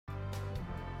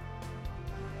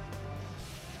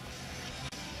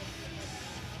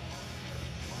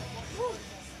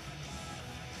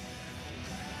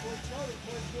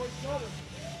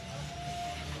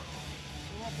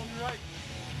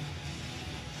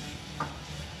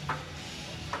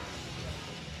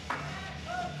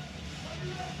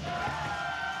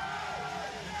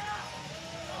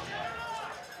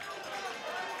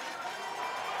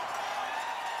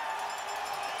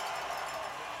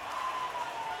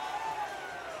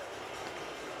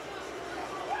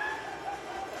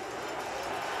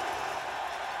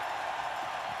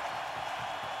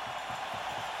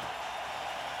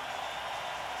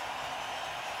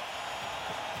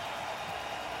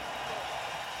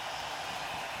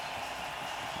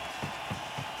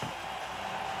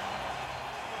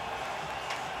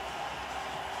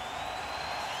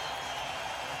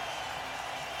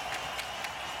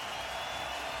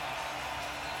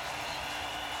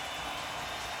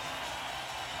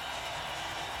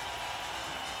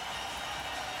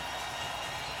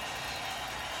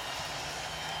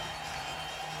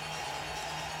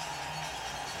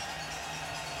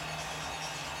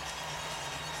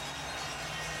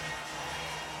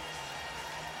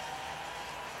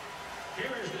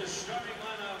Here is the starting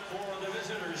lineup for the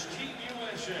visitors, Team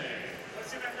USA.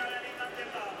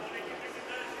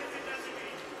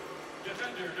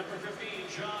 Defender number 15,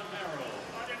 John Merrill.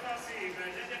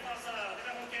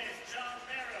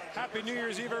 Happy New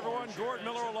Year's Eve, everyone. Gord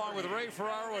Miller along with Ray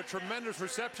Ferraro. A tremendous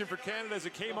reception for Canada as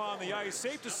it came on the ice.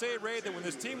 Safe to say, Ray, that when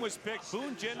this team was picked,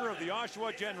 Boone Jenner of the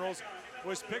Oshawa Generals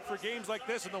was picked for games like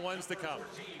this and the ones to come.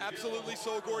 Absolutely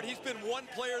so, Gord. He's been one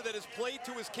player that has played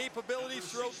to his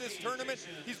capabilities throughout this tournament.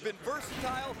 He's been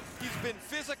versatile. He's been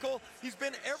physical. He's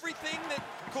been everything that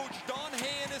Coach Don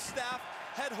Hay and his staff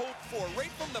had hoped for.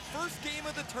 Right from the first game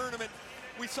of the tournament,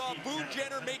 we saw Boone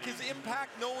Jenner make his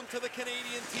impact known to the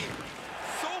Canadian team.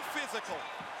 So physical,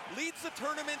 leads the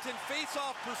tournament in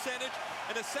face-off percentage,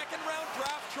 and a second-round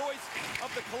draft choice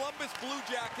of the Columbus Blue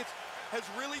Jackets has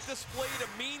really displayed a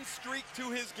mean streak to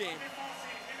his game.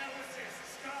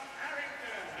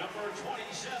 Number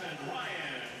 27,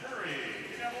 Ryan Murray.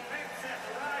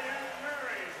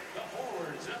 The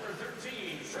forwards, number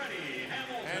 13, Freddie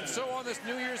Hamilton. And so on this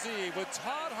New Year's Eve with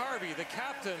Todd Harvey, the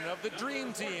captain of the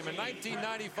Dream Team in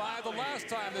 1995, the last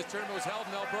time this tournament was held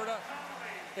in Alberta.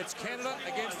 It's Canada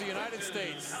against the United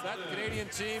States. That Canadian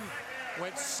team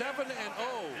went 7-0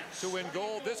 to win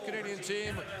gold. This Canadian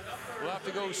team will have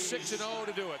to go 6-0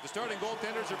 to do it. The starting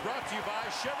goaltenders are brought to you by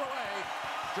Chevrolet,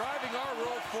 driving our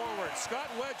world forward. Scott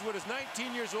Wedgwood is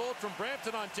 19 years old from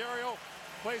Brampton, Ontario.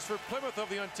 Plays for Plymouth of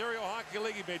the Ontario Hockey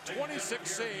League. He made 26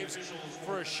 saves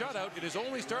for a shutout in his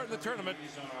only start in the tournament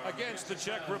against the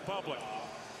Czech Republic.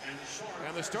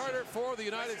 And the starter for the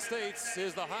United States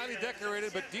is the highly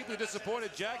decorated but deeply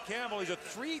disappointed Jack Campbell. He's a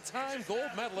three-time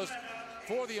gold medalist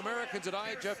for the Americans at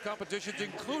IHF competitions,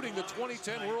 including the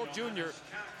 2010 World Junior,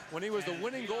 when he was the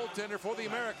winning goaltender for the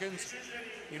Americans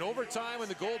in overtime in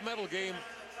the gold medal game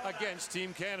against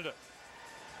Team Canada.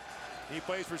 He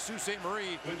plays for Sault Ste.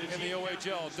 Marie in the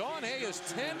OHL. Don Hay is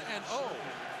 10-0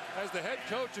 as the head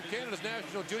coach of Canada's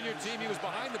national junior team. He was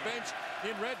behind the bench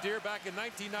in Red Deer back in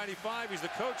 1995. He's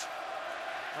the coach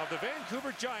of the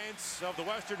Vancouver Giants of the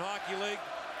Western Hockey League.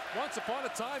 Once upon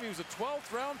a time, he was a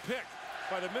 12th round pick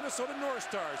by the Minnesota North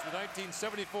Stars in the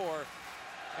 1974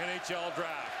 NHL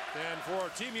draft. And for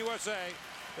Team USA,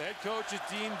 the head coach is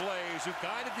Dean Blaze, who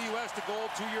guided the U.S. to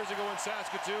gold 2 years ago in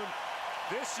Saskatoon.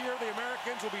 This year, the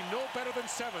Americans will be no better than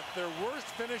 7th, their worst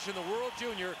finish in the World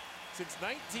Junior since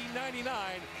 1999,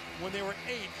 when they were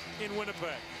 8th in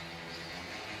Winnipeg.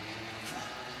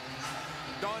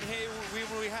 Don Hay,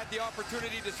 we had the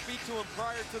opportunity to speak to him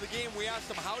prior to the game. We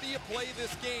asked him, how do you play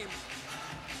this game?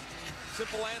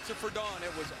 Simple answer for Don,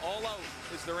 it was all out.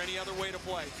 Is there any other way to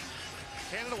play?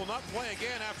 Canada will not play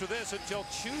again after this until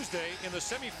Tuesday in the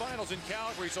semifinals in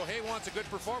Calgary, so Hay wants a good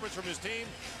performance from his team,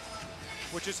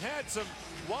 which has had some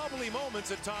wobbly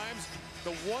moments at times.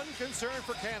 The one concern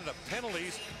for Canada,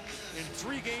 penalties. In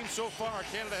 3 games so far,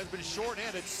 Canada has been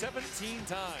shorthanded 17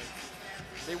 times.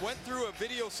 They went through a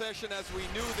video session as we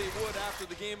knew they would after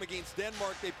the game against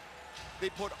Denmark. They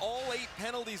put all 8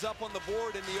 penalties up on the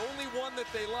board, and the only one that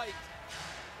they liked,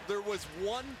 there was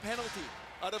 1 penalty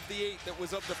out of the 8 that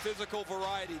was of the physical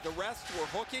variety. The rest were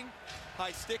hooking,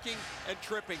 high sticking, and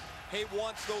tripping. Hay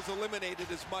wants those eliminated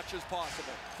as much as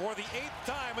possible. For the 8th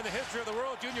time in the history of the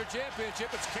World Junior Championship,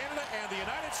 it's Canada and the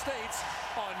United States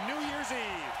on New Year's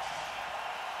Eve.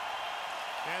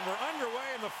 And we're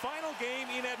underway in the final game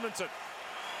in Edmonton.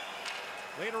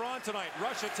 Later on tonight,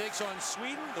 Russia takes on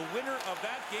Sweden. The winner of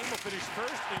that game will finish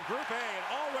first in Group A, and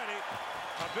already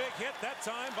a big hit that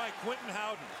time by Quentin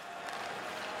Howden.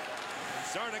 And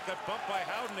Zarnik got bumped by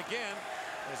Howden again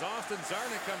as Austin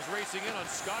Zarnik comes racing in on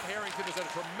Scott Harrington, who's had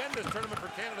a tremendous tournament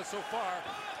for Canada so far,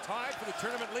 tied for the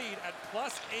tournament lead at +8.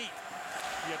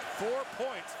 He had 4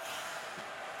 points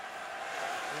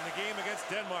in the game against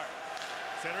Denmark.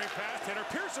 Centering pass, Tanner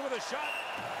Pearson with a shot,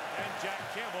 and Jack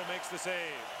Campbell makes the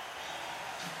save.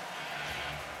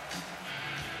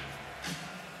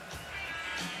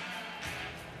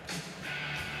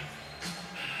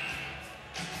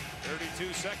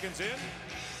 .32 seconds in.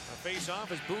 A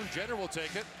face-off as Boone Jenner will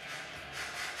take it.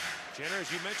 Jenner,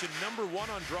 as you mentioned, #1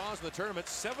 on draws in the tournament,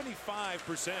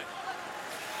 75%.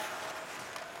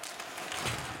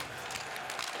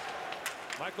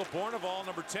 Michael Bourneval,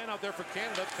 #10 out there for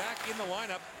Canada, back in the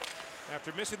lineup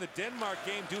after missing the Denmark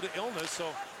game due to illness.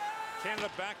 So Canada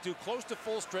back to close to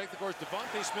full strength. Of course,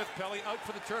 Devontae Smith-Pelly out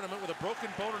for the tournament with a broken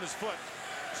bone in his foot.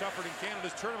 Suffered in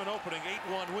Canada's tournament opening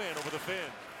 8-1 win over the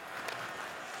Finns.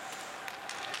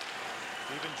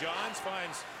 Stephen Johns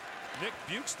finds Nick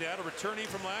Bukestad, a returnee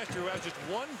from last year, who has just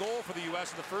 1 goal for the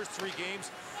U.S. in the first 3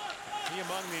 games. He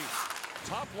among the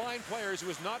top line players who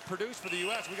has not produced for the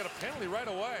U.S. We got a penalty right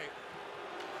away.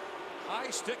 High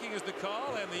sticking is the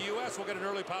call, and the U.S. will get an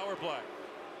early power play.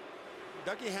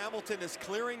 Dougie Hamilton is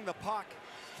clearing the puck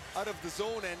out of the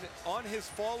zone, and on his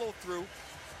follow through,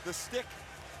 the stick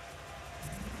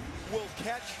will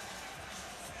catch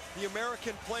the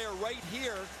American player right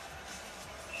here.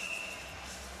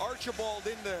 Archibald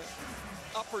in the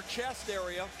upper chest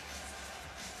area.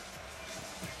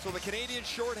 So the Canadians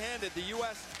shorthanded, the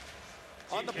U.S.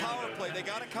 on the power play. They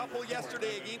got a couple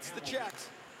yesterday against the Czechs.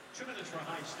 2 minutes for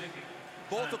high sticking.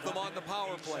 Both of them on the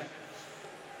power play.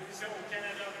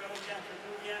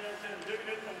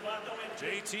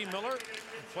 J.T. Miller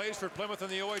plays for Plymouth in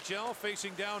the OHL,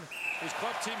 facing down his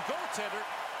club team goaltender.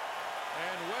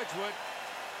 And Wedgwood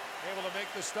able to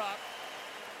make the stop.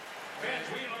 Fans,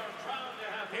 we are proud to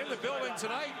have In the building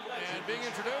tonight and being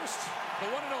introduced,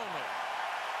 the one and only.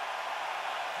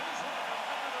 Please welcome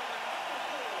another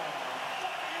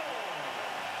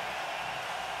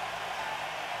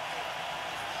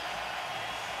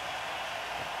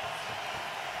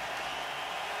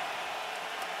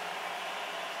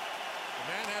The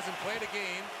man hasn't played a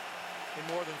game in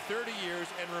more than 30 years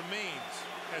and remains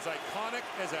as iconic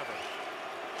as ever.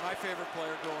 My favorite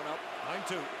player growing up. Mine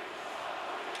too.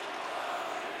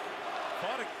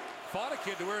 Fought a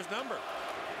kid to wear his number.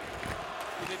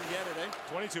 He didn't get it, eh?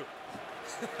 22.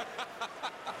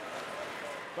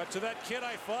 But to that kid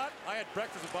I fought, I had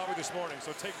breakfast with Bobby this morning,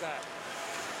 so take that.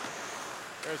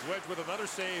 There's Wedge with another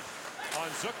save on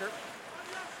Zucker.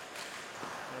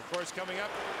 And of course, coming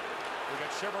up, we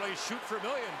got Chevrolet Shoot for $1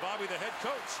 million. Bobby, the head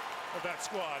coach of that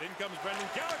squad. In comes Brendan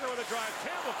Gallagher with a drive.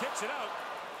 Campbell kicks it out.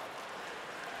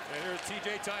 And here's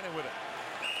TJ Tynan with it.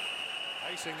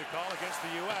 Icing the call against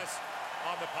the U.S.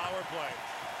 on the power play.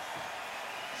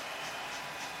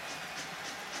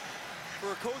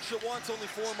 For a coach that wants only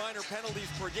 4 minor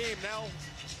penalties per game, now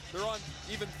they're on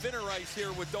even thinner ice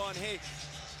here with Don Hay.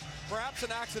 Perhaps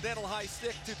an accidental high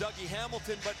stick to Dougie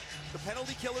Hamilton, but the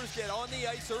penalty killers get on the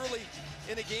ice early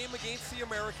in a game against the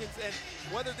Americans, and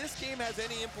whether this game has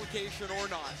any implication or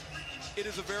not, it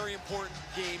is a very important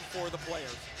game for the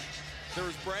players. There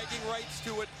is bragging rights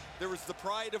to it. There is the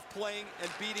pride of playing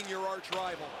and beating your arch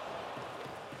rival.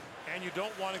 And you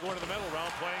don't want to go into the medal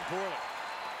round playing poorly.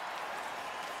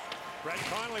 Brett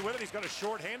Connolly with it. He's got a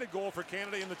short-handed goal for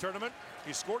Canada in the tournament.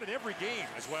 He scored in every game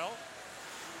as well.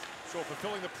 So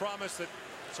fulfilling the promise that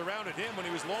surrounded him when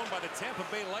he was loaned by the Tampa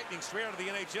Bay Lightning straight out of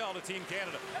the NHL to Team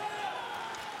Canada.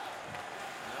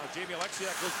 Now Jamie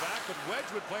Alexiak goes back, but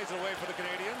Wedgwood plays it away for the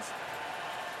Canadians.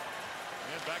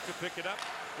 And back to pick it up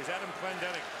is Adam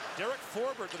Clendenning. Derek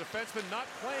Forbert, the defenseman, not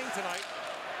playing tonight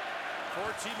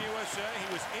for Team USA. He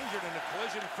was injured in a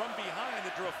collision from behind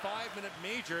that drew a 5-minute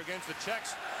major against the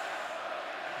Czechs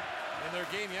in their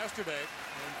game yesterday.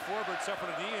 And Forbert suffered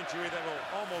a knee injury that will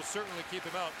almost certainly keep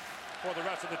him out for the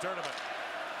rest of the tournament.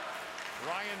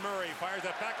 Ryan Murray fires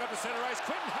that back up to center ice.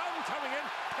 Quinton Howden coming in.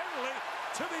 Penalty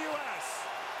to the U.S.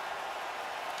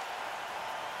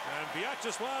 And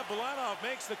Vyacheslav Bulanov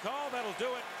makes the call. That'll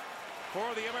do it for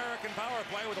the American power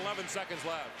play with 11 seconds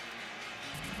left.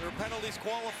 Their penalties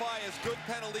qualify as good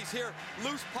penalties here.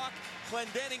 Loose puck.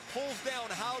 Clendenning pulls down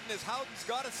Howden as Howden's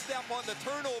got a step on the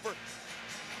turnover.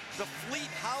 The fleet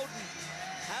Howden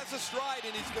has a stride,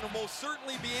 and he's going to most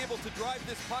certainly be able to drive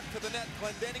this puck to the net.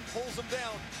 Clendenning pulls him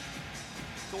down.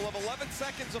 So we'll have 11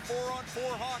 seconds of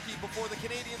 4-on-4 hockey before the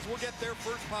Canadians will get their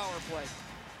first power play.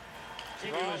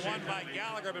 Draw one by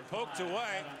Gallagher, but poked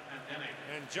away.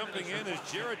 And jumping in is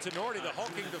Jared Tenorti, the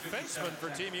hulking defenseman for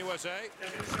Team USA.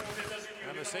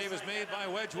 And the save is made by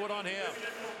Wedgwood on him.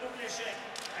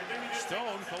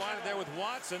 Stone collided there with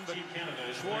Watson, but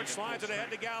Schwartz slides it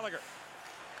ahead to Gallagher.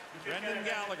 Brendan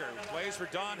Gallagher plays for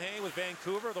Don Hay with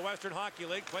Vancouver. The Western Hockey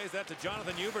League plays that to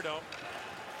Jonathan Huberdeau.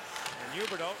 And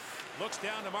Huberdeau looks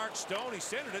down to Mark Stone. He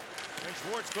centered it, and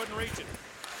Schwartz couldn't reach it.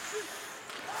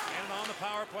 And on the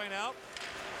power play now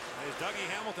is Dougie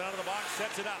Hamilton out of the box,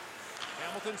 sets it up.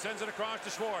 Hamilton sends it across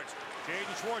to Schwartz.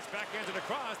 Jaden Schwartz backhands it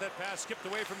across. That pass skipped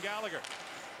away from Gallagher.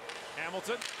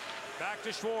 Hamilton back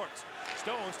to Schwartz.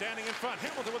 Stone standing in front.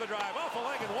 Hamilton with a drive off a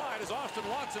leg and wide as Austin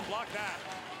Watson blocked that.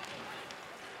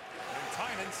 And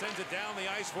Tynan sends it down the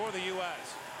ice for the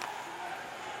U.S.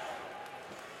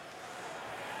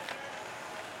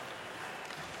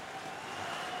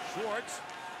 Schwartz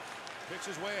picks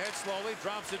his way ahead slowly,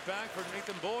 drops it back for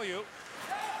Nathan Beaulieu.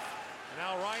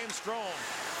 Now Ryan Strome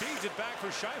feeds it back for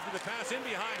Scheifele. The pass in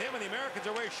behind him, and the Americans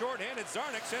are way short-handed.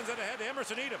 Zarnik sends it ahead to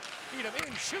Emerson Edom. Edom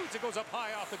in, shoots, it goes up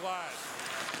high off the glass.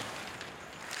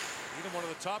 Edom, one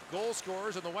of the top goal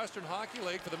scorers in the Western Hockey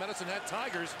League for the Medicine Hat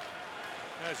Tigers,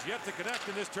 has yet to connect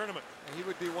in this tournament. And he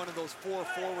would be one of those 4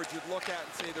 forwards you'd look at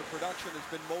and say their production has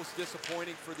been most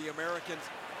disappointing for the Americans.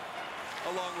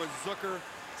 along with Zucker,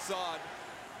 Saad,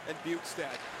 and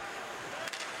Bukestad.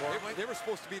 They were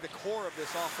supposed to be the core of this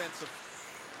offensive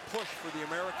push for the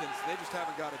Americans. They just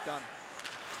haven't got it done.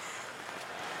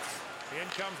 In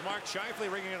comes Mark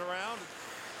Scheifele, ringing it around.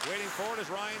 Waiting forward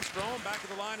is Ryan Strome. Back to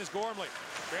the line is Gormley.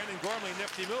 Brandon Gormley,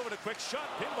 nifty move and a quick shot.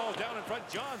 Pinball down in front.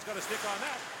 John's got a stick on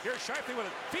that. Here's Scheifele with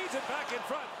it. Feeds it back in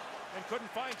front and couldn't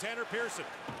find Tanner Pearson.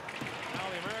 Now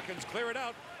the Americans clear it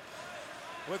out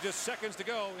with just seconds to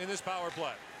go in this power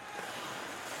play.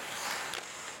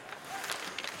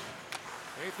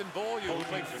 Nathan Beaulieu, who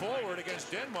played forward against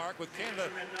Denmark with Canada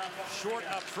short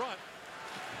up front.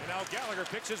 And now Gallagher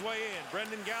picks his way in.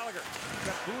 Brendan Gallagher.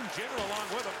 Got Boone Jenner along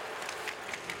with him.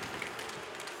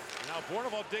 Now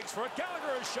Bourneval digs for it.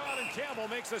 Gallagher is shot and Campbell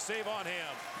makes the save on him.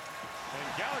 And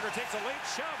Gallagher takes a late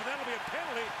shove and that'll be a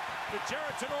penalty to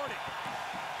Jarrett Tenorti.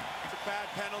 It's a bad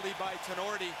penalty by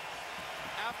Tenorti.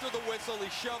 After the whistle,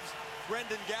 he shoves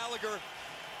Brendan Gallagher.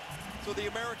 So the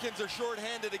Americans are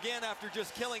shorthanded again after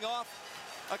just killing off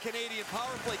a Canadian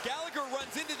power play. Gallagher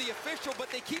runs into the official,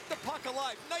 but they keep the puck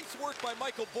alive. Nice work by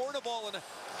Michael Bourneval and a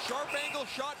sharp angle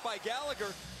shot by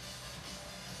Gallagher.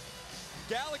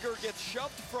 Gallagher gets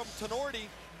shoved from Tenorti.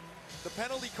 The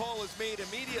penalty call is made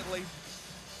immediately.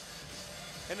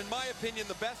 And in my opinion,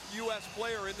 the best U.S.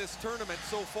 player in this tournament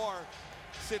so far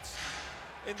sits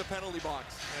in the penalty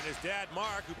box. And his dad,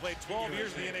 Mark, who played 12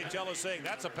 years in the NHL, is saying,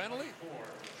 that's a penalty?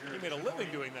 He made a living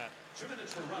doing that.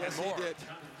 Yes, he did.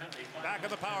 Back on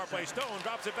the power play. Stone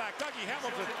drops it back. Dougie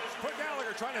Hamilton put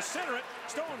Gallagher trying to center it.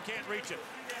 Stone can't reach it.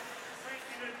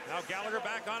 Now Gallagher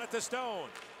back on it to Stone.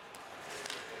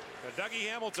 To Dougie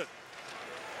Hamilton.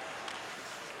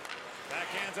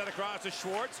 Backhands that across to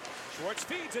Schwartz. Schwartz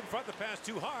feeds in front. The pass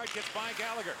too hard. Gets by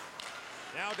Gallagher.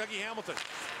 Now Dougie Hamilton.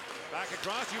 Back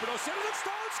across. Huberdeau centers it.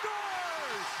 Stone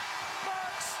scores!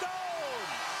 Mark Stone!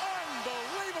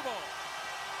 Unbelievable!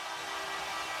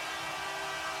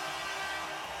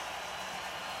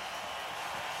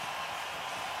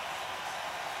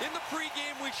 In the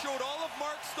pregame, we showed all of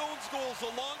Mark Stone's goals,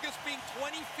 the longest being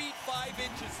 20 feet 5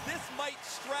 inches. This might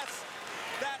stress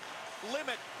that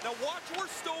limit. Now watch where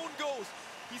Stone goes.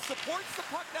 He supports the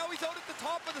puck. Now he's out at the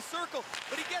top of the circle,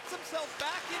 but he gets himself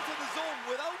back into the zone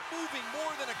without moving more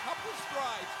than a couple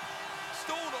strides.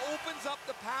 Stone opens up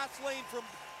the pass lane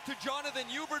to Jonathan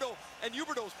Huberdeau, and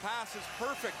Huberdeau's pass is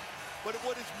perfect. But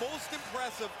what is most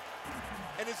impressive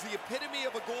and is the epitome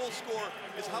of a goal scorer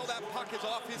is how that puck is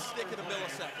off his stick in a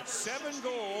millisecond. 7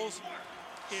 goals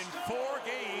in 4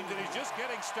 games, and he's just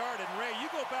getting started. And Ray, you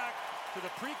go back to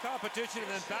the pre-competition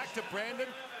and then back to Brandon.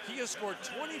 He has scored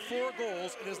 24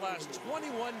 goals in his last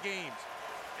 21 games.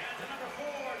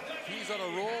 He's on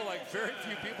a roll like very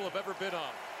few people have ever been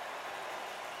on.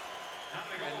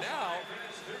 And now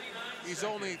he's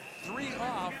only 3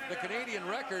 off the Canadian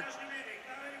record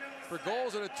for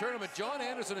goals in a tournament. John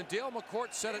Anderson and Dale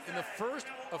McCourt set it in the first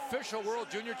official World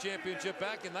Junior Championship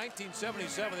back in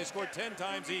 1977. They scored 10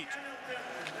 times each.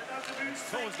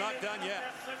 Stone's not done yet.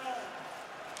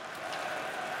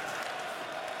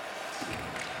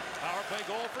 Power play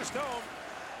goal for Stone,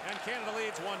 and Canada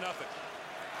leads 1-0.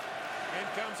 In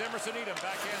comes Emerson Edom,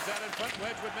 backhands that in front.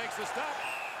 Wedgwood makes the stop,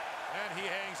 and he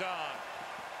hangs on.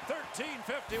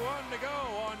 13:51 to go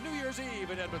on New Year's Eve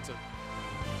in Edmonton.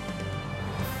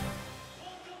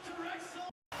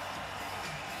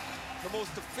 The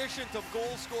most efficient of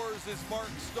goal scorers is Mark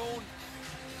Stone.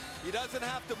 He doesn't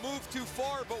have to move too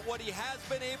far, but what he has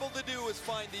been able to do is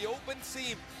find the open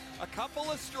seam, a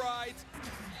couple of strides,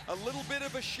 a little bit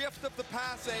of a shift of the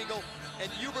pass angle,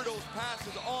 and Huberdeau's pass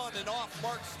is on and off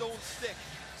Mark Stone's stick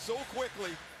so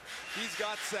quickly. He's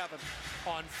got 7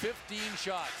 on 15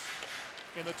 shots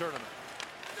in the tournament.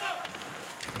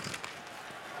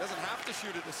 Doesn't have to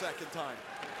shoot it a second time.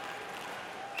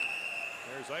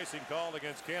 There's icing called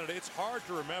against Canada. It's hard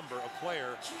to remember a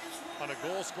player on a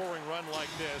goal-scoring run like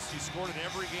this. He scored in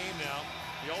every game now.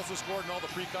 He also scored in all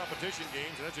the pre-competition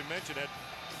games, and as you mentioned, had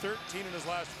 13 in his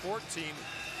last 14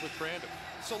 with Brandon.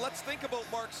 So let's think about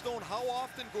Mark Stone. How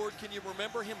often, Gord, can you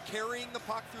remember him carrying the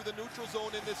puck through the neutral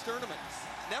zone in this tournament?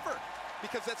 Never,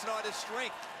 because that's not his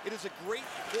strength. It is a great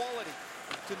quality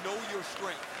to know your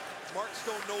strength. Mark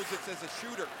Stone knows it as a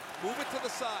shooter. Move it to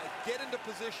the side, get into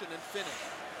position, and finish.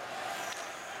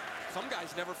 Some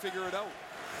guys never figure it out.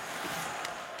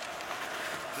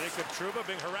 Jacob Trouba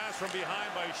being harassed from behind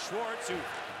by Schwartz, who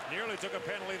nearly took a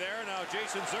penalty there. Now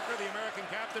Jason Zucker, the American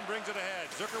captain, brings it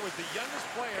ahead. Zucker was the youngest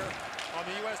player on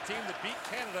the U.S. team that beat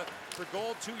Canada for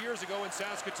gold 2 years ago in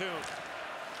Saskatoon.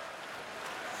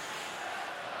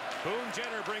 Boone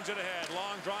Jenner brings it ahead.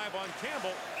 Long drive on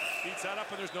Campbell. Beats that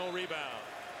up and there's no rebound.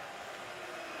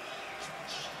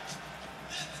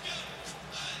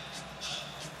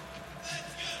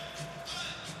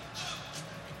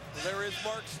 There is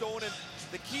Mark Stone, and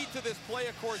the key to this play,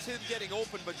 of course, him getting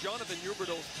open, but Jonathan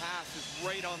Huberdeau's pass is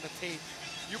right on the tape.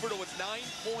 Huberdeau with 9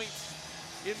 points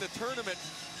in the tournament.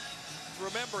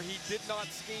 Remember, he did not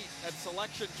skate at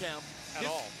selection camp at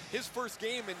all. His first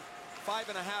game in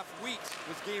 5.5 weeks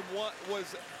was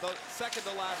the second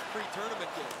to last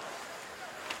pre-tournament game.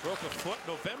 Broke a foot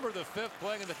November the 5th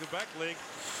playing in the Quebec League.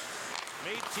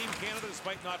 Made Team Canada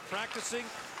despite not practicing,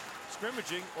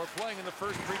 scrimmaging, or playing in the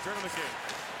first pre-tournament game.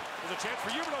 There's a chance for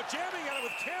Huberdeau, jamming at it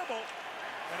with Campbell.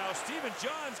 And now Stephen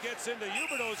Johns gets into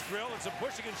Huberdeau's grill and some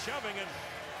pushing and shoving. And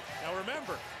now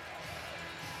remember,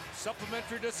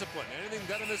 supplementary discipline. Anything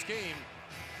done in this game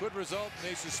could result in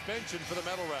a suspension for the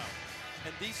medal round.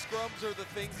 And these scrums are the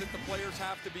things that the players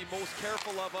have to be most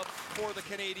careful of for the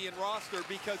Canadian roster,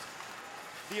 because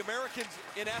the Americans,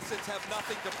 in essence, have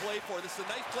nothing to play for. This is a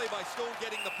nice play by Stone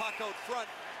getting the puck out front.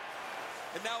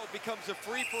 And now it becomes a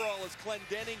free-for-all as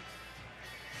Clendenning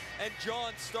and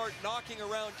John start knocking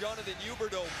around Jonathan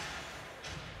Huberdeau.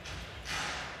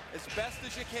 As best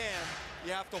as you can,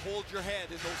 you have to hold your head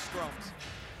in those scrums.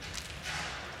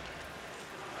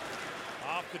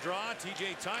 Off the draw,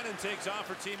 TJ Tynan takes off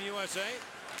for Team USA.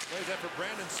 Plays that for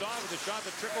Brandon Saad with a shot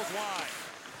that trickles wide.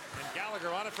 And Gallagher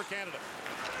on it for Canada.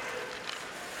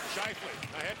 Scheifele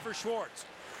ahead for Schwartz.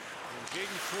 And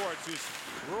Jaden Schwartz, who's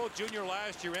World Junior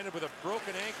last year, ended with a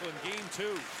broken ankle in Game 2.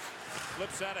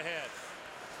 Flips that ahead.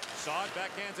 Saad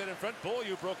backhands it in front.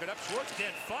 Beaulieu broke it up. Schwartz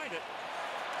can't find it.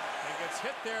 And gets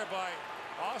hit there by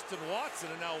Austin Watson.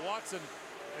 And now Watson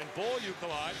and Beaulieu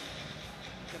collide.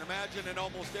 You can imagine in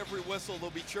almost every whistle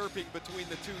they'll be chirping between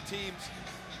the two teams.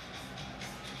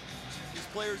 These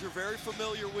players are very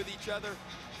familiar with each other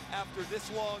after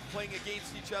this long playing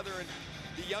against each other in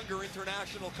the younger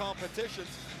international competitions.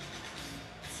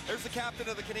 There's the captain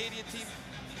of the Canadian team,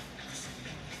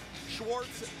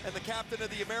 Schwartz, and the captain of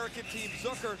the American team,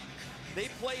 Zucker. They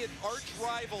play at arch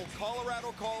rival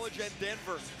Colorado College and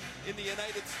Denver in the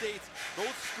United States.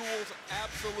 Those schools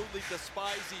absolutely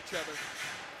despise each other.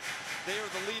 They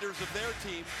are the leaders of their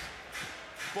teams,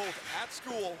 both at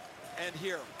school and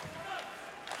here.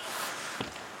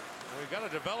 We've got a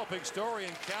developing story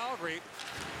in Calgary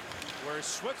where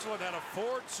Switzerland had a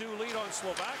 4-2 lead on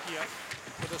Slovakia,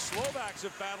 but the Slovaks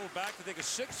have battled back to take a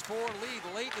 6-4 lead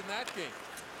late in that game.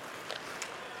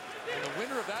 And the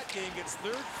winner of that game gets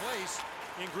 3rd place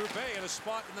in Group A and a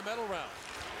spot in the medal round.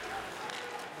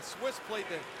 The Swiss played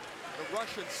the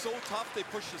Russians so tough they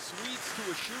pushed the Swedes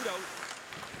to a shootout.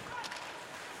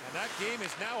 And that game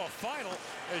is now a final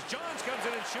as Johns comes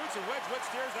in and shoots, and Wedgwood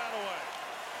steers that away.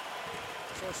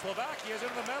 So Slovakia is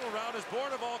in the medal round as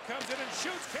Borneval comes in and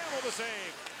shoots. Campbell the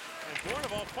save. And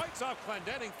Borneval fights off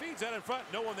Clendenning, feeds that in front.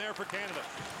 No one there for Canada.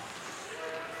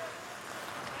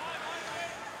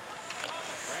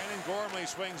 Brandon Gormley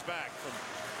swings back from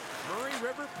Murray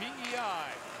River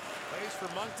PEI. Plays for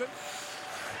Moncton.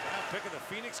 Now pick of the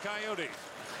Phoenix Coyotes.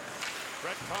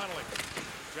 Brett Connolly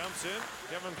jumps in.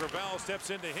 Kevin Gravel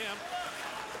steps into him.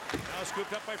 Now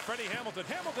scooped up by Freddie Hamilton.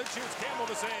 Hamilton shoots. Campbell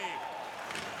to save.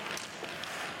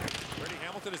 Freddie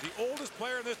Hamilton is the oldest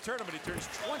player in this tournament. He turns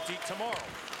 20 tomorrow.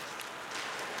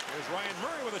 There's Ryan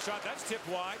Murray with a shot. That's tipped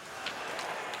wide.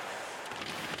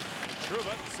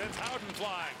 Trouba sends Howden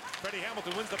flying. Freddie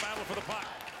Hamilton wins the battle for the puck.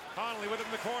 Connolly with it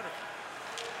in the corner.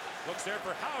 Looks there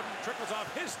for Howden. Trickles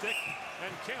off his stick. And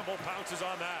Campbell pounces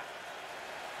on that.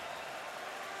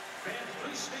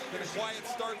 Been a quiet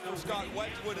start for Scott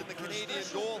Wedgwood in the Canadian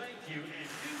goal.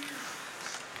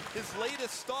 His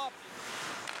latest stop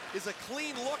is a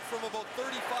clean look from about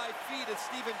 35 feet as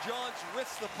Stephen Johns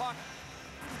wrists the puck.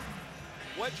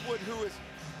 Wedgwood, who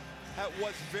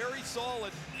was very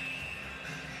solid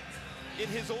in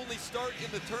his only start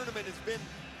in the tournament, has been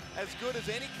as good as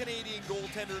any Canadian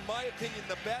goaltender. In my opinion,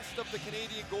 the best of the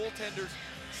Canadian goaltenders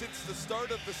since the start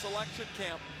of the selection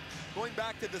camp. Going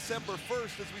back to December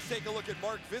 1st, as we take a look at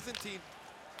Mark Byzantine,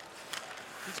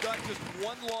 he's got just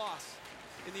one loss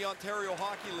in the Ontario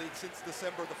Hockey League since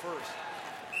December the 1st.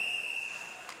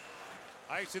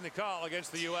 Icing the call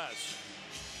against the U.S.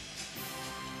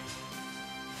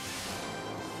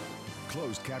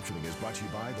 Closed captioning is brought to you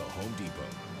by the Home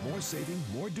Depot. More saving,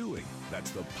 more doing.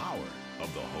 That's the power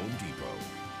of the Home Depot.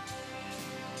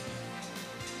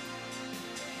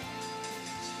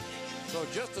 So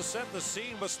just to set the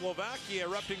scene, with Slovakia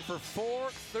erupting for 4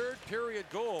 third-period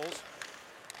goals,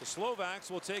 the Slovaks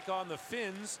will take on the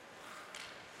Finns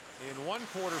in one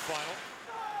quarterfinal.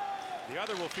 The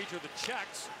other will feature the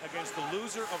Czechs against the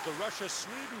loser of the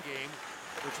Russia-Sweden game,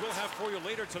 which we'll have for you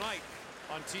later tonight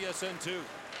on TSN 2.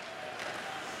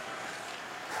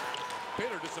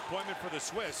 Bitter disappointment for the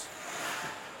Swiss,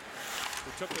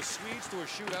 who took the Swedes to a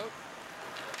shootout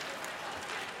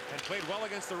and played well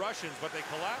against the Russians, but they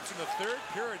collapsed in the third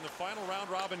period in the final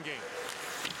round-robin game.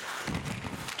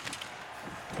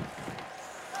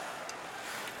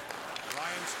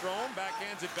 Ryan Strome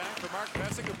backhands it back for Mark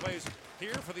Messick, who plays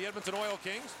here for the Edmonton Oil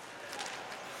Kings.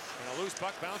 And a loose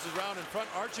puck bounces around in front.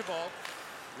 Archibald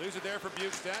leaves it there for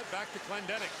Bukestad. Back to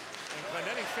Clendening. And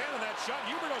Clendening failing that shot.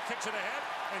 Huberdeau kicks it ahead.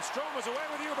 And Strome was away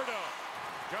with Huberdeau.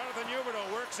 Jonathan Huberdeau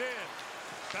works in.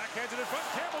 Backhands it in front.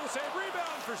 Campbell to save.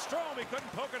 Rebound for Strome. He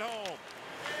couldn't poke it home.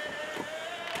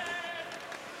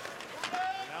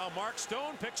 Now Mark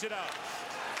Stone picks it out.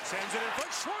 Sends it in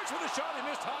front. Schwartz with a shot. He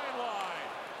missed high and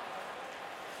wide.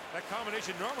 That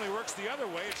combination normally works the other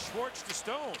way. It's Schwartz to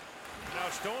Stone. Now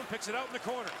Stone picks it out in the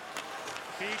corner.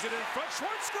 Feeds it in front.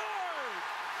 Schwartz scored!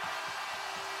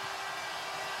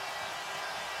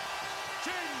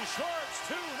 Jaden Schwartz,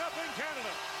 2-0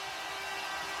 Canada.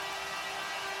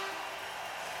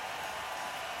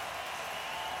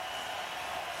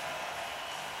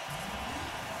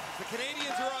 The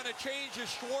Canadians are on a change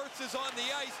as Schwartz is on the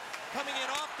ice. Coming in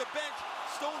off the bench.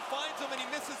 Stone finds him and he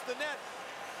misses the net.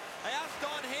 I asked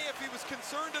Don Hay if he was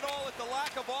concerned at all at the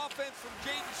lack of offense from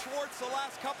Jaden Schwartz the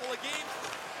last couple of games,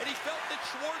 and he felt that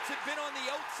Schwartz had been on the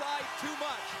outside too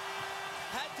much.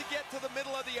 Had to get to the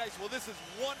middle of the ice. Well, this is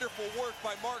wonderful work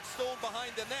by Mark Stone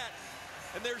behind the net.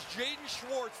 And there's Jaden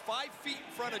Schwartz 5 feet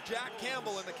in front of Jack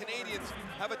Campbell, and the Canadians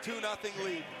have a 2-0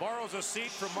 lead. Borrows a seat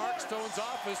from Mark Stone's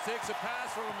office, takes a pass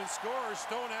from him and scores.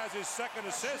 Stone has his second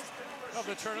assist of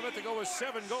the tournament to go with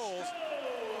 7 goals.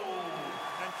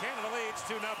 And Canada leads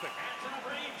 2-0.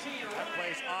 That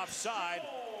plays offside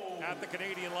at the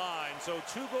Canadian line. So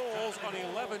 2 goals on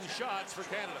 11 shots for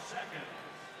Canada.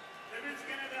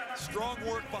 Strong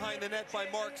work behind the net by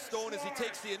Mark Stone as he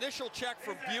takes the initial check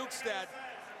from Bukestad,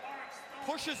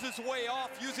 pushes his way off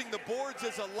using the boards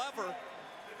as a lever,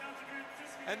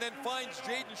 and then finds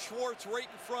Jaden Schwartz right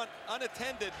in front,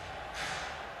 unattended,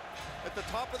 at the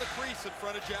top of the crease in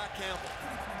front of Jack Campbell.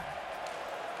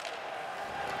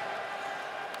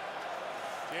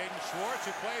 Jaden Schwartz,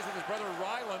 who plays with his brother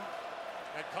Ryland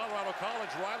at Colorado College.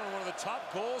 Ryland, one of the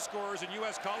top goal scorers in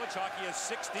U.S. college hockey, has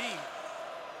 16.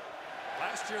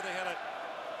 Last year they had a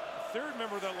third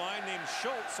member of that line named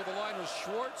Schultz, so the line was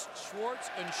Schwartz,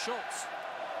 Schwartz, and Schultz.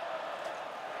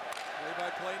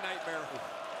 Play-by-play nightmare.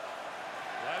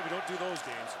 Glad we don't do those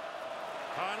games.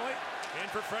 Connolly in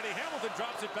for Freddie Hamilton,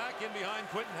 drops it back in behind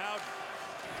Quentin Howden.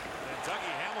 And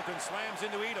Dougie Hamilton slams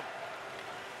into Edom.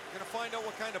 We're going to find out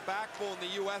what kind of backbone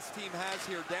the U.S. team has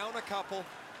here. Down a couple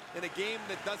in a game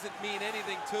that doesn't mean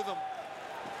anything to them,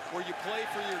 where you play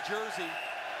for your jersey,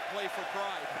 play for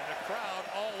pride. And the crowd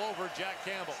all over Jack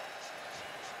Campbell.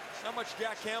 Not much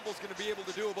Jack Campbell's going to be able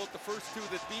to do about the first 2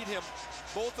 that beat him.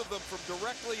 Both of them from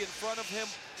directly in front of him,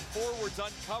 forwards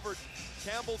uncovered.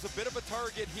 Campbell's a bit of a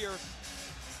target here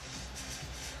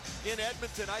in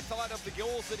Edmonton. I thought of the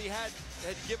goals that he had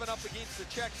given up against the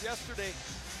Czechs yesterday.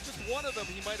 Just one of them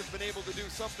he might have been able to do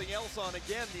something else on.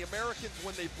 Again, the Americans,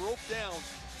 when they broke down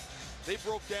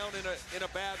in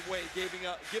a bad way, giving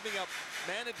up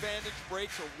man advantage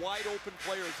breaks or wide open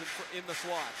players in the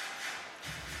slot.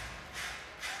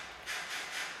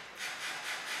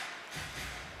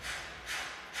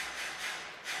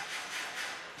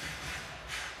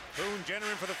 Boone Jenner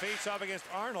in for the face-off against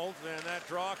Arnold, and that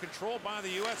draw controlled by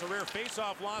the U.S. A rare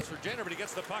face-off loss for Jenner, but he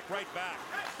gets the puck right back.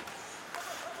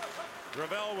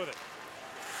 Gravel with it.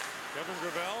 Kevin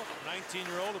Gravel,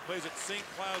 19-year-old who plays at St.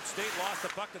 Cloud State, lost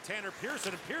the puck to Tanner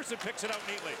Pearson, and Pearson picks it out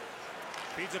neatly.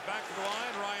 Feeds it back to the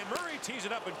line. Ryan Murray tees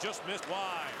it up and just missed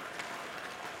wide.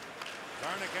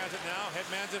 Zarnik has it now,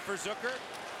 headmans it for Zucker,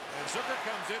 and Zucker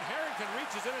comes in. Harrington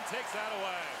reaches in and takes that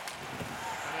away.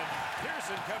 And then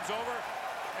Pearson comes over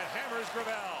and hammers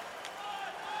Gravel.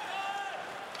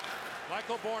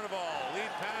 Michael Bourneval,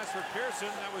 lead pass for Pearson.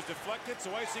 That was deflected,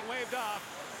 so icing waved off,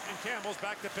 and Campbell's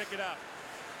back to pick it up.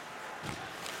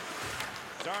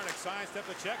 Zarnik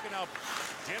sidestepped the check, and now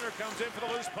Jenner comes in for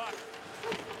the loose puck.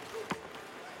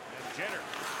 And Jenner,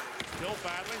 still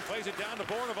battling, plays it down to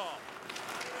Bourneval.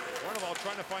 Bourneval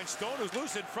trying to find Stone, who's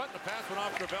loose in front. The pass went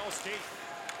off Gravel's skate.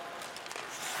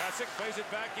 Kasich plays it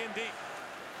back in deep.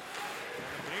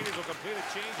 The Canadians will complete a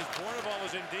change as Bourneval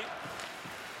is in deep.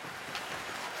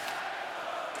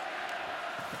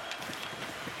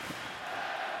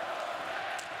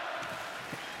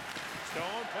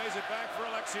 Stone plays it back for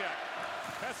Alexiak.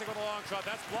 Kasich with a long shot.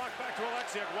 That's blocked back to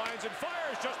Alexiak. Winds and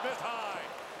fires, just missed high.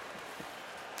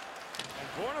 And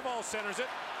Bourneval centers it.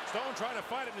 Stone trying to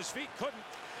find it in his feet, couldn't.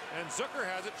 And Zucker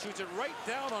has it, shoots it right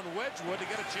down on Wedgwood to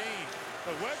get a change.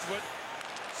 But Wedgwood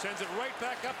sends it right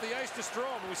back up the ice to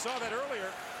Strome. We saw that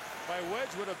earlier by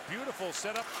Wedgwood, a beautiful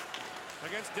setup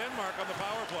against Denmark on the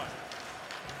power play.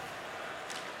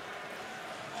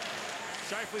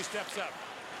 Scheifele steps up.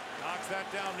 Knocks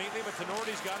that down neatly, but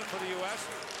Tenorti's got it for the U.S.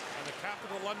 And the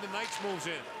captain of the London Knights moves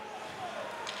in.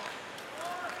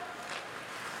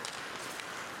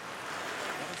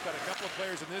 He's got a couple of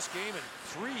players in this game and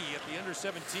 3 at the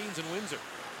under-17s in Windsor.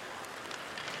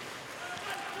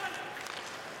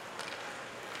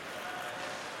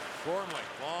 Gormley,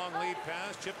 long lead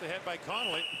pass, chipped ahead by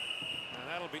Connolly, and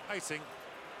that'll be icing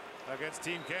against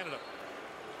Team Canada.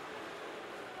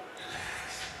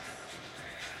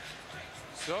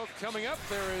 So coming up,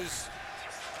 there is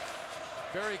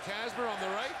Barry Kasmer on the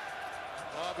right,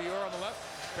 Bobby Orr on the left.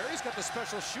 Barry's got the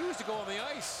special shoes to go on the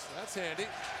ice. That's handy.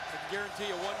 I can guarantee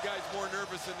you one guy's more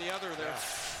nervous than the other there. Yeah.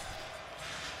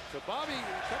 So Bobby,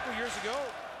 a couple years ago,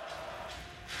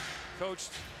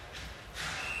 coached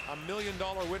a $1 million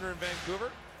winner in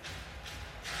Vancouver.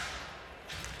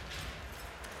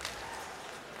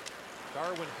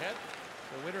 Darwin Head,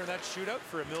 the winner in that shootout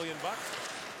for $1 million.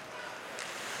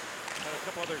 Had a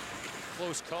couple other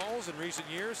close calls in recent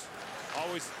years.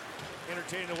 Always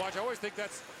entertaining to watch. I always think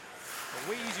that's a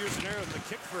way easier scenario than the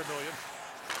kick for $1 million.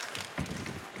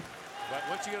 But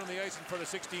once you get on the ice in front of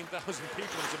 16,000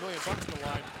 people, it's $1 million on the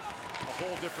line. A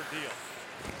whole different deal.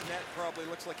 Net probably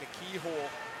looks like a keyhole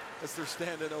as they're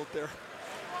standing out there.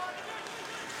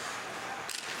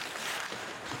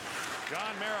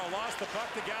 John Merrill lost the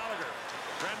puck to Gallagher.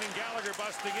 Brendan Gallagher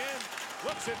busting in.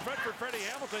 Looks in front for Freddie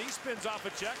Hamilton. He spins off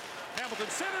a check. Hamilton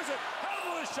centers it.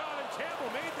 Hamilton shot, and Campbell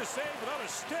made the save without a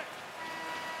stick.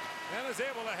 And is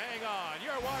able to hang on.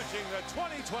 You're watching the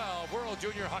 2012 World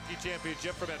Junior Hockey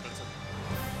Championship from Edmonton.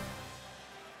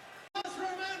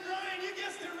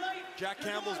 Jack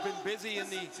Campbell's been busy in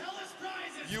the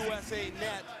USA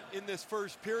net in this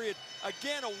first period.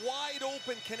 Again, a wide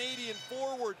open Canadian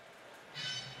forward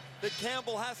that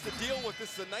Campbell has to deal with.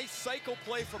 This is a nice cycle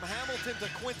play from Hamilton to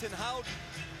Quinton Howden.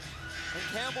 And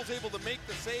Campbell's able to make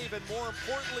the save, and more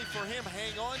importantly for him,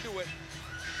 hang on to it,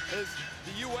 as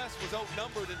the U.S. was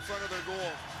outnumbered in front of their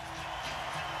goal.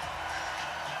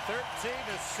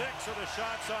 13-6 are the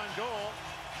shots on goal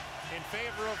in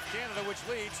favor of Canada, which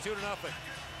leads 2-0.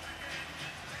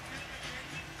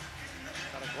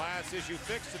 Got a glass issue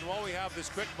fixed, and while we have this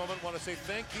quick moment, I want to say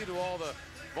thank you to all the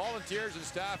volunteers and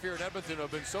staff here in Edmonton who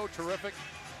have been so terrific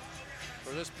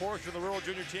for this portion of the World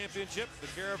Junior Championship. The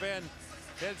caravan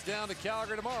heads down to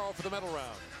Calgary tomorrow for the medal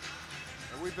round.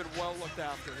 And we've been well looked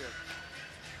after here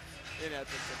in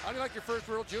Edmonton. How do you like your first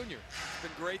World Junior? It's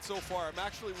been great so far. I'm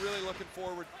actually really looking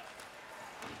forward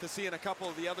to seeing a couple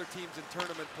of the other teams in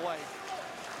tournament play,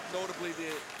 notably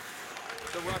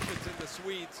the Russians and the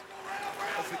Swedes,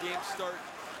 as the games start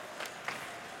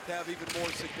to have even more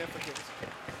significance.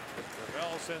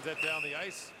 Bell sends that down the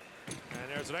ice, and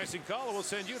there's an icing call, and we'll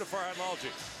send you to Farhat Lalji.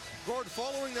 Gord,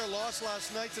 following their loss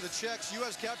last night to the Czechs,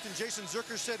 U.S. captain Jason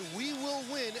Zucker said, "We will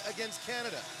win against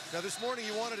Canada." Now, this morning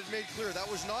he wanted it made clear that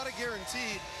was not a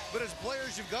guarantee, but as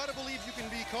players, you've got to believe you can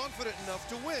be confident enough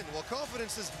to win. Well,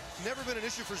 confidence has never been an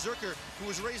issue for Zucker, who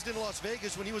was raised in Las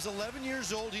Vegas. When he was 11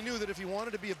 years old, he knew that if he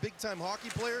wanted to be a big-time hockey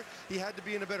player, he had to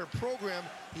be in a better program.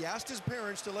 He asked his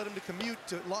parents to let him to commute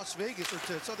to Las Vegas or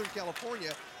to Southern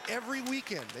California every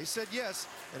weekend. They said yes,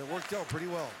 and it worked out pretty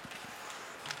well.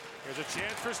 Here's a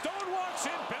chance for Stone, walks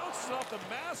in, bounces off the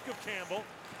mask of Campbell.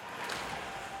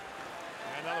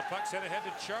 And now the puck's headed ahead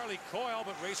to Charlie Coyle,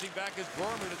 but racing back is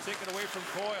Gormley to take it away from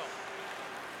Coyle.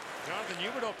 Jonathan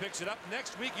Huberdeau picks it up.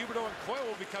 Next week, Huberdeau and Coyle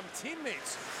will become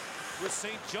teammates with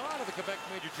St. John of the Quebec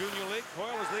Major Junior League.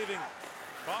 Coyle is leaving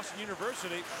Boston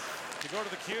University to go to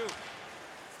the Q.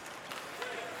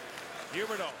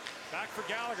 Huberdeau back for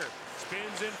Gallagher.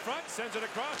 Spins in front, sends it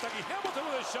across. Dougie Hamilton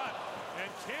with a shot. And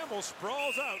Campbell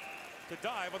sprawls out to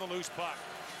dive on the loose puck.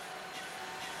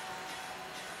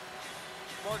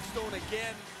 Mark Stone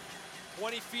again,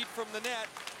 20 feet from the net.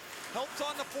 Helps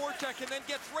on the forecheck and then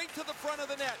gets right to the front of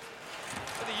the net.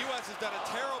 And the U.S. has done a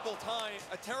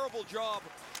terrible job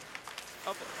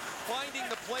of finding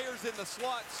the players in the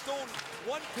slot. Stone,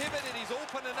 one pivot and he's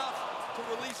open enough to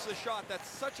release the shot. That's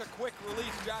such a quick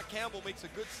release. Jack Campbell makes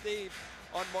a good save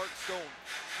on Mark Stone.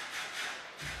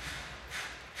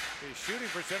 His shooting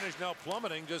percentage now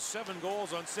plummeting, just 7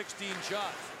 goals on 16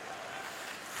 shots.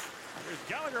 Here's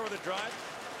Gallagher with a drive.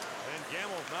 And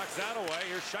Gamble knocks that away.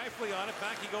 Here's Scheifele on it.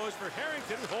 Back he goes for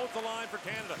Harrington, who holds the line for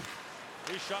Canada.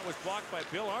 His shot was blocked by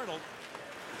Bill Arnold.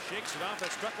 He shakes it off.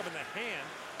 That struck him in the hand.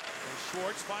 And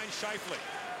Schwartz finds Scheifele.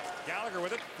 Gallagher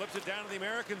with it. Flips it down to the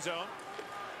American zone.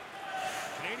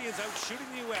 Canadians out shooting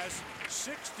the U.S.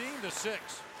 16-6.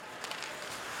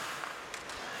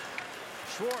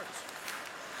 Schwartz.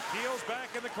 Heels back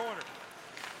in the corner.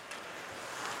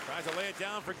 Tries to lay it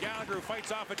down for Gallagher, who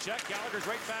fights off a check. Gallagher's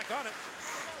right back on it.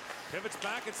 Pivots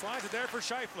back and slides it there for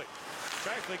Scheifele.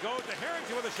 Scheifele goes to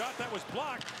Harrington with a shot that was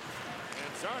blocked.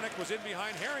 And Zarnik was in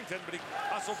behind Harrington, but he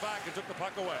hustled back and took the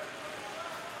puck away.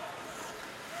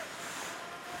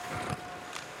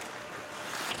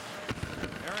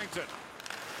 Harrington.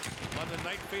 London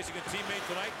Knight facing a teammate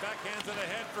tonight. Backhands it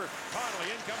ahead for Connolly.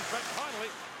 In comes Brett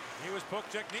Connolly. He was poked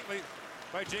check neatly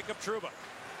by Jacob Trouba.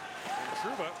 And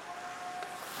Trouba,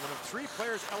 one of 3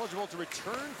 players eligible to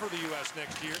return for the U.S.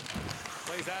 next year,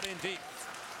 plays that in deep.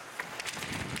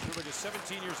 Trouba, just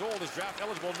 17 years old, is draft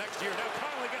eligible next year. Now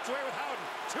Connolly gets away with Howden.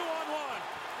 2-on-1.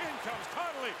 In comes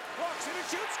Connolly. Walks in and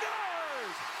shoots.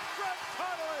 Scores! Brett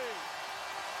Connolly!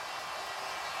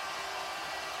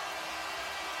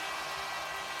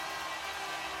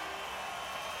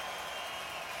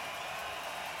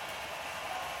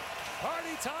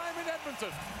 Party time in Edmonton.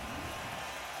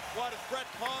 What does Brett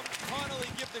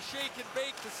Connolly give the shake and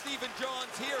bake to Stephen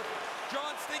Johns here?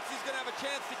 Johns thinks he's going to have a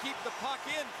chance to keep the puck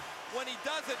in. When he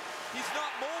doesn't, he's not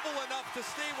mobile enough to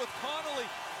stay with Connolly.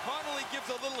 Connolly gives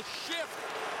a little shift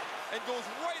and goes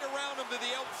right around him to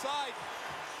the outside.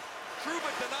 Trouba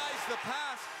denies the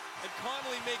pass, and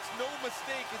Connolly makes no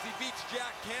mistake as he beats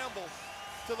Jack Campbell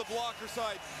to the blocker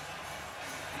side.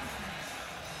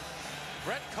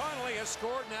 Brett Connolly has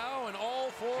scored now in all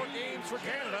 4 games for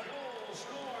Canada.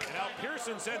 And now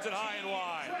Pearson sends it high and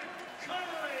wide.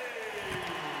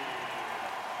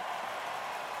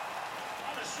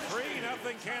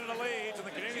 3-0 Canada leads, and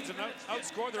the Canadians have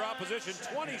outscored their opposition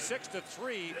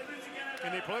 26-3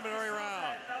 in the preliminary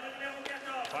round.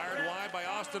 Fired wide by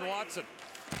Austin Watson.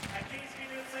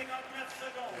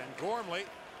 And Gormley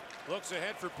looks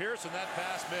ahead for Pearson. That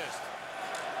pass missed.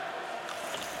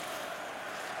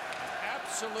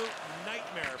 Absolute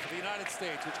nightmare for the United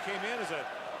States, which came in as a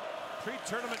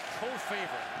pre-tournament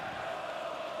co-favorite.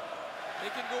 They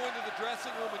can go into the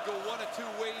dressing room and go one of 2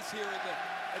 ways here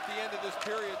at the end of this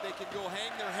period. They can go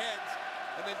hang their heads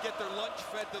and then get their lunch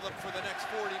fed to them for the next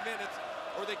 40 minutes,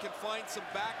 or they can find some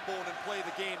backbone and play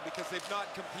the game because they've not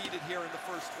competed here in the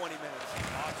first 20 minutes.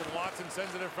 Austin Watson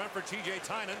sends it in front for TJ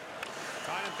Tynan.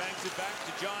 Tynan banks it back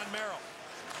to John Merrill.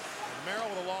 Merrill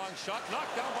with a long shot,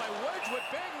 knocked down by Wedgwood,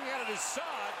 banging at his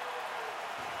side.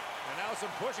 And now some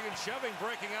pushing and shoving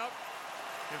breaking out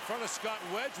in front of Scott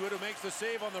Wedgwood, who makes the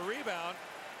save on the rebound.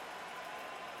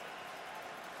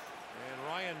 And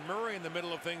Ryan Murray in the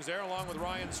middle of things there, along with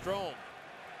Ryan Strome.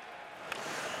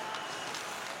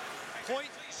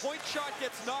 Point shot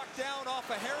gets knocked down off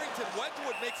of Harrington.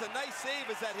 Wedgwood makes a nice save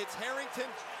as that hits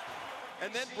Harrington.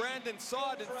 And then Brandon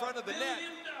Saad in front of the net.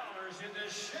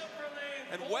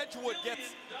 And Wedgwood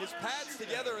gets his pads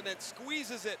together and then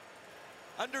squeezes it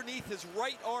underneath his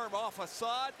right arm off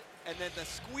Assad, and then the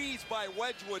squeeze by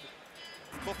Wedgwood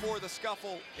before the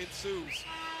scuffle ensues.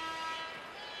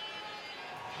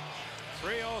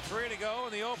 3:03 to go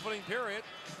in the opening period.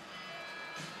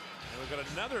 And we've got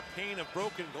another pane of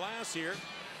broken glass here.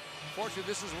 Fortunately,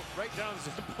 this is right down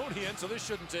the Zamboni end, so this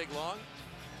shouldn't take long.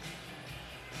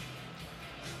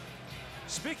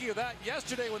 Speaking of that,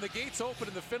 yesterday when the gates opened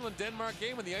in the Finland-Denmark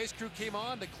game, when the ice crew came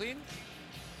on to clean,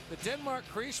 the Denmark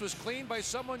crease was cleaned by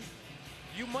someone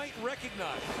you might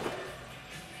recognize.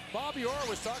 Bobby Orr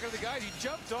was talking to the guys. He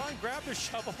jumped on, grabbed a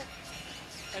shovel,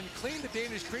 and cleaned the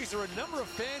Danish crease. There were a number of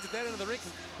fans at that end of the rink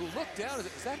who looked down.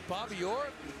 Is that Bobby Orr?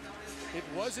 It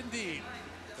was indeed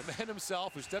the man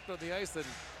himself who stepped on the ice, then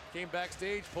came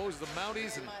backstage, posed the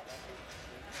Mounties, and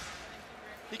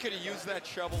he could have used that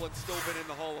shovel and still been in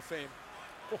the Hall of Fame.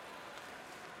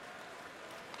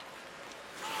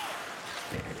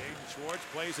 Aiden Schwartz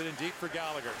plays it in deep for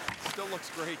Gallagher. Still looks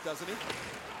great, doesn't he?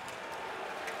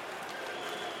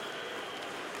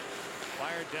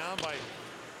 Fired down by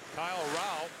Kyle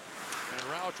Rao. And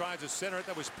Rao tries to center it.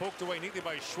 That was poked away neatly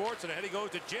by Schwartz. And ahead he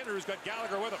goes to Jenner, who's got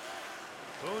Gallagher with him.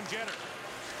 Boone Jenner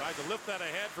tries to lift that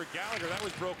ahead for Gallagher. That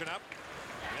was broken up.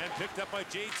 And picked up by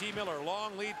J.T. Miller.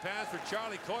 Long lead pass for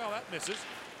Charlie Coyle. That misses.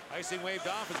 Icing waved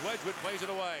off as Wedgwood plays it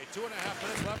away. 2.5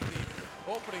 minutes left in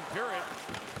the opening period.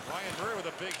 Ryan Murray with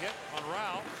a big hit on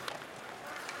Rao.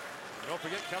 Don't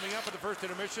forget, coming up at the first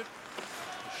intermission,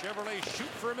 the Chevrolet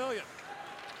Shoot for $1 million.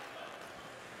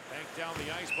 Banked down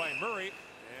the ice by Murray,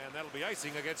 and that'll be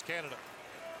icing against Canada.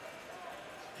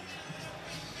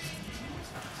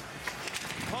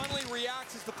 Connolly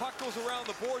reacts as the puck goes around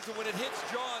the boards, and when it hits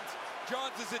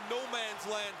Johns is in no man's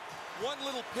land. One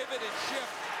little pivot and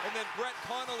shift, and then Brett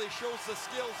Connolly shows the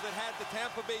skills that had the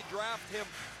Tampa Bay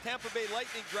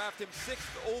Lightning draft him 6th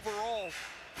overall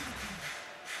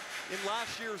in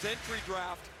last year's entry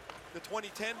draft, the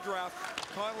 2010 draft.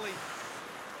 Connolly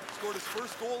scored his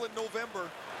first goal in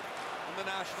November in the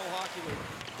National Hockey League.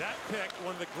 That pick,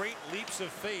 one of the great leaps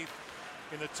of faith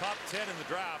in the top 10 in the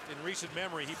draft in recent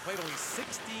memory. He played only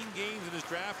 16 games in his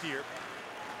draft year.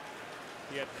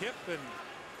 He had hip and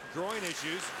groin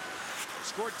issues.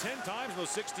 Scored 10 times in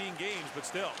those 16 games, but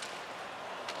still.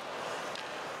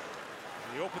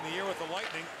 He opened the year with the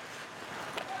Lightning,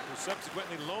 who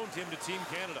subsequently loaned him to Team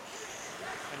Canada.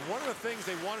 And one of the things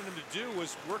they wanted him to do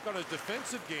was work on his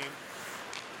defensive game.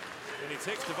 And he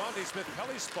takes Devontae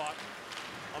Smith-Pelly's spot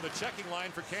on the checking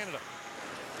line for Canada.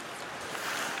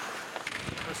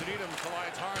 Edom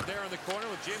collides hard there in the corner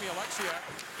with Jamie Alexiak.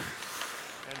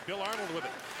 And Bill Arnold with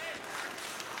it.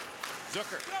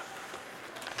 Zucker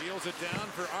deals it down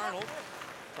for Arnold.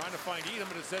 Trying to find Edom,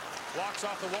 but instead walks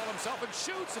off the wall himself and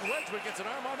shoots, and Wedgwood gets an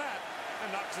arm on that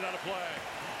and knocks it out of play.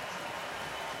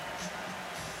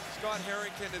 Scott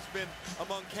Harrington has been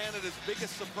among Canada's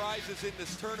biggest surprises in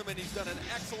this tournament. He's done an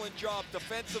excellent job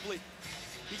defensively.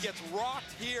 He gets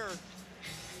rocked here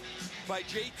by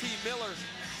JT Miller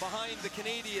behind the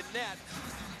Canadian net.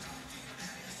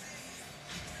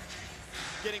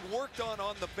 Getting worked on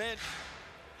the bench.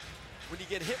 When you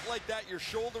get hit like that, your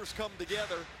shoulders come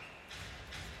together.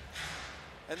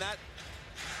 And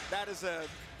that is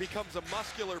becomes a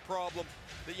muscular problem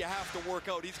that you have to work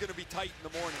out. He's going to be tight in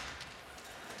the morning.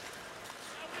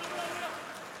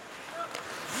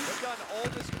 He's done all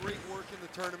this great work in the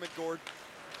tournament, Gord,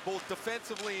 both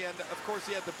defensively and, of course,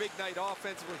 he had the big night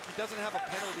offensively. He doesn't have a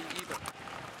penalty either.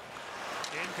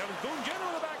 In comes Gungin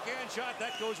with a backhand shot.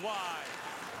 That goes wide.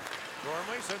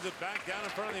 Gormley sends it back down in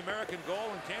front of the American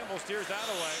goal, and Campbell steers that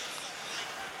away.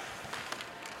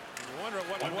 You wonder at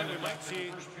what point we might see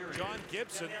John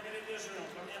Gibson,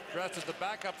 dressed as the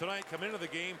backup tonight, come into the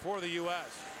game for the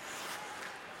U.S.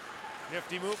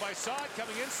 Nifty move by Saad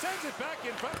coming in, sends it back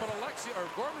in front, but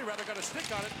Gormley rather got a stick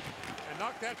on it and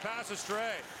knocked that pass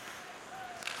astray.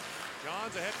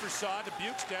 John's ahead for Saad to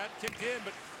Bukestad, kicked in,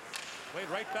 but played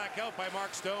right back out by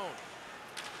Mark Stone.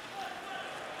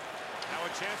 Now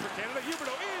a chance for Canada.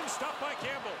 Huberdeau in, stopped by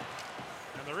Campbell.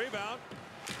 And the rebound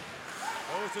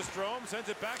goes to Strome, sends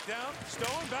it back down.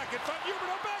 Stone back in front.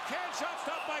 Huberdeau backhand shot,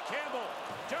 stopped by Campbell.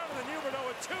 Jonathan Huberdeau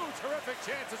with two terrific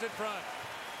chances in front.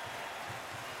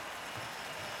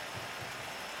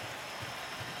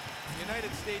 The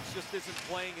United States just isn't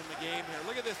playing in the game here.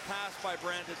 Look at this pass by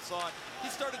Brandon Saad. He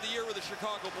started the year with the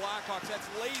Chicago Blackhawks. That's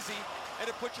lazy,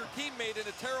 and it puts your teammate in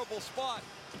a terrible spot.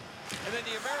 And then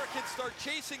the Americans start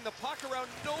chasing the puck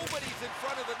around. Nobody's in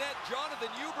front of the net.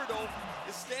 Jonathan Huberdeau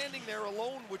is standing there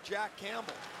alone with Jack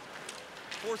Campbell.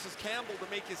 Forces Campbell to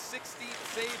make his 16th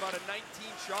save out of 19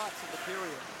 shots in the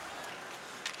period.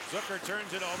 Zucker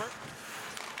turns it over.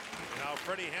 Now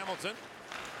Freddie Hamilton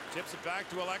tips it back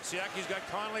to Alexiak. He's got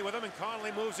Connolly with him, and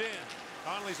Connolly moves in.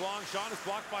 Connolly's long shot is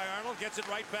blocked by Arnold. Gets it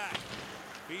right back.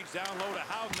 Feeds down low to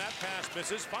Howden. That pass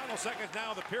misses. Final seconds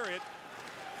now of the period.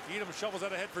 Edom shovels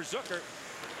that ahead for Zucker.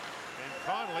 And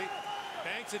Connolly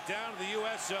banks it down to the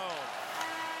U.S. zone.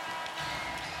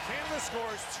 Canada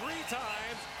scores 3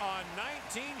 times on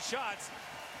 19 shots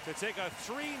to take a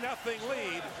 3-0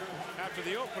 lead after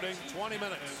the opening 20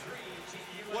 minutes.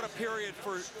 What a period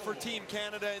for Team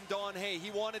Canada and Don Hay.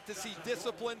 He wanted to see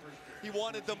discipline. He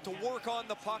wanted them to work on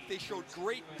the puck. They showed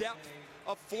great depth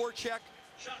of forecheck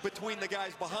between the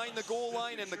guys behind the goal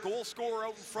line and the goal scorer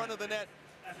out in front of the net.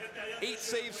 8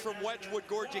 saves from Wedgwood.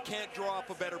 Gord, you can't draw up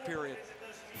a better period.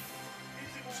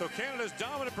 So Canada's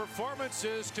dominant performance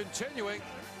is continuing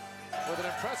with an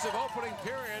impressive opening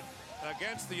period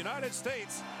against the United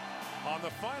States on the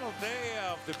final day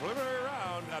of the preliminary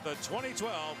round at the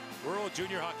 2012 World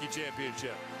Junior Hockey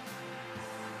Championship.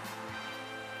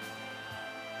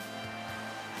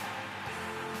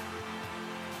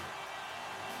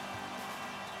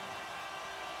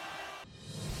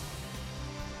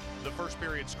 The first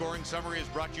period scoring summary is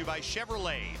brought to you by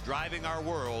Chevrolet, driving our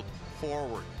world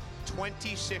forward.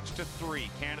 26-3.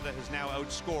 Canada has now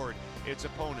outscored its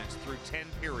opponents through 10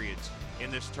 periods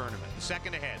in this tournament. The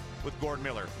second ahead with Gord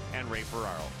Miller and Ray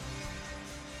Ferraro.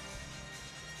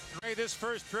 Ray, this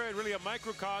first period really a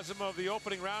microcosm of the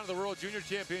opening round of the World Junior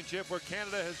Championship, where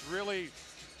Canada has really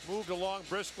moved along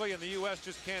briskly and the U.S.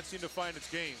 just can't seem to find its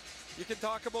game. You can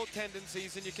talk about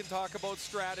tendencies and you can talk about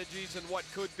strategies and what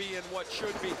could be and what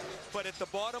should be. But at the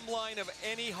bottom line of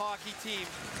any hockey team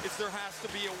is there has to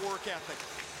be a work ethic.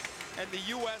 And the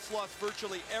U.S. lost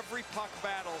virtually every puck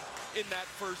battle in that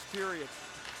first period.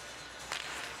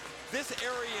 This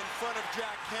area in front of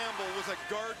Jack Campbell was a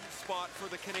garden spot for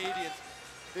the Canadians.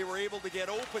 They were able to get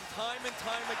open time and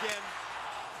time again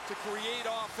to create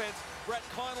offense. Brett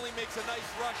Connolly makes a nice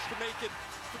rush to make it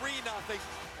 3-0.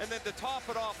 And then to top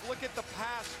it off, look at the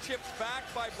pass chipped back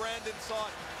by Brandon Saad.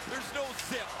 There's no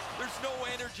zip. There's no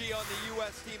energy on the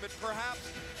U.S. team. And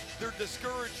perhaps they're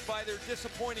discouraged by their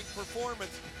disappointing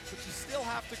performance, but you still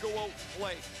have to go out and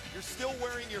play. You're still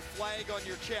wearing your flag on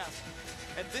your chest.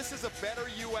 And this is a better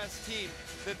U.S. team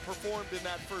than performed in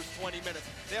that first 20 minutes.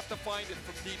 They have to find it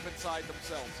from deep inside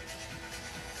themselves.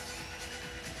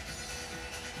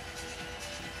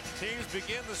 Teams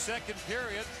begin the second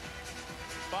period.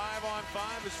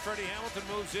 5-on-5 as Freddie Hamilton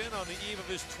moves in on the eve of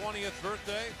his 20th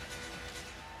birthday.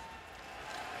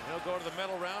 And he'll go to the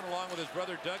medal round along with his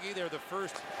brother Dougie. They're the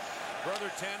first brother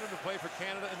tandem to play for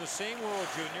Canada in the same World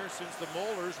Junior since the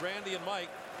Mollers, Randy and Mike,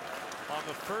 on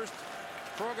the first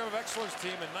Program of Excellence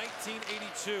team in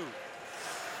 1982.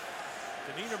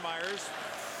 The Niedermeyers,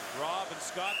 Rob and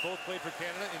Scott, both played for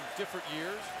Canada in different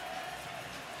years.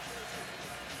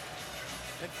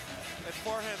 And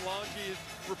Farhan Lalonji is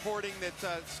reporting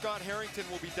that Scott Harrington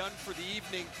will be done for the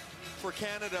evening for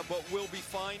Canada, but will be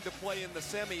fine to play in the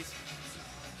semis.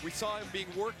 We saw him being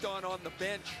worked on the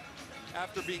bench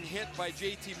after being hit by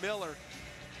JT Miller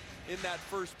in that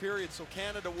first period. So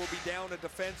Canada will be down a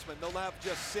defenseman. They'll have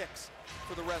just 6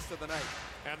 for the rest of the night.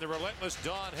 And the relentless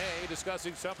Don Hay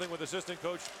discussing something with assistant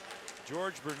coach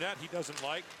George Burnett he doesn't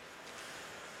like.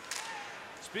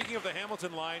 Speaking of the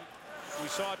Hamilton line, we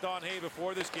saw Don Hay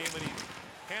before this game, and he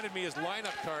handed me his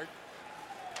lineup card.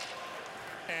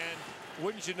 And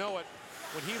wouldn't you know it,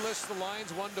 when he lists the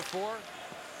lines 1 to 4,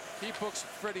 he puts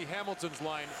Freddie Hamilton's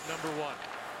line number 1.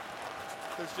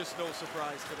 There's just no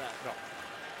surprise to that. No.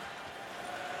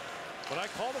 When I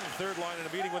called him the third line in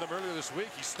a meeting with him earlier this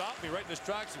week, he stopped me right in his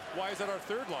tracks. Why is that our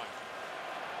third line?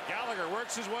 Gallagher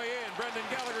works his way in. Brendan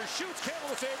Gallagher shoots,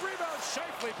 Campbell to save, rebound,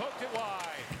 Scheifele poked it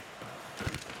wide.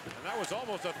 And that was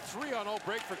almost a 3-on-0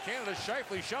 break for Canada.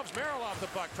 Scheifele shoves Merrill off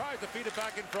the puck, tries to feed it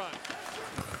back in front.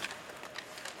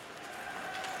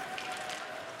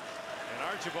 And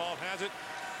Archibald has it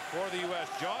for the U.S.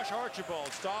 Josh Archibald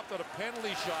stopped on a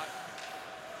penalty shot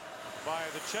by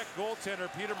the Czech goaltender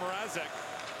Peter Mrazek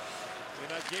in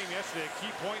that game yesterday. A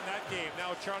key point in that game.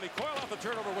 Now Charlie Coyle off the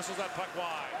turnover, whistles that puck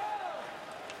wide.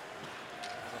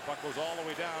 And the puck goes all the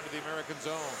way down to the American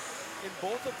zone. In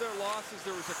both of their losses,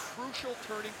 there was a crucial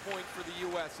turning point for the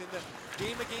U.S. In the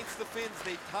game against the Finns,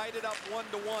 they tied it up 1-1.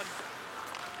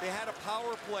 They had a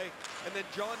power play, and then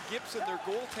John Gibson, their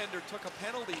goaltender, took a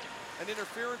penalty, an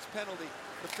interference penalty.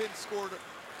 The Finns scored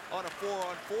on a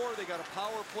 4-on-4. They got a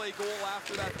power play goal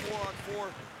after that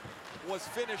 4-on-4 was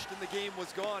finished and the game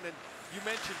was gone. And you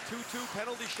mentioned 2-2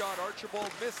 penalty shot. Archibald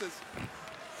misses,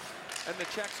 and the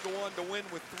Czechs go on to win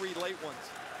with 3 late ones.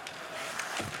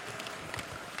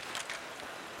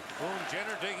 Boone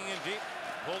Jenner digging in deep,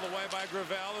 pulled away by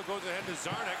Gravel, who goes ahead to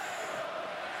Zarnik.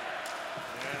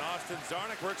 And Austin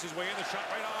Zarnik works his way in, the shot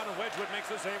right on, and Wedgwood makes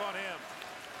the save on him.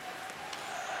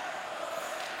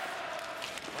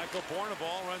 Michael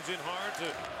Bourneval runs in hard to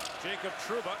Jacob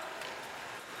Trouba.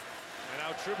 And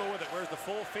now Trouba with it. Wears the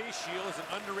full face shield as an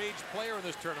underage player in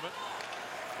this tournament.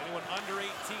 Anyone under 18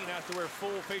 has to wear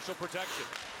full facial protection.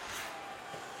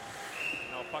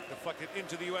 Now puck deflected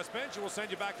into the U.S. bench, and we'll send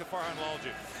you back to Farhan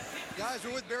Lalonji. Guys,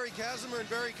 we're with Barry Kazimer, and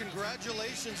Barry,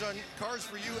 congratulations on Cars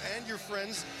for You and your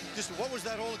friends. Just what was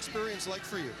that whole experience like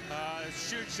for you?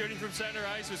 Shooting from center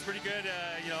ice was pretty good.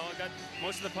 You know, got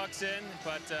most of the pucks in,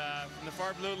 but from the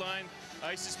far blue line,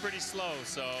 ice is pretty slow.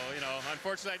 So, you know,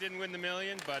 unfortunately, I didn't win the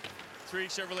million, but 3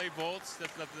 Chevrolet Bolts,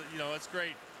 you know, that's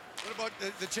great. What about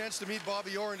the chance to meet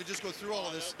Bobby Orr and to just go through all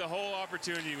of this? The whole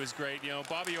opportunity was great. You know,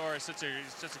 Bobby Orr is such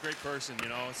a great person, you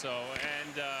know. So,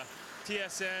 and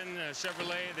TSN,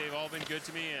 Chevrolet, they've all been good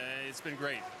to me. It's been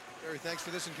great. Barry, thanks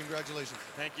for this and congratulations.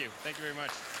 Thank you. Thank you very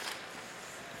much.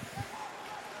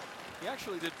 He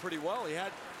actually did pretty well. He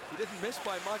didn't miss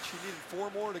by much. He needed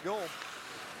 4 more to go.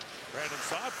 Brandon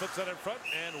Saad flips that in front,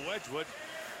 and Wedgwood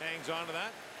hangs on to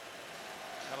that.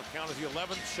 That'll count as the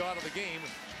 11th shot of the game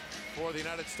for the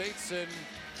United States, and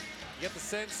you get the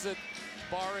sense that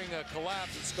barring a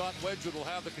collapse, that Scott Wedgwood will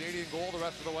have the Canadian goal the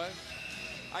rest of the way.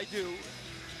 I do.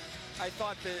 I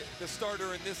thought the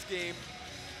starter in this game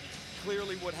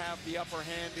clearly would have the upper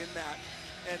hand in that.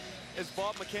 And as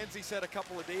Bob McKenzie said a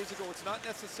couple of days ago, it's not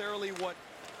necessarily what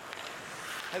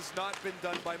has not been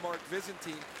done by Mark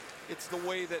Visentin. It's the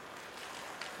way that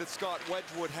Scott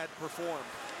Wedgwood had performed.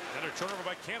 Another turnover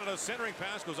by Canada. Centering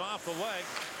pass goes off the leg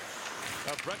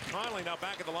of Brett Connolly. Now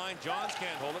back at the line. Johns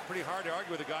can't hold it. Pretty hard to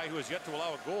argue with a guy who has yet to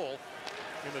allow a goal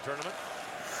in the tournament.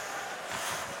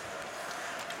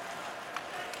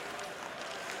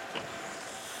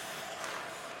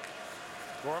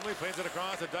 Gormley plays it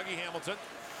across to Dougie Hamilton.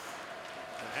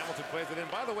 And Hamilton plays it in.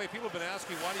 By the way, people have been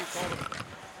asking, why do you call them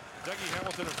Dougie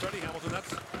Hamilton and Freddie Hamilton?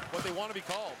 That's what they want to be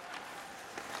called.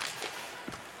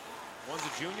 One's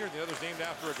a junior, the other's named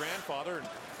after a grandfather, and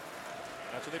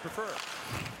that's what they prefer.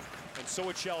 And so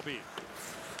it shall be.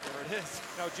 There it is.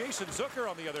 Now, Jason Zucker,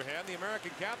 on the other hand, the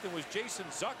American captain, was Jason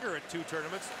Zucker at 2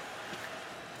 tournaments.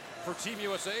 For Team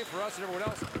USA, for us and everyone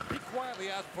else, he quietly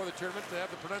asked before the tournament to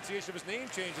have the pronunciation of his name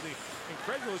changed, and the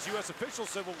incredulous U.S. official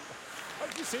said, well, why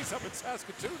did you say something in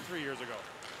Saskatoon 3 years ago?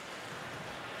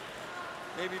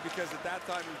 Maybe because at that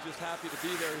time he was just happy to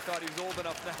be there. He thought he was old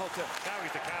enough now to... Now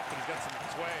he's the captain. He's got some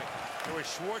sway. There was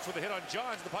Schwartz with a hit on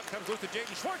Johns. The puck comes loose to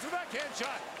Jaden Schwartz with a backhand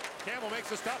shot. Campbell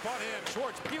makes a stop on him.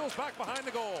 Schwartz peels back behind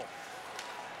the goal.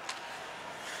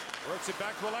 Works it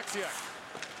back to Alexiak.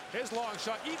 His long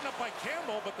shot eaten up by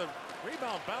Campbell, but the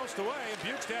rebound bounced away, and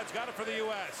Bukestad's got it for the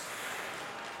U.S.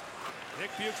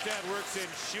 Nick Bukestad works in,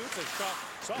 shoots a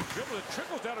soft dribble that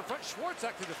trickles down in front. Schwartz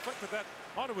actually deflected that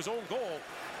onto his own goal,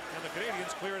 and the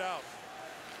Canadians clear it out.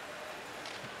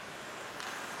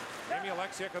 Jamie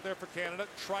Alexiak out there for Canada,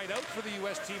 tried out for the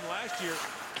U.S. team last year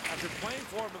after playing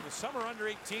for him in the Summer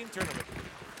Under-18 tournament.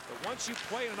 But once you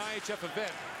play in an IHF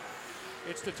event,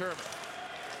 it's determined.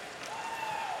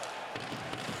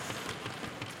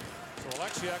 So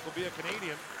Alexiak will be a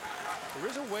Canadian. There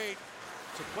is a way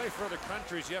to play for other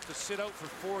countries. You have to sit out for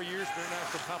 4 years for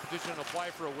international competition and apply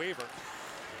for a waiver.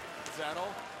 Is that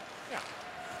all? Yeah.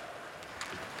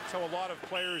 That's how a lot of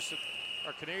players that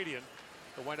are Canadian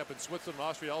that wind up in Switzerland,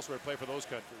 Austria, elsewhere play for those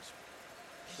countries.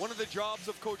 One of the jobs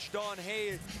of Coach Don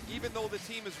Hay, even though the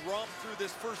team has romped through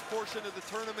this first portion of the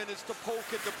tournament, is to poke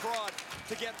and to prod,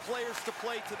 to get players to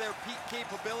play to their peak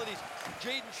capabilities.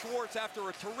 Jaden Schwartz, after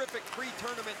a terrific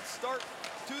pre-tournament start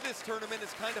to this tournament,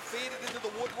 has kind of faded into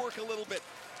the woodwork a little bit.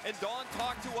 And Don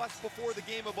talked to us before the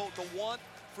game about the want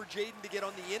for Jaden to get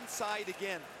on the inside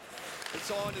again. We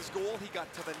saw in his goal, he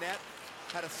got to the net,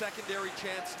 had a secondary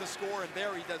chance to score, and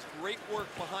there he does great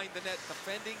work behind the net,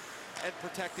 defending and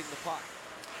protecting the puck.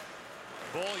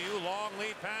 Beaulieu, long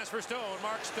lead pass for Stone.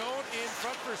 Mark Stone in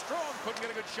front for Strome. Couldn't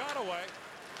get a good shot away.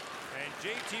 And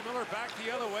JT Miller back the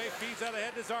other way. Feeds that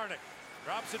ahead to Zarnik.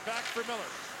 Drops it back for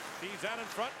Miller. Feeds that in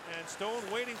front. And Stone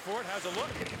waiting for it. Has a look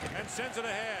and sends it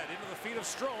ahead into the feet of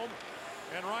Strome.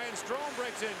 And Ryan Strome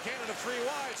breaks in. Canada 3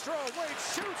 wide. Strome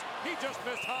waits, shoots. He just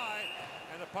missed high.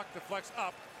 And the puck deflects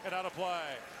up and out of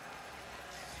play.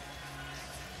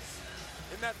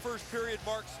 In that first period,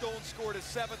 Mark Stone scored his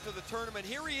 7th of the tournament.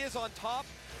 Here he is on top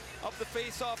of the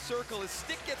face-off circle. His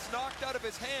stick gets knocked out of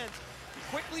his hands. He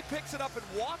quickly picks it up, and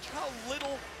watch how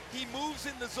little he moves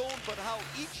in the zone, but how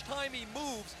each time he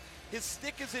moves, his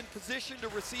stick is in position to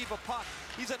receive a puck.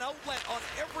 He's an outlet on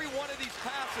every one of these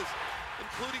passes,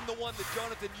 including the one that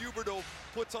Jonathan Huberdeau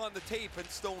puts on the tape, and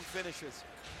Stone finishes.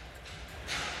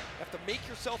 You have to make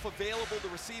yourself available to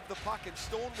receive the puck, and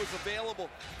Stone was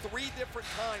available 3 different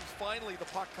times. Finally, the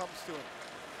puck comes to him.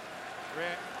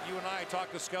 Grant, you and I talk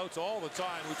to scouts all the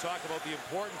time who talk about the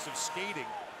importance of skating.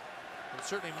 And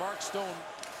certainly Mark Stone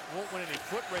won't win any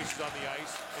foot races on the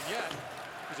ice, and yet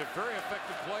he's a very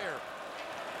effective player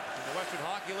in the Western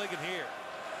Hockey League and here.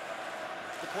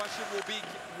 The question will be,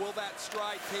 will that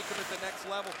stride take him at the next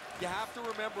level? You have to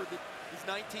remember that he's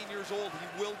 19 years old.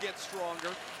 He will get stronger,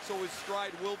 so his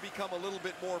stride will become a little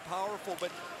bit more powerful,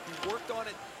 but he worked on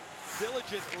it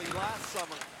diligently last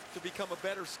summer to become a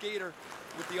better skater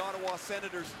with the Ottawa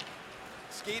Senators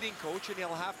skating coach, and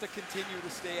he'll have to continue to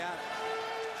stay at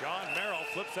it. John Merrill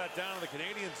flips that down to the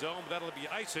Canadian zone, but that'll be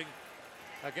icing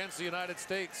against the United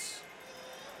States.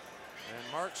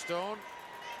 And Mark Stone,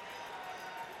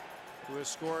 who has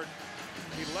scored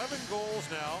 11 goals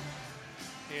now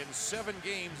in 7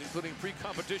 games, including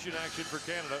pre-competition action for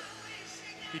Canada.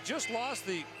 He just lost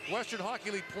the Western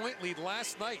Hockey League point lead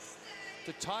last night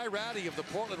to Ty Ratty of the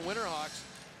Portland Winterhawks.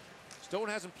 Stone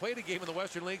hasn't played a game in the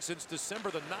Western League since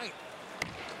December the 9th.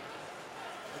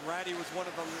 And Ratty was one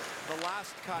of the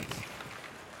last cuts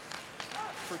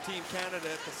for Team Canada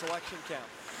at the selection camp.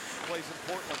 Plays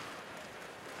in Portland.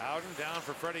 Howden down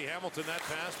for Freddie Hamilton. That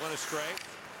pass went astray.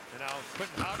 And now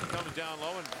Quentin Howden comes down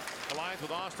low and aligns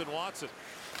with Austin Watson.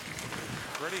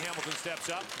 Freddie Hamilton steps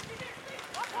up.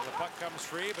 And the puck comes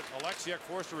free, but Alexiak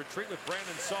forced to retreat with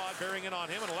Brandon Saad bearing in on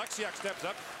him. And Alexiak steps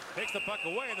up, takes the puck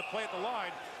away, and the play at the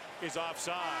line is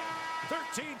offside.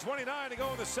 13:29 to go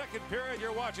in the second period.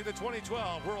 You're watching the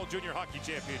 2012 World Junior Hockey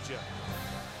Championship.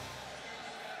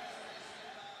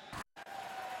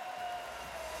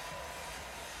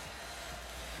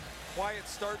 Quiet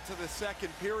start to the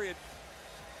second period.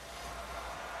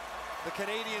 The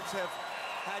Canadians have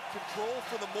had control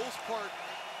for the most part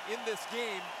in this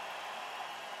game.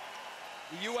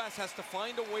 The U.S. has to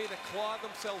find a way to claw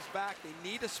themselves back. They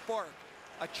need a spark,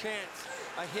 a chance,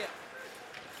 a hit.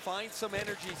 Find some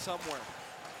energy somewhere.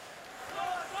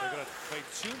 They're going to play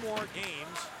 2 more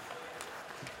games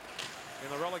in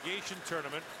the relegation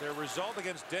tournament. Their result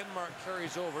against Denmark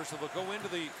carries over, so they'll go into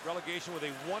the relegation with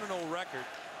a 1-0 record.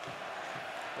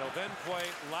 They'll then play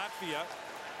Latvia,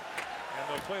 and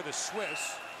they'll play the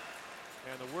Swiss,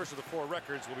 and the worst of the 4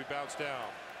 records will be bounced down.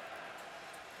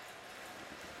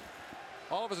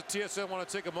 All of us at TSN want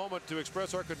to take a moment to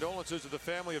express our condolences to the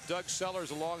family of Doug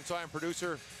Sellers, a longtime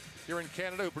producer here in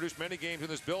Canada who produced many games in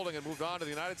this building and moved on to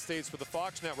the United States for the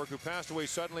Fox Network, who passed away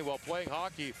suddenly while playing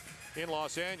hockey in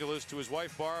Los Angeles. To his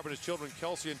wife Barb and his children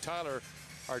Kelsey and Tyler,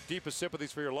 our deepest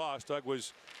sympathies for your loss. Doug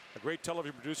was a great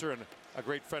television producer and a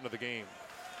great friend of the game.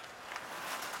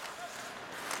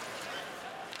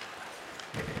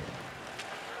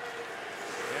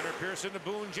 Tanner Pearson to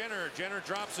Boone Jenner. Jenner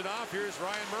drops it off. Here's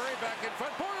Ryan Murray back in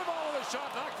front. Bournemouth with a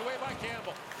shot knocked away by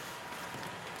Campbell.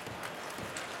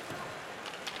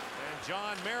 And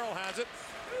John Merrill has it.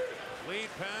 Lead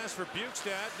pass for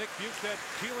Bukestad. Nick Bukestad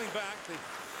peeling back. The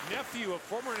nephew of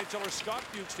former NHLer Scott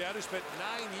Bukestad, who spent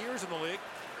 9 years in the league.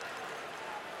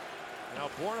 Now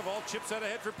Bournemouth chips out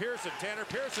ahead for Pearson. Tanner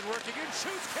Pearson working in,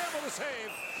 shoots, Campbell to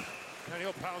save. And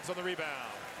he'll pounce on the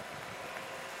rebound.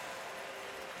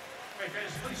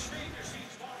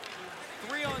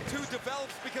 3-on-2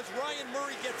 develops because Ryan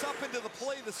Murray gets up into the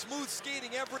play. The smooth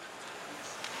skating Everett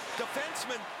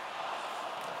defenseman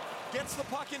gets the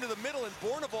puck into the middle, and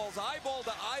Bournemouth's eyeball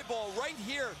to eyeball right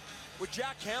here with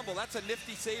Jack Campbell. That's a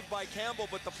nifty save by Campbell,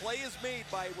 but the play is made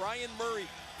by Ryan Murray,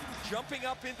 jumping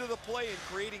up into the play and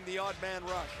creating the odd man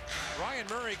rush. Ryan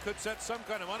Murray could set some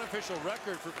kind of unofficial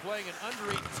record for playing in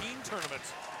under-18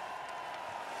 tournaments.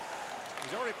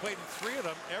 He's already played in 3 of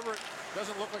them. Everett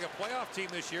doesn't look like a playoff team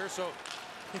this year, so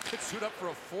he could suit up for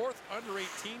a 4th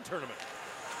under-18 tournament.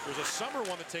 There's a summer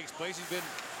one that takes place. He's been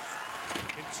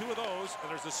in 2 of those,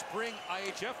 and there's a spring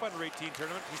IHF under-18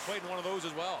 tournament. He's played in 1 of those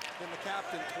as well. Been the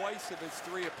captain twice of his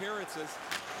 3 appearances.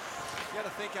 You got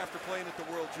to think after playing at the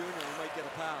World Junior, he might get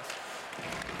a pass.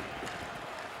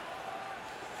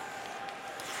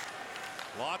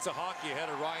 Lots of hockey ahead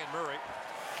of Ryan Murray.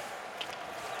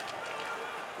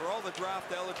 For all the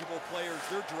draft-eligible players,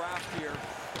 their draft here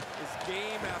is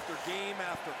game after game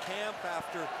after camp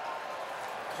after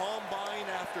combine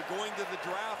after going to the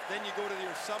draft. Then you go to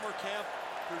your summer camp.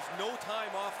 There's no time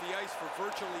off the ice for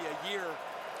virtually a year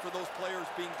for those players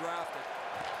being drafted.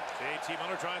 JT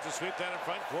Miller tries to sweep that in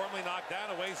front. Gormley knocked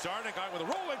that away. Zarnik got with a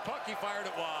rolling puck. He fired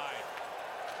it wide.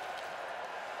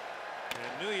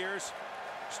 And New Year's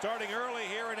starting early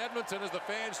here in Edmonton as the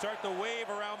fans start to wave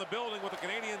around the building with the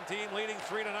Canadian team leading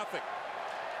 3-0.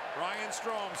 Ryan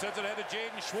Strome sends it ahead to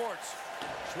Jaden Schwartz.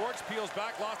 Schwartz peels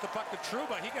back, lost the puck to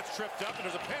Trouba. He gets tripped up, and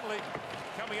there's a penalty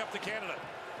coming up to Canada.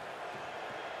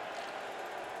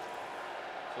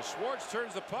 So Schwartz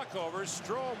turns the puck over.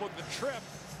 Strome with the trip.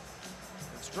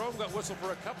 And Strome got whistled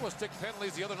for a couple of stick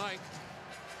penalties the other night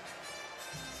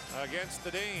against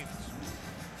the Danes.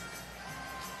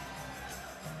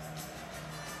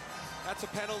 That's a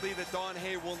penalty that Don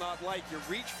Hay will not like. You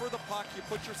reach for the puck, you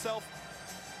put yourself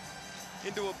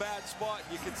into a bad spot.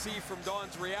 You can see from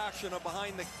Don's reaction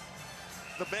behind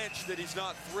the bench that he's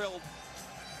not thrilled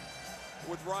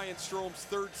with Ryan Strome's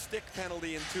 3rd stick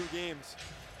penalty in 2 games.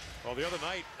 Well, the other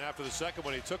night, after the second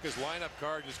one, he took his lineup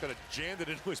card and just kind of jammed it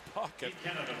into his pocket.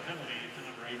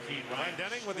 Ryan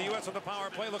Denning with the U.S. on the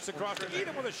power play looks across to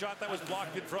Edom with a shot that was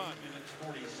blocked in front.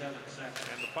 And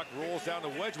the puck rolls down to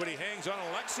Wedgwood. He hangs on.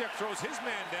 Alexiak throws his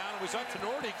man down. And we saw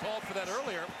Tenorti called for that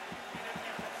earlier.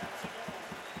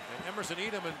 And Emerson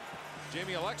Edom and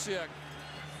Jamie Alexiak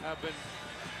have been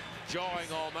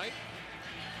jawing all night.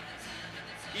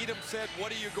 Edom said,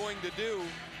 "What are you going to do?"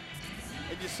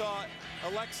 And you saw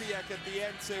Alexiak at the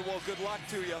end say, "Well, good luck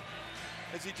to you,"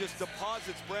 as he just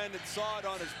deposits Brandon Saad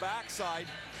on his backside.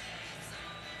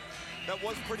 That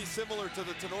was pretty similar to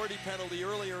the Tenorti penalty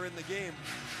earlier in the game.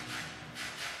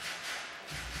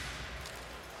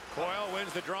 Coyle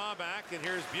wins the drawback, and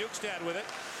here's Bukestad with it.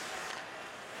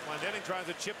 Clendenning tries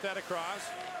to chip that across,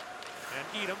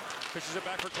 and Edom fishes it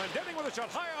back for Clendenning with a shot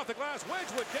high off the glass.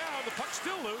 Wedgwood down, the puck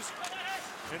still loose,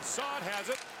 and Saad has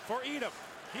it for Edom.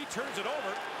 He turns it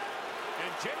over,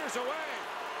 and Jenner's away.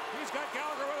 He's got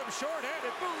Gallagher with him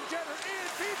short-handed. Boom, Jenner in,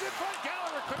 feeds in front.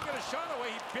 Gallagher couldn't get a shot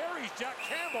away. He buries Jack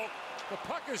Campbell. The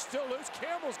puck is still loose.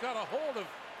 Campbell's got a hold of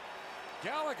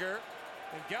Gallagher,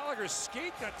 and Gallagher's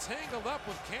skate got tangled up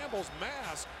with Campbell's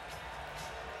mask.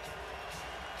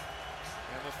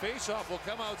 And the faceoff will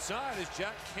come outside as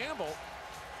Jack Campbell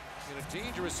in a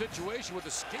dangerous situation with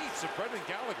the skates of Brendan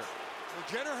Gallagher. Well,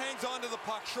 Jenner hangs on to the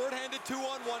puck, shorthanded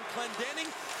 2-on-1.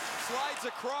 Clendening slides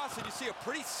across, and you see a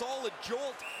pretty solid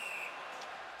jolt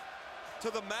to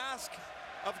the mask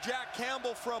of Jack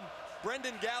Campbell from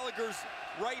Brendan Gallagher's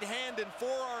right hand and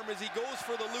forearm as he goes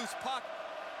for the loose puck.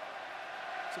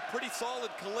 It's a pretty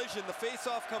solid collision. The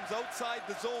faceoff comes outside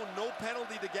the zone. No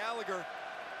penalty to Gallagher.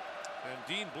 And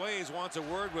Dean Blaze wants a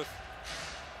word with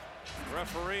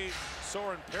referee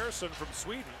Soren Persson from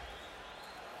Sweden.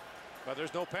 But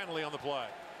there's no penalty on the play.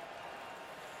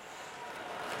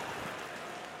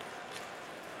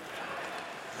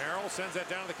 Merrill sends that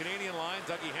down to the Canadian line.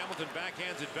 Dougie Hamilton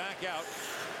backhands it back out.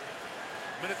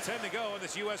 Minute 10 to go in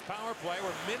this U.S. power play.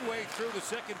 We're midway through the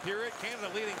second period. Canada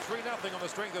leading 3-0 on the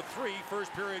strength of 3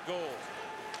 first-period goals.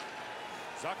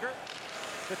 Zucker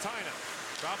to Tynan.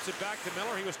 Drops it back to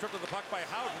Miller. He was stripped of the puck by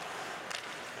Howden.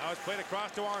 Now it's played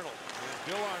across to Arnold. Here's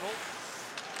Bill Arnold.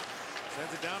 Sends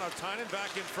it down. Now Tynan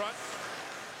back in front.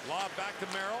 Lob back to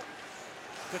Merrill.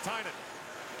 To Tynan.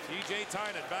 TJ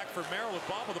Tynan back for Merrill. To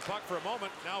bobble the puck for a moment.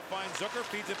 Now finds Zucker.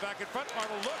 Feeds it back in front.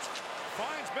 Arnold looks.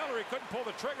 Finds Miller. He couldn't pull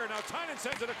the trigger. Now Tynan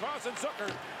sends it across, and Zucker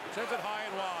sends it high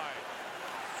and wide.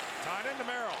 Tynan to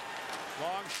Merrill.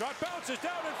 Long shot. Bounces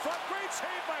down in front. Great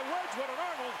save by Wedgwood and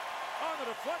Arnold on the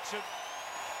deflection.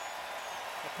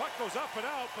 The puck goes up and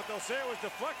out, but they'll say it was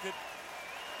deflected.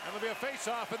 And there'll be a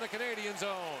face-off in the Canadian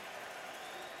zone.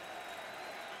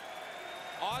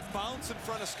 Odd bounce in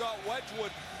front of Scott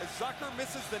Wedgwood as Zucker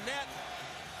misses the net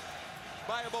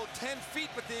by about 10 feet,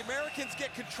 but the Americans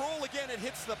get control again. It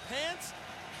hits the pants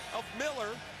of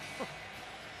Miller,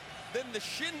 then the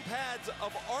shin pads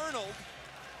of Arnold,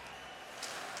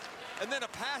 and then a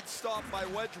pad stop by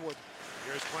Wedgwood.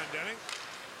 Here's Clendening.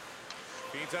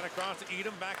 Feeds that across to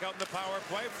Edom, back out in the power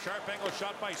play. Sharp angle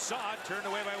shot by Saad, turned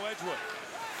away by Wedgwood.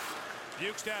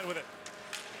 Bukestad with it.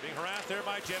 Being harassed there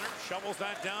by Jenner. Shovels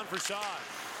that down for Saad.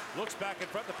 Looks back in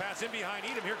front, the pass in behind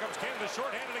Edom. Here comes Canada,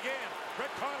 shorthanded again.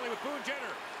 Brett Connolly with Boone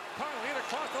Jenner. Connolly in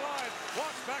across the line.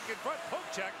 Walks back in front,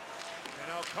 poke check. And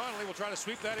now Connolly will try to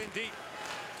sweep that in deep.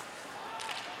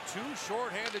 2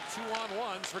 shorthanded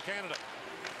 2-on-1s for Canada.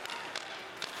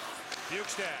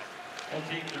 Bukestad.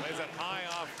 Plays it high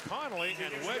off Connolly,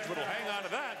 and Wedgwood will hang on to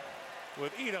that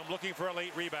with Edom looking for a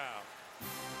late rebound.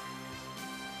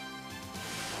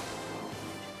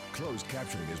 Closed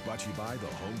captioning is brought to you by the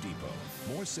Home Depot.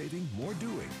 More saving, more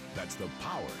doing. That's the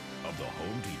power of the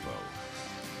Home Depot.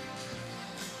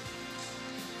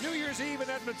 New Year's Eve in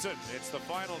Edmonton. It's the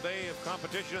final day of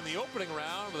competition in the opening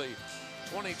round of the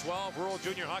 2012 World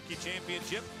Junior Hockey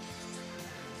Championship.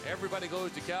 Everybody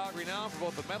goes to Calgary now for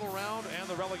both the medal round and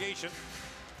the relegation.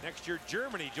 Next year,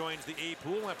 Germany joins the A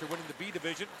pool after winning the B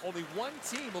division. Only one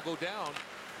team will go down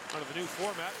under the new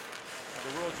format of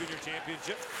the World Junior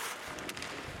Championship.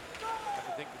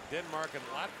 I think Denmark and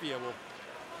Latvia will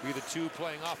be the 2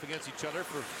 playing off against each other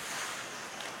for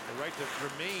the right to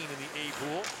remain in the A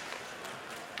pool.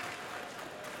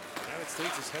 The United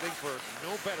States is heading for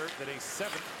no better than a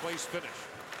 7th place finish.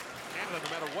 Canada,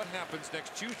 no matter what happens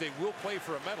next Tuesday, will play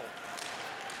for a medal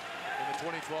in the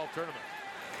 2012 tournament.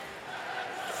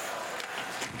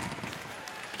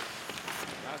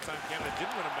 Last time Canada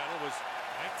didn't win a medal was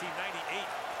 1998.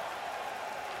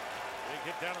 Big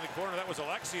hit down in the corner. That was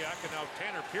Alexiak, and now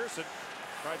Tanner Pearson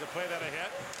tries to play that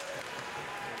ahead.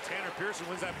 And Tanner Pearson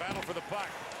wins that battle for the puck.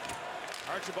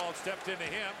 Archibald stepped into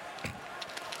him.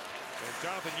 And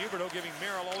Jonathan Huberdeau giving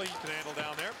Merrill all he can handle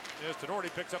down there. As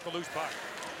Tenorti picks up the loose puck.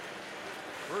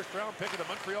 First round pick of the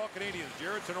Montreal Canadiens,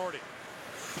 Jared Tenorti.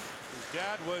 His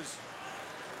dad was,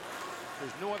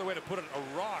 there's no other way to put it, a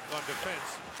rock on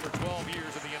defense for 12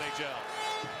 years in the NHL.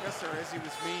 Yes, sir, as he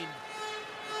was mean.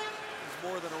 He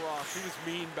was more than a rock. He was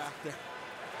mean back then.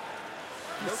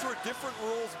 Those were different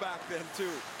rules back then,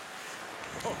 too.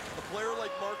 Oh, a player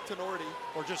like Mark Tenorti.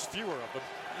 Or just fewer of them.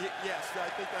 Yes,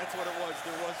 I think that's what it was.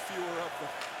 There was fewer of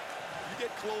them. You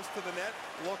get close to the net,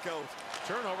 look out.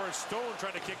 Turnover, and Stone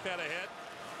trying to kick that ahead.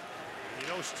 You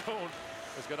know Stone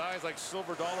has got eyes like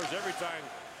silver dollars every time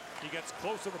he gets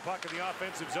close to the puck in the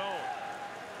offensive zone.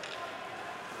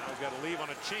 Now he's got to leave on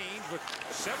a change with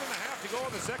 7.5 to go in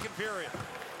the second period.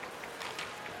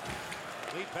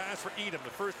 Lead pass for Edom, the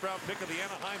first-round pick of the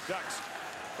Anaheim Ducks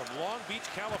from Long Beach,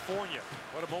 California.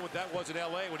 What a moment that was in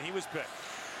LA when he was picked.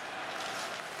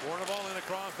 Warnevall in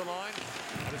across the line.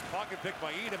 And his pocket pick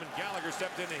by Edom, and Gallagher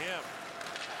stepped into him.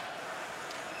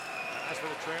 As for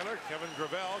the trailer, Kevin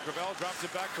Gravel. Gravel drops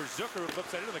it back for Zucker, who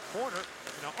flips that into the corner.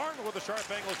 Now Arnold with a sharp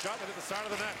angle shot that hit the side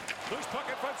of the net. Loose puck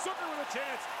in front. Zucker with a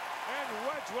chance. And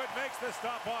Wedgwood makes the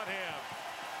stop on him.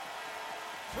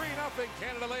 3-0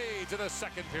 Canada leads in the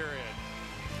second period.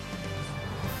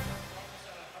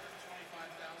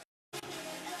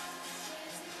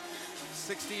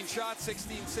 16 shots,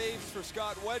 16 saves for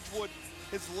Scott Wedgwood.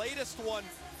 His latest one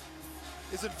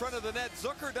is in front of the net.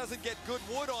 Zucker doesn't get good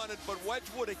wood on it, but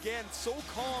Wedgwood again so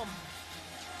calm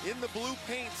in the blue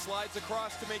paint, slides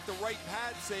across to make the right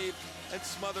pad save and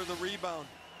smother the rebound.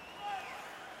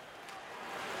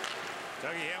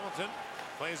 Dougie Hamilton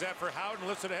plays that for Howden,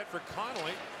 lifts it ahead for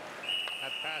Connolly.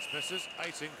 That pass misses,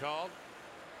 icing called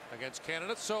against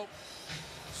Canada. So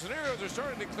scenarios are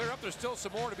starting to clear up. There's still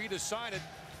some more to be decided.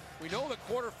 We know the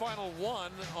quarterfinal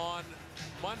one on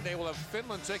Monday will have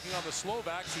Finland taking on the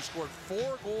Slovaks, who scored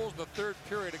 4 goals in the third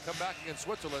period to come back against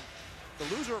Switzerland. The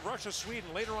loser of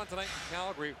Russia-Sweden later on tonight in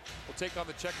Calgary will take on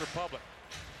the Czech Republic.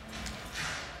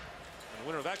 And the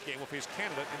winner of that game will face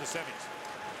Canada in the semis.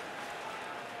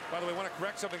 By the way, I want to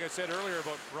correct something I said earlier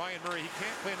about Ryan Murray. He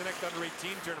can't play in the next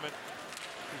under-18 tournament.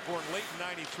 He's born late in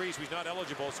 '93, so he's not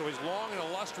eligible. So his long and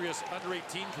illustrious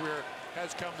under-18 career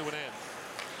has come to an end.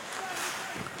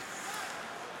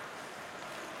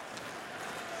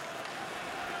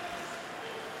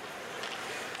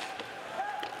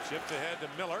 Chipped ahead to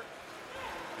Miller.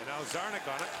 And now Zarnik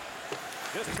on it.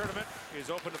 This tournament is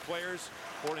open to players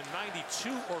born in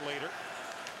 '92 or later.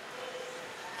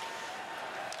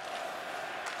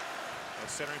 A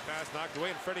centering pass knocked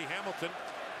away, and Freddie Hamilton,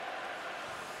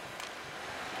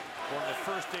 born the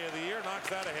first day of the year, knocks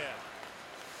that ahead.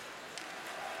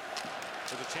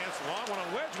 There's a chance, long one on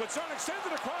Wedgwood. Zarnik sends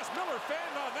it across. Miller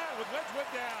fanned on that with Wedgwood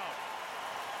down.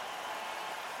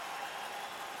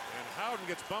 And Howden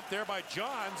gets bumped there by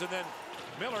Johns, and then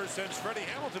Miller sends Freddie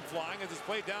Hamilton flying as it's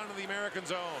played down into the American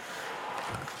zone.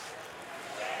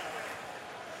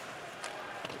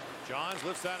 Johns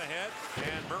lifts that ahead,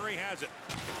 and Murray has it.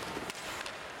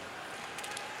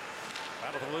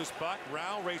 Battle for the loose puck.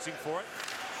 Rao racing for it.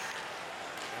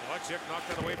 And Alexiak knocked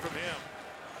it away from him.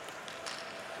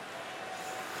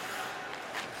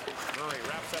 Murray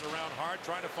wraps that around hard,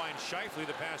 trying to find Scheifele.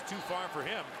 The pass too far for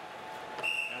him.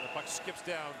 And the puck skips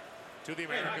down to the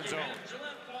American zone.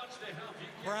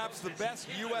 Perhaps the best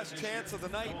U.S. chance of the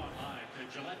night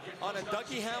on a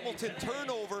Dougie Hamilton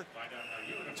turnover.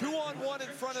 2-on-1 in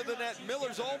front of the net.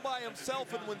 Miller's all by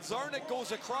himself, and when Zarnik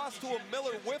goes across to him,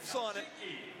 Miller whiffs on it.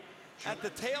 At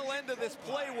the tail end of this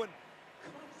play, when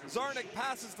Zarnik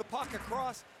passes the puck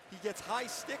across, he gets high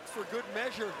stick for good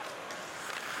measure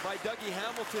by Dougie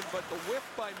Hamilton, but the whiff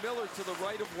by Miller to the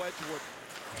right of Wedgwood.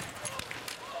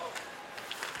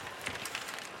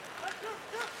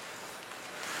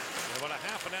 About a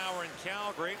half an hour in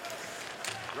Calgary.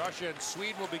 Russia and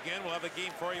Sweden will begin. We'll have the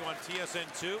game for you on TSN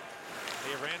 2.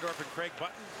 Dave Randorf and Craig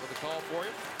Button with a call for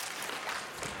you.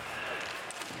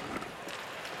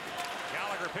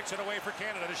 Gallagher picks it away for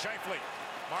Canada to Scheifele.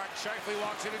 Mark Scheifele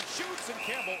walks in and shoots, and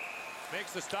Campbell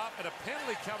makes the stop, and a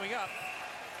penalty coming up.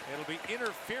 It'll be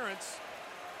interference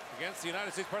against the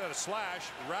United States, part of a slash.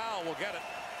 Rao will get it,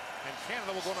 and Canada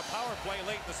will go on a power play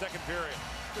late in the second period.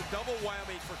 The double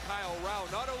whammy for Kyle Rao.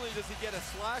 Not only does he get a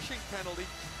slashing penalty,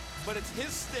 but it's his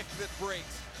stick that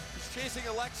breaks. He's chasing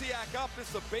Alexiak up.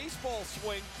 It's a baseball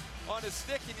swing on his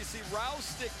stick, and you see Rao's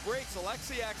stick breaks.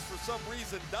 Alexiak's for some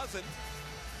reason doesn't.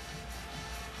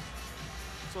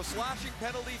 So a slashing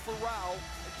penalty for Rao,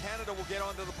 and Canada will get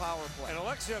onto the power play. And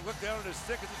Alexiak looked down at his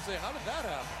stick and say, how did that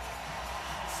happen?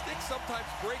 Sticks sometimes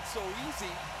break so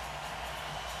easy,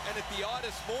 and at the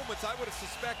oddest moments, I would have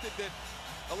suspected that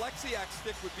Alexiak's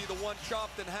stick would be the one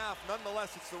chopped in half.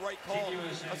 Nonetheless, it's the right call,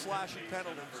 a slashing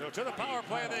penalty. So to the power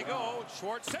play they go.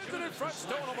 Schwartz sends it in front.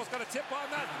 Stone almost got a tip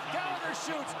on that. Gallagher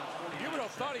shoots. Huberdeau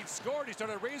thought he'd scored. He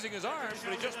started raising his arms,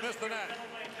 but he just missed the net.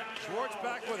 Schwartz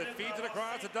back with it. Feeds it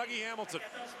across to Dougie Hamilton.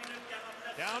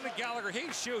 Down to Gallagher.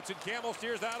 He shoots, and Campbell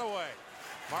steers that away.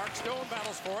 Mark Stone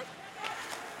battles for it.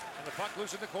 And the puck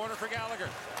loose in the corner for Gallagher.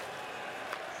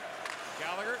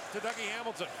 Gallagher to Dougie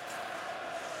Hamilton.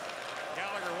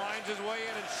 Gallagher winds his way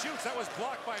in and shoots. That was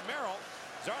blocked by Merrill.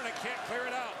 Zarnik can't clear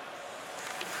it out.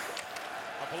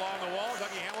 Up along the wall,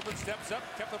 Dougie Hamilton steps up,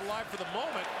 kept it alive for the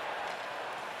moment,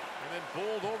 and then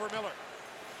bowled over Miller.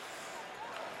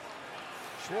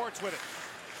 Schwartz with it.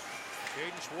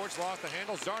 Jaden Schwartz lost the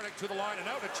handle. Zarnik to the line and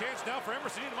out. A chance now for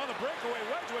Emerson Edom on the breakaway.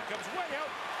 Wedgwood comes way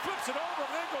out, flips it over,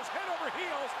 and then goes head over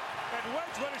heels, and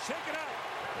Wedgwood is shaken out.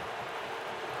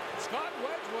 Scott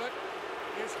Wedgwood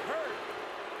is hurt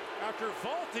after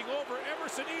vaulting over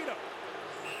Emerson Edom.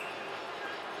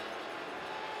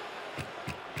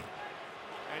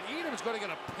 And Edom's going to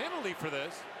get a penalty for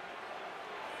this.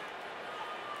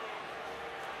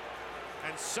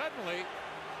 And suddenly,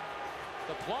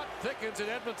 the plot thickens in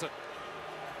Edmonton.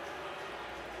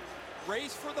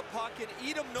 Race for the puck, and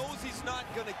Edom knows he's not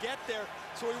going to get there,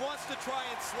 so he wants to try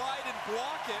and slide and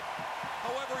block it.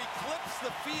 However, he clips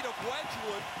the feet of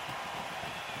Wedgwood,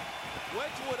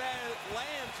 Wedgwood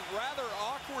lands rather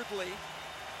awkwardly.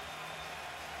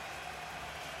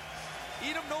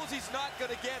 Edom knows he's not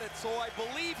going to get it, so I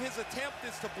believe his attempt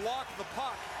is to block the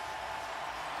puck.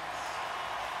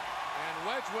 And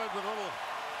Wedgwood with a little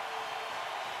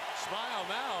smile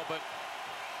now, but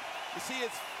you see,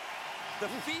 it's the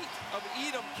feet of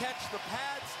Edom catch the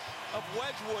pads of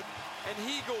Wedgwood, and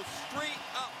he goes straight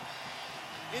up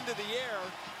into the air.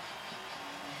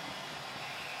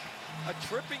 A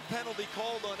tripping penalty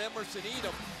called on Emerson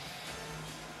Edom.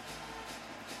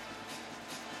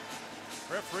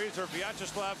 referees are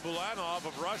Vyacheslav Bulanov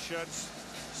of Russia and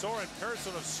Soren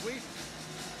Persson of Sweden.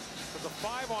 For the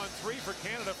 5-on-3 for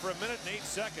Canada for 1 minute and 8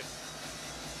 seconds.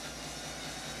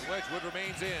 Wedgwood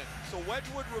remains in. So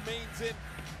Wedgwood remains in.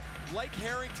 Like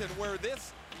Harrington, where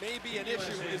this may be an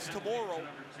issue is tomorrow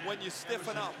when you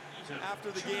stiffen up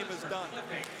after the game is done.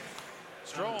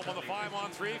 Strome on the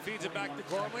 5-on-3, feeds it back to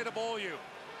Gormley to Beaulieu.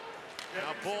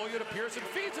 Now Beaulieu to Pearson,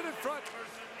 feeds it in front.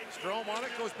 Strome on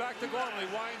it, goes back to Gormley,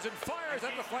 winds and fires,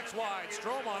 that deflects wide.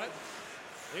 Strome on it,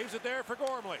 leaves it there for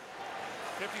Gormley.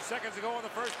 50 seconds to go on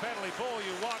the first penalty.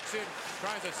 Beaulieu walks in,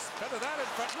 tries to feather that in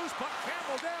front. Loose puck,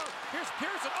 Campbell down. Here's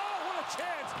Pearson. Oh, what a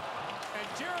chance! And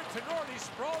Jared Tenorti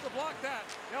sprawled to block that.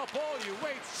 Now Beaulieu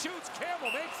waits, shoots.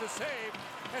 Campbell makes the save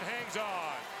and hangs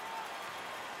on.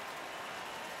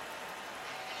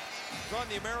 It's on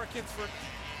the Americans for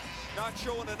not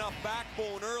showing enough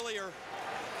backbone earlier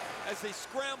as they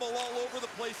scramble all over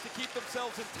the place to keep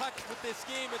themselves in touch with this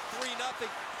game at 3-0.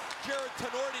 Jared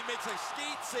Tenorti makes a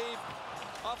skate save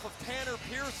off of Tanner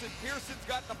Pearson. Pearson's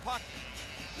got the puck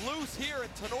loose here,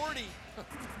 and Tenorti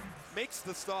makes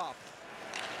the stop.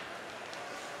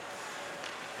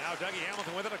 Now Dougie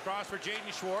Hamilton with it across for Jaden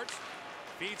Schwartz.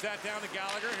 Feeds that down to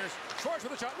Gallagher. Here's Schwartz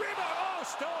with a shot. Rebound! Oh,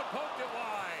 Stone poked it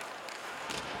wide.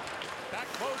 Back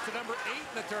close to number 8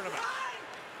 in the tournament.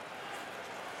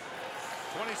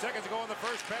 20 seconds to go on the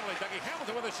first penalty. Dougie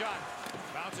Hamilton with a shot.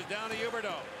 Bounces down to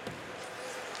Huberdeau.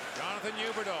 Jonathan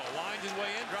Huberdeau winds his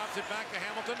way in, drops it back to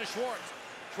Hamilton to Schwartz.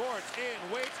 Schwartz in,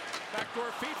 waits,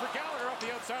 backdoor feed for Gallagher up the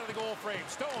outside of the goal frame.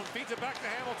 Stone feeds it back to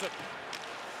Hamilton.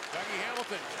 Dougie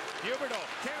Hamilton, Huberdeau,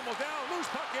 Campbell down, loose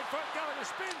puck in front. Gallagher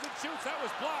spins and shoots, that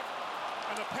was blocked.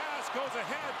 And the pass goes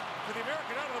ahead to the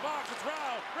American out of the box. It's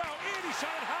Rao. Rao in, he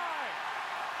shot it high.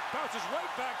 Bounces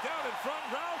right back down in front.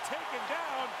 Rao taken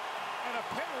down. And a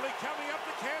penalty coming up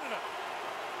to Canada.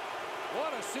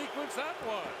 What a sequence that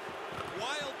was.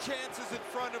 Wild chances in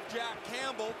front of Jack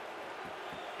Campbell.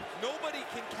 Nobody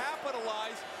can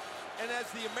capitalize. And as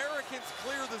the Americans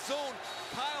clear the zone,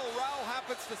 Kyle Rao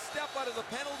happens to step out of the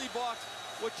penalty box.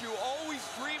 What you always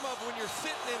dream of when you're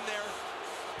sitting in there,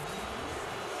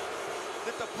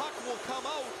 that the puck will come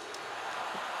out.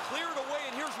 Cleared away,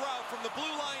 and here's Rao from the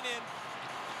blue line in.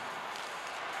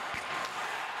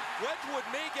 Wedgwood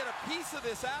may get a piece of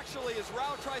this actually as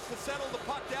Rao tries to settle the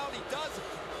puck down. He does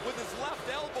with his left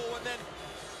elbow, and then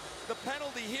the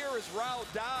penalty here is Rao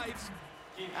dives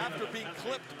after being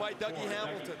clipped by Dougie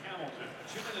Hamilton.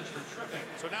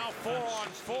 So now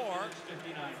 4-on-4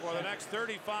 for the next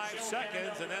 35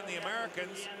 seconds, and then the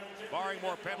Americans, barring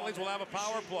more penalties, will have a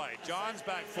power play. John's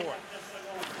back for it.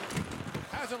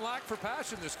 Hasn't lacked for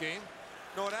passion this game.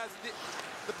 No, it has.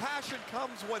 The passion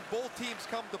comes when both teams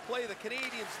come to play. The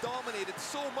Canadians dominated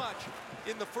so much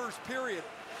in the first period.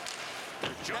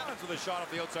 Johns with a shot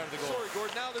off the outside of the goal. Sorry,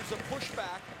 Gordon. Now there's a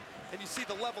pushback, and you see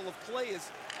the level of play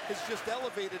has just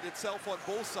elevated itself on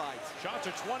both sides. Shots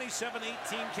are 27-18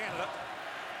 Canada.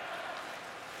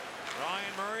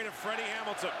 Ryan Murray to Freddie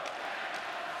Hamilton.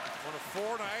 One of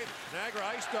 4 Niagara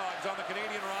Ice Dogs on the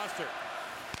Canadian roster.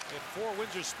 They had 4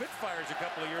 Windsor Spitfires a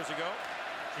couple of years ago.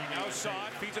 Now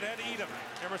Saad feeds it ahead to Edom.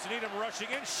 Emerson Edom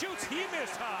rushing in, shoots, he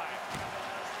missed high.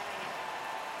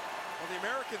 Well, the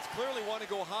Americans clearly want to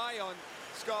go high on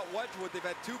Scott Wedgwood. They've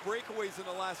had 2 breakaways in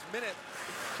the last minute.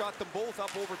 Shot them both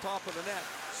up over top of the net.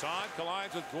 Saad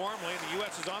collides with Gormley, and the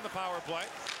U.S. is on the power play.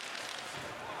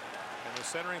 And the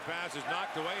centering pass is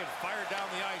knocked away and fired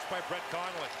down the ice by Brett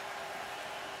Connolly.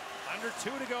 Under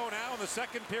 2 to go now in the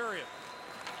second period.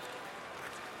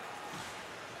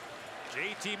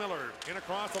 J.T. Miller in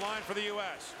across the line for the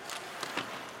U.S.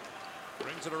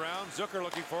 Brings it around. Zucker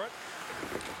looking for it.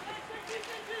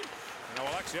 Now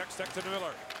Alexiak sticks to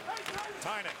Miller.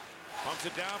 Tynan pumps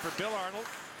it down for Bill Arnold.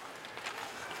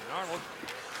 And Arnold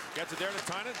gets it there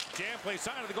to Tynan. Jam play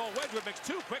side of the goal. Wedgwood makes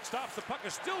 2 quick stops. The puck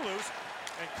is still loose.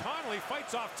 And Connolly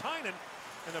fights off Tynan.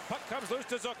 And the puck comes loose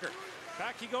to Zucker.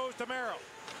 Back he goes to Merrill.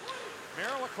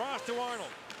 Merrill across to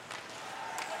Arnold.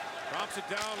 Drops it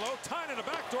down low. Tynan a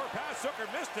backdoor pass. Zucker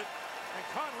missed it. And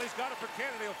Connolly's got it for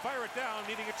Canada. He'll fire it down,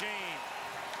 needing a change.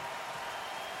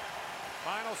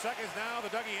 Final seconds now, the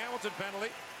Dougie Hamilton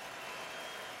penalty.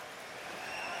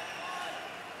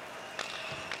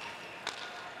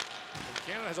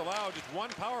 Canada has allowed just one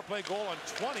power play goal on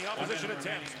 20 opposition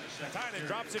attempts. Tynan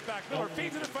drops it back. Miller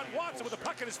feeds it in front. Watson with a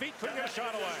puck at his feet. Couldn't get a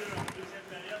shot away.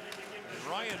 And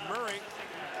Ryan Murray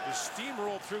is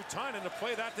steamrolled through Tynan to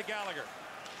play that to Gallagher.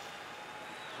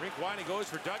 Rink Winey goes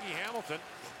for Dougie Hamilton.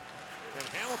 And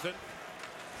Hamilton,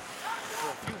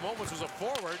 for a few moments, was a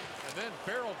forward. And then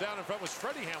barreled down in front was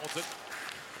Freddie Hamilton,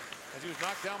 as he was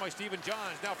knocked down by Stephen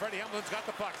Johns. Now Freddie Hamilton's got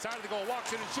the puck. Side of the goal.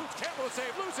 Walks in and shoots. Campbell to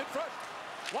save. Loose in front.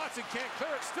 Watson can't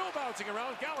clear it, still bouncing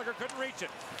around. Gallagher couldn't reach it.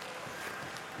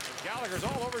 And Gallagher's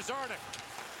all over Zarnik.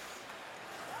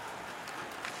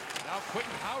 Now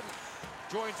Quentin Howden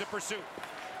joins the pursuit.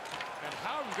 And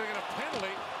Howden's going to get a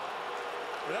penalty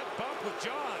for that bump with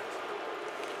Johns.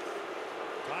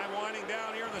 Time winding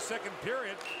down here in the second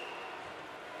period.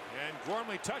 And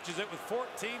Gormley touches it with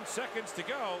 14 seconds to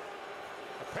go.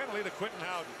 A penalty to Quentin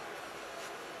Howden.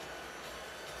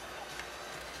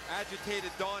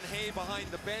 Agitated Don Hay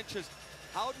behind the benches.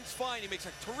 Howden's fine. He makes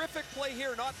a terrific play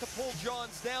here not to pull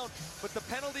Johns down, but the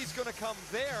penalty's going to come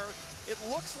there. It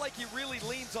looks like he really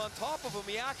leans on top of him.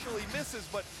 He actually misses,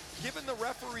 but given the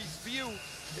referee's view,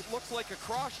 it looks like a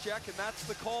cross-check, and that's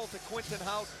the call to Quentin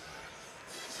Howden.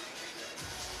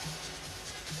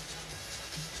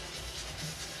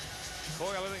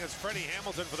 Coyle in against Freddie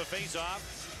Hamilton for the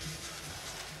face-off.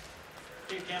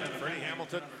 Freddie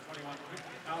Hamilton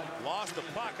lost the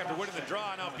puck after winning the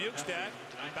draw. Now Bukestad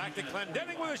back to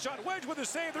Clendenning with a shot. Wedge with a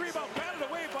save. The rebound batted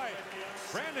away by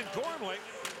Brandon Gormley,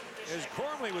 as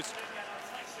Gormley was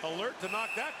alert to knock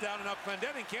that down. And now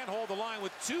Clendenning can't hold the line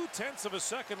with 0.2 of a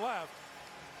second left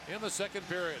in the second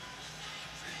period.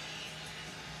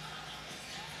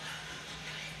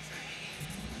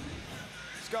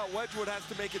 Scott Wedgwood has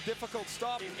to make a difficult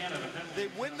stop. They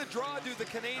win the draw to the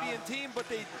Canadian team, but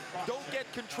they don't get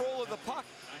control of the puck.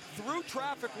 Through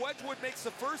traffic, Wedgwood makes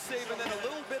the first save, and then a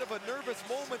little bit of a nervous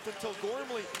moment until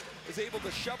Gormley is able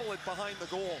to shovel it behind the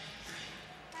goal.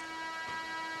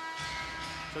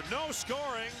 So no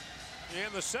scoring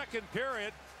in the second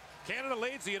period. Canada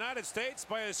leads the United States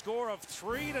by a score of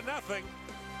 3-0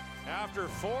 after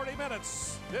 40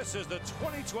 minutes. This is the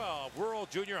 2012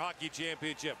 World Junior Hockey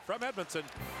Championship from Edmonton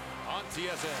on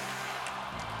TSN.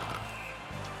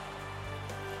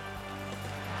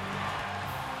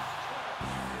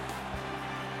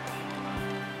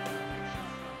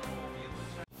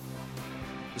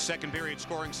 The second period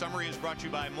scoring summary is brought to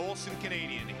you by Molson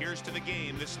Canadian. Here's to the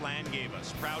game this land gave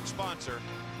us. Proud sponsor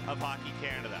of Hockey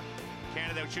Canada.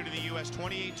 Canada shooting the U.S.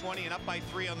 28-20 and up by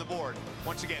 3 on the board.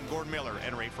 Once again, Gordon Miller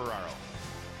and Ray Ferraro.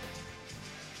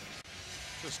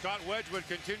 So Scott Wedgwood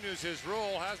continues his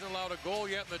role. Hasn't allowed a goal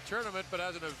yet in the tournament, but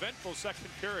has an eventful second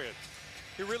period.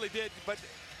 He really did, but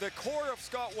the core of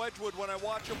Scott Wedgwood when I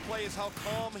watch him play is how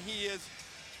calm he is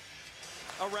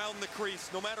around the crease.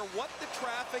 No matter what the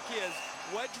traffic is,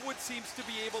 Wedgwood seems to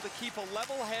be able to keep a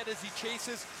level head as he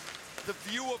chases the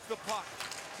view of the puck.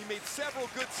 He made several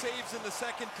good saves in the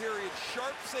second period,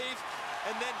 sharp saves,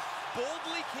 and then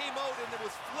boldly came out and it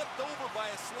was flipped over by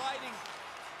a sliding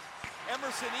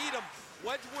Emerson Edom.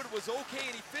 Wedgwood was okay,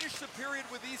 and he finished the period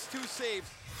with these 2 saves,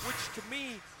 which to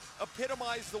me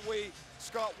epitomize the way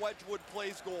Scott Wedgwood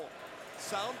plays goal.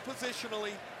 Sound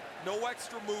positionally, no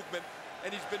extra movement,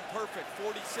 and he's been perfect,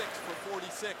 46 for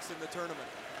 46 in the tournament.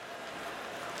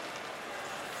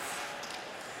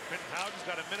 Quentin Howden's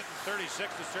got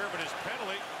 1:36 to serve in his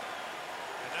penalty.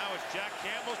 And now it's Jack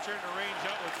Campbell's turn to range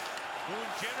out with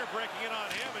Boone Jenner breaking in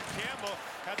on him, and Campbell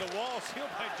had the wall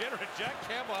sealed by Jenner, and Jack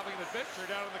Campbell having an adventure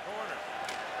down in the corner.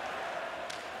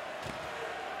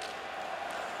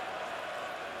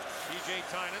 TJ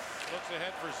Tynan looks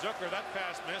ahead for Zucker. That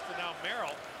pass missed, and now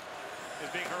Merrill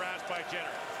is being harassed by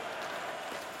Jenner.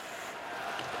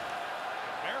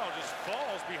 Merrill just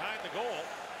falls behind the goal.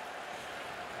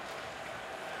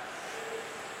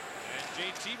 And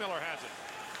JT Miller has it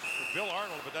for Bill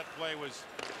Arnold, but that play was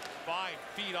 5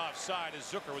 feet offside as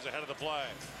Zucker was ahead of the play.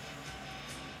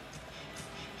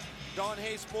 Don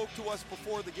Hay spoke to us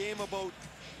before the game about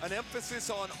an emphasis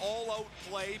on all-out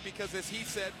play because, as he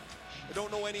said, they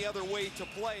don't know any other way to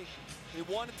play. They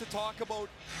wanted to talk about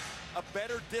a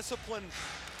better discipline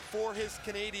for his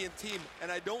Canadian team,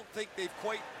 and I don't think they've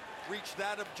quite reached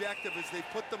that objective as they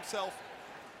put themselves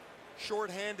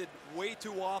shorthanded way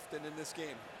too often in this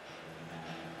game.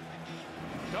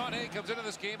 Don Hay comes into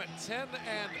this game at 10-0,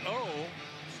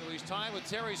 so he's tied with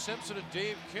Terry Simpson and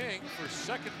Dave King for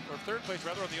third place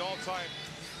rather on the all-time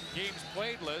games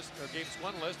played list, or games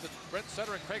won list. And Brent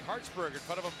Sutter and Craig Hartsburg in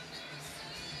front of him.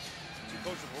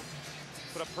 Coach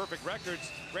put up perfect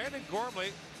records. Brandon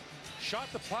Gormley shot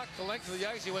the puck the length of the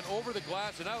ice. He went over the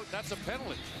glass and out. That's a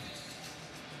penalty.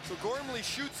 So Gormley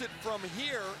shoots it from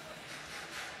here,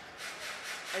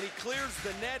 and he clears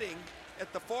the netting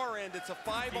at the far end. It's a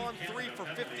 5-on-3 for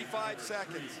 55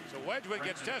 seconds. So Wedgwood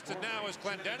gets tested now as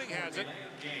Clendenning has it.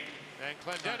 And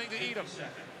Clendenning to Edom.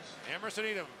 Emerson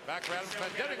Edom back around.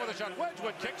 Clendenning with a shot.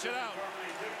 Wedgwood kicks it out.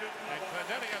 And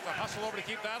Clendenning has to hustle over to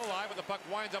keep that alive, but the puck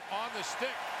winds up on the stick.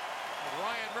 And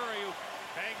Ryan Murray, who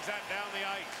bangs that down the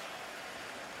ice.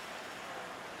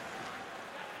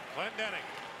 Clendenning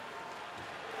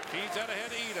feeds that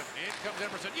ahead to Edom. In comes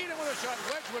Emerson. Edom with a shot.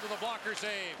 Wedgwood with a blocker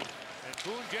save. And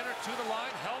Boone Jenner to the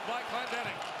line, held by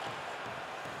Clendenning.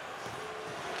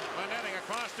 Clendenning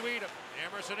across to Edom.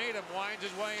 Emerson Edom winds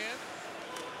his way in.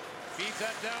 Feeds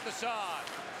that down to Saad.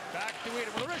 Back to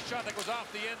Edom with a wrist shot that goes off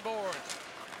the end board.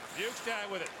 Bukestad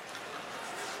with it.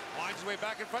 Winds his way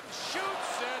back in front and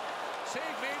shoots. And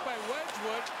save made by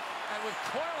Wedgwood. And with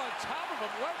Coyle on top of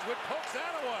him, Wedgwood pokes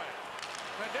that away.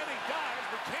 Clendenning dives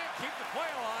but can't keep the play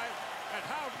alive. And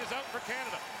Howden is out for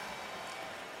Canada.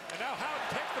 And now Howden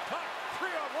takes the puck.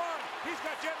 3-on-1. He's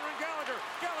got Jenner and Gallagher.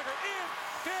 Gallagher in.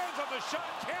 Stands on the shot.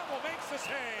 Campbell makes the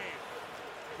save.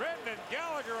 Brendan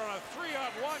Gallagher on a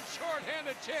 3-on-1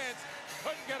 short-handed chance.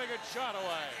 Couldn't get a good shot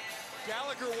away.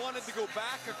 Gallagher wanted to go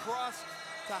back across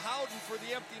to Howden for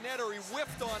the empty netter. He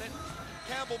whiffed on it.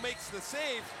 Campbell makes the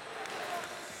save.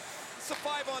 It's a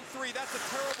 5-on-3. That's a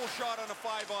terrible shot on a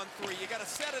 5-on-3. You got to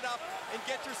set it up and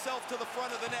get yourself to the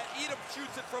front of the net. Edom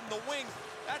shoots it from the wing.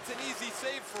 That's an easy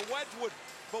save for Wedgwood.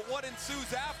 But what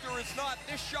ensues after is not.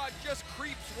 This shot just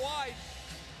creeps wide.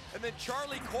 And then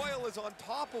Charlie Coyle is on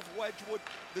top of Wedgwood.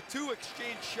 The two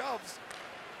exchange shoves.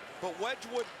 But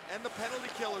Wedgwood and the penalty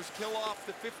killers kill off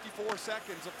the 54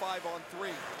 seconds of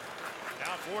 5-on-3.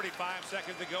 Now 45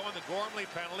 seconds to go on the Gormley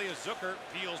penalty as Zucker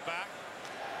peels back.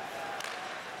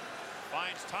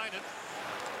 Finds Tynan.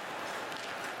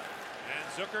 And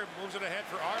Zucker moves it ahead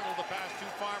for Arnold. The pass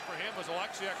too far for him as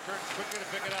Alexiak turns quickly to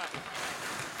pick it up.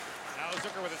 Now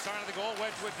Zucker with a sign of the goal.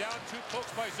 Wedgwood down. 2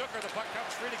 pokes by Zucker. The puck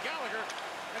comes free to Gallagher.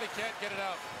 And he can't get it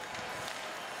out.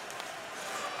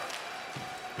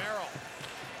 Merrill.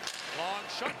 Long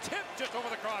shot tipped just over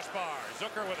the crossbar.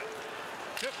 Zucker with it.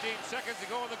 15 seconds to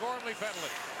go on the Gormley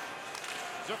penalty.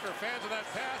 Zucker fans of that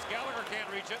pass. Gallagher can't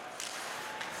reach it.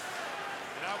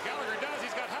 And now Gallagher does.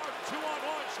 He's got Howard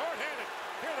 2-on-1, short-handed.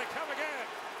 Here they come again.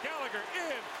 Gallagher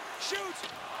in, shoots,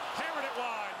 hammered it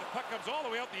wide. The puck comes all the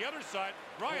way out the other side.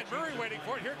 Ryan Murray waiting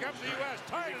for it. Here comes the U.S.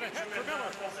 Tying it ahead for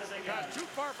Miller. Pass too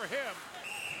far for him.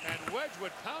 And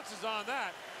Wedgwood pounces on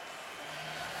that.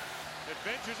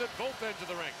 Adventures at both ends of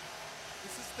the rink.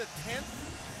 This is the 10th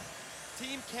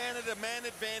Team Canada man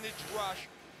advantage rush,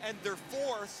 and their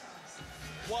 4th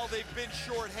while they've been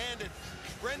short-handed.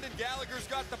 Brendan Gallagher's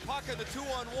got the puck in the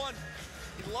 2-on-1.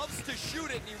 He loves to shoot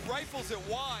it, and he rifles it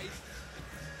wide.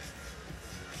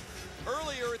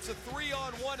 Earlier, it's a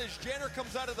 3-on-1 as Jenner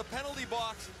comes out of the penalty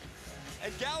box,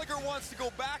 and Gallagher wants to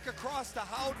go back across to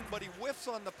Howden, but he whiffs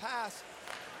on the pass.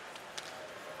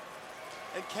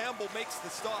 And Campbell makes the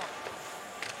stop.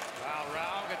 Wow,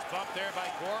 Rao gets bumped there by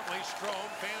Gormley. Strome,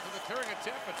 fans of the clearing a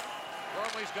tip, but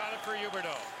Gormley's got it for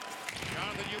Huberdeau.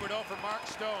 Jonathan Huberdeau for Mark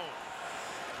Stone.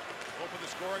 Opened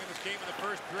the scoring in this game in the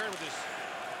first period with his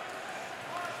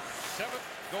 7th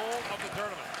goal of the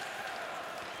tournament.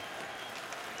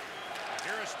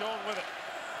 Here is Stone with it.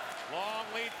 Long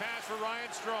lead pass for Ryan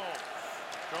Strome.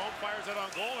 Strome fires it on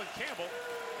goal, and Campbell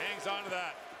hangs on to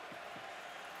that.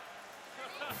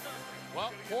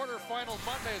 Well, quarterfinal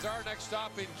Monday is our next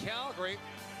stop in Calgary,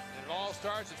 and it all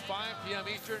starts at 5 p.m.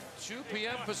 Eastern, 2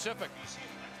 p.m. Pacific.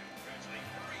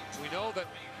 We know that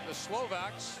the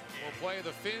Slovaks will play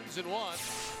the Finns in one.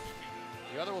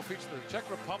 The other will feature the Czech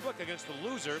Republic against the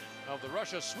loser of the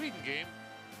Russia-Sweden game,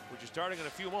 which is starting in a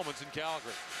few moments in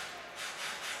Calgary.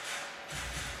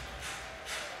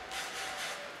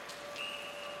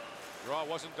 Draw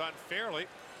wasn't done fairly,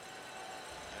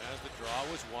 as the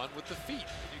draw was won with the feet.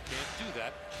 You can't do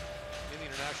that in the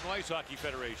International Ice Hockey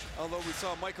Federation. Although we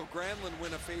saw Michael Granlund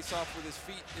win a face-off with his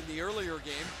feet in the earlier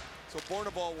game, so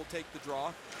Bourneval will take the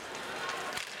draw.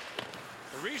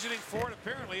 The reasoning for it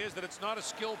apparently is that it's not a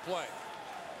skill play.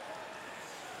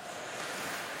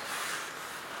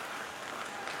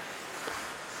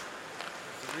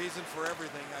 The reason for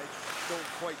everything, I don't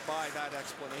quite buy that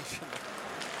explanation.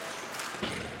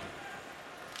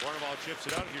 Bourneval chips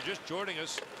it out. If you're just joining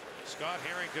us, Scott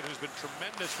Harrington, who's been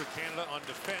tremendous for Canada on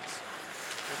defense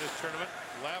in this tournament,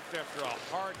 left after a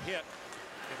hard hit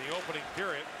in the opening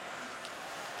period.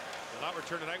 Will not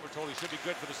return tonight. We're told he should be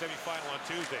good for the semifinal on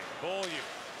Tuesday. Beaulieu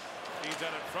Feeds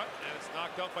out in front, and it's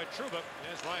knocked out by Trouba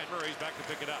as Ryan Murray's back to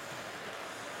pick it up.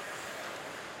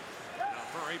 Now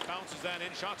Murray bounces that in.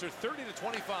 Shots are 30-25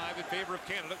 in favor of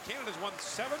Canada. Canada's won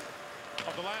 7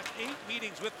 of the last 8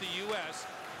 meetings with the U.S.,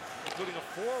 including a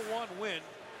 4-1 win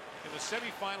in the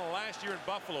semifinal last year in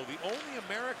Buffalo. The only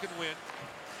American win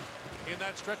in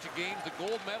that stretch of games, the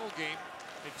gold medal game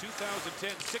in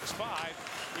 2010, 6-5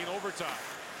 in overtime.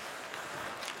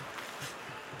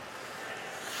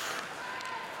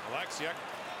 Alexiak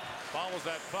follows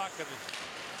that puck, and the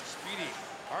speedy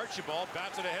Archibald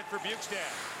bats it ahead for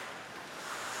Bukestad.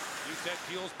 Bukestad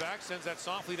peels back, sends that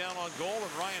softly down on goal,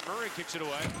 and Ryan Murray kicks it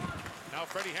away. Now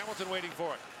Freddie Hamilton waiting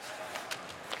for it.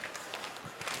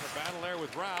 In a battle there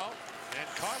with Rao, and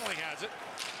Connolly has it.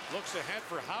 Looks ahead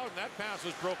for Howden. That pass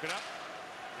was broken up,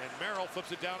 and Merrill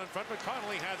flips it down in front, but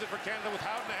Connolly has it for Canada with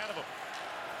Howden ahead of him.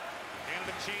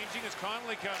 Canada changing as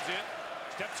Connolly comes in,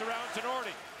 steps around to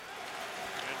Nordy.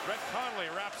 And Brett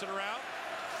Connolly wraps it around,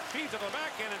 feeds it to the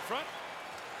backhand in front.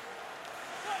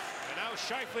 And now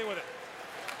Scheifele with it.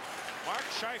 Mark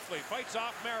Scheifele fights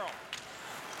off Merrill.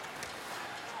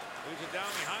 Moves it down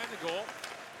behind the goal.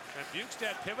 And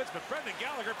Bukestad pivots, but Brendan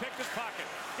Gallagher picked his pocket.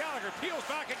 Gallagher peels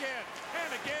back again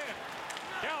and again.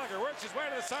 Gallagher works his way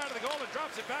to the side of the goal and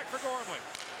drops it back for Gormley.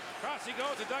 Across he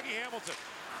goes to Dougie Hamilton.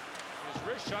 His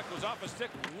wrist shot goes off a stick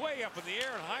way up in the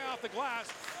air and high off the glass.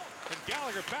 And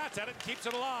Gallagher bats at it and keeps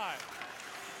it alive.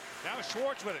 Now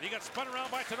Schwartz with it. He got spun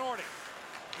around by Tenorti.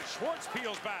 And Schwartz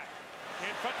peels back.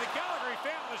 In front of Gallagher, he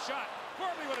failed the shot.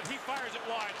 Gormley with it, he fires it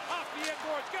wide. Off the end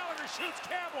boards, Gallagher shoots.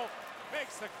 Campbell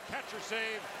makes the catcher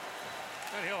save,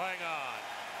 and he'll hang on.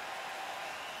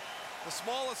 The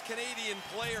smallest Canadian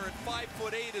player at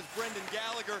 5'8" is Brendan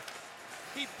Gallagher.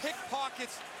 He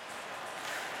pickpockets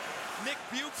Nick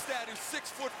Bukestad, who's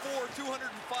 6'4", 205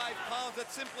 pounds.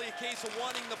 That's simply a case of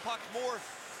wanting the puck more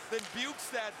than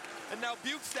Bukestad. And now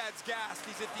Bukestad's gassed.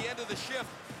 He's at the end of the shift.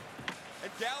 And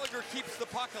Gallagher keeps the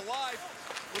puck alive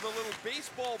with a little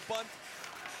baseball bunt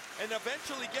and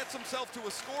eventually gets himself to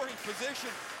a scoring position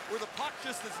where the puck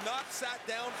just is not sat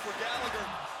down for Gallagher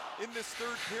in this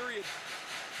third period.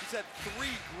 He's had 3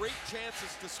 great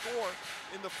chances to score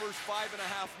in the first 5.5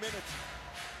 minutes.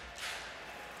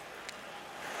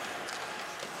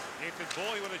 Nathan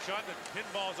Boley with a shot that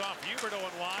pinballs off Huberdeau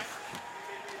and wide.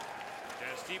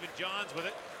 And Stephen Johns with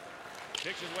it.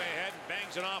 Kicks his way ahead and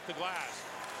bangs it off the glass.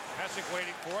 Hessick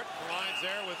waiting for it. Lines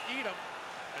there with Edom.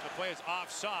 And the play is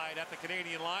offside at the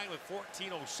Canadian line with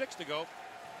 14:06 to go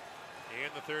in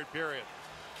the third period.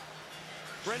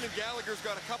 Brendan Gallagher's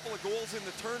got a couple of goals in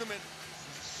the tournament.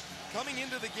 Coming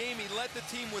into the game, he led the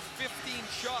team with 15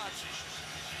 shots.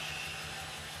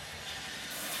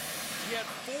 He had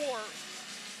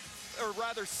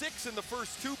 6 in the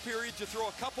first 2 periods. You throw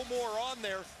a couple more on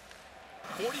there.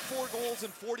 44 goals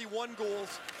and 41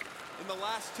 goals in the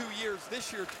last 2 years.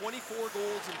 This year, 24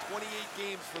 goals in 28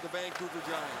 games for the Vancouver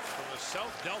Giants. From the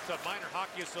South Delta Minor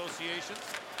Hockey Association.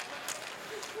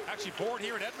 Actually born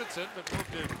here in Edmonton, but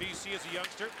moved to BC as a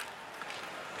youngster.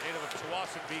 Native of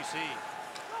Tsawwassen, BC.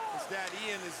 His dad,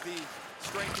 Ian, is the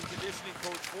strength and conditioning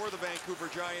coach for the Vancouver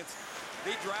Giants.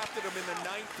 They drafted him in the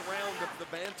 9th round of the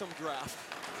Bantam draft.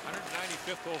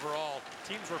 195th overall.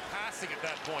 Teams were passing at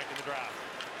that point in the draft.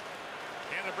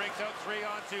 Canada breaks out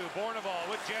 3-on-2. Bourneval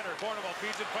with Jenner. Bourneval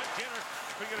feeds in front. Jenner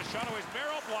couldn't get a shot away.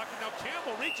 Merrill blocking. Now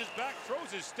Campbell reaches back, throws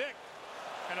his stick.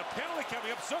 And a penalty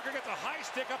coming up. Zucker gets a high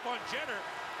stick up on Jenner.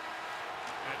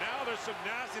 And now there's some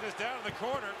nastiness down in the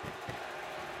corner.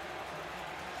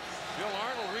 Bill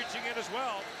Arnold reaching in as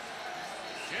well.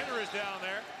 Jenner is down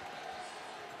there.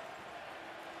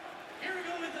 Here we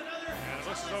go with another. And it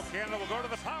looks as though Canada will go to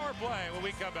the power play when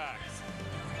we come back.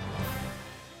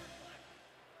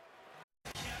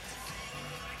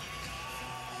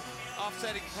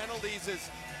 Offsetting penalties as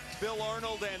Bill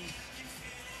Arnold and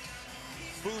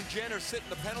Boone Jenner sit in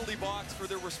the penalty box for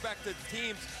their respective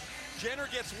teams. Jenner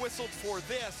gets whistled for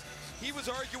this. He was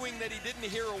arguing that he didn't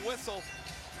hear a whistle.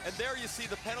 And there you see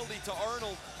the penalty to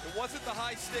Arnold. It wasn't the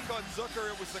high stick on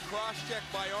Zucker, it was the cross check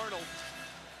by Arnold.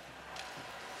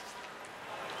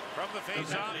 From the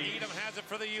face-off, Edom has it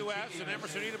for the U.S., and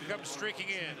Emerson Edom comes streaking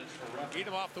in.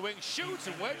 Edom off the wing, shoots,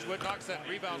 and Wedgwood knocks that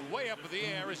rebound way up in the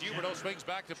air as Huberdeau swings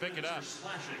back to pick it up.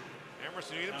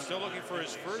 Emerson Edom still looking for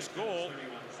his first goal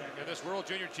in this World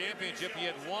Junior Championship. He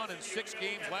had 1 in 6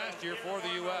 games last year for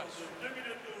the U.S.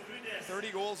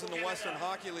 30 goals in the Western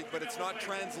Hockey League, but it's not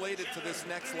translated to this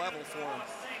next level for him.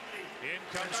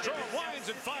 In comes Strome, winds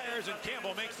and fires, and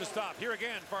Campbell makes the stop. Here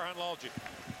again, Farhan Lalji.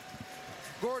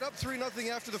 Gord up 3-0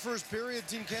 after the first period.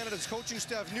 Team Canada's coaching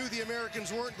staff knew the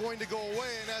Americans weren't going to go away,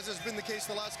 and as has been the case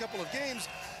the last couple of games,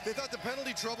 they thought the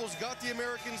penalty troubles got the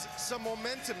Americans some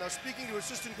momentum. Now, speaking to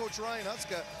assistant coach Ryan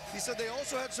Huska, he said they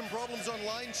also had some problems on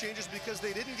line changes because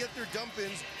they didn't get their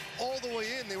dump-ins all the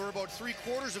way in. They were about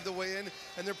 3/4 of the way in,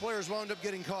 and their players wound up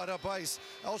getting caught up ice.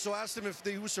 I also asked him if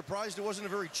he was surprised it wasn't a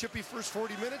very chippy first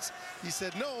 40 minutes. He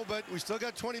said no, but we still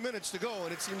got 20 minutes to go,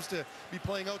 and it seems to be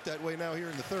playing out that way now here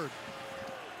in the third.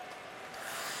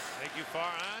 Thank you,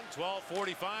 Farhan.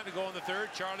 12:45 to go in the third.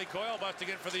 Charlie Coyle busting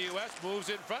in for the U.S. Moves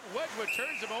in front. Wedgwood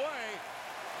turns him away.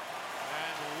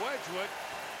 And Wedgwood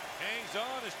hangs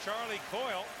on as Charlie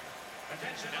Coyle,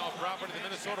 now a property of the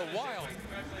Minnesota Wild,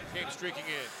 came streaking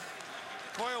in.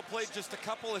 Coyle played just a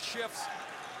couple of shifts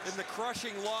in the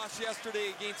crushing loss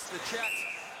yesterday against the Czechs.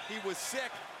 He was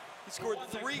sick. He scored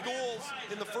 3 goals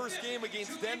in the first game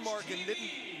against Denmark and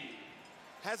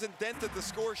hasn't dented the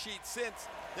score sheet since.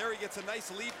 There he gets a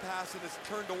nice lead pass and is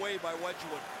turned away by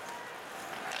Wedgwood.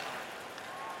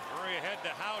 Murray ahead to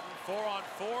Howden.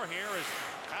 4-on-4 here as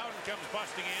Howden comes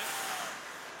busting in.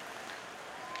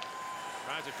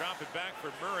 Tries to drop it back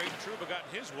for Murray. Trouba got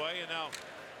in his way, and now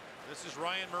this is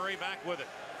Ryan Murray back with it.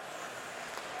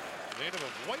 Native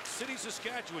of White City,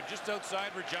 Saskatchewan, just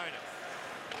outside Regina.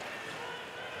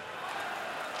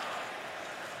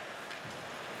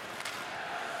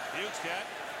 Bukestad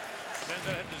sends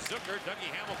it ahead to Zucker. Dougie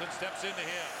Hamilton steps into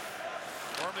him.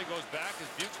 Gormley goes back as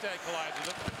Bukestad collides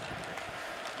with him.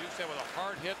 Bukestad with a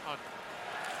hard hit on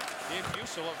Dave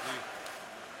Musil of the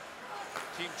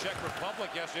Team Czech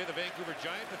Republic yesterday. The Vancouver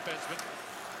Giant defenseman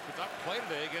could not play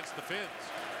today against the Finns.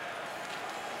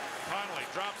 Connolly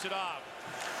drops it off.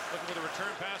 Looking for the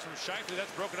return pass from Scheifele.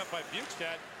 That's broken up by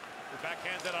Bukestad. The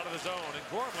backhands that out of the zone. And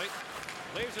Gormley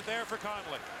leaves it there for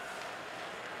Connolly.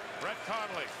 Brett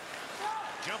Connolly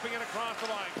jumping in across the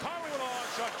line. Connolly with a long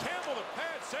shot. Campbell, the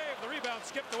pad save. The rebound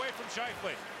skipped away from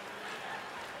Scheifele.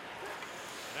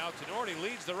 Now Tenorti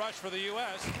leads the rush for the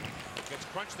U.S. Gets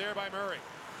crunched there by Murray.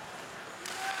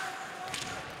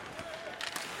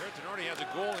 Jared Tenorti has a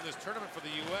goal in this tournament for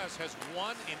the U.S. Has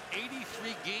won in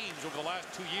 83 games over the last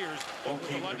 2 years with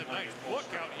the London Knights. Look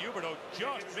out, Huberdeau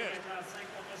just missed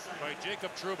by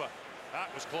Jacob Trouba. That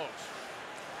was close.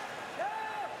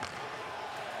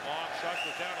 Long shot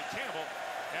goes down to Campbell,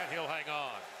 and he'll hang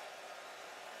on.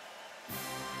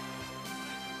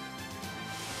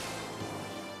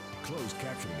 Closed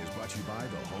captioning is brought to you by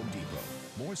the Home Depot.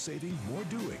 More saving, more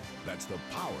doing. That's the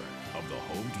power of the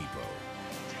Home Depot.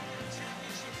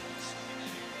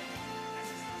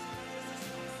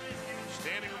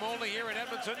 Standing room only here in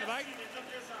Edmonton tonight.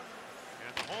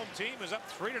 And the home team is up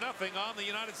 3-0 on the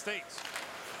United States.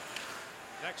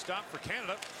 Next stop for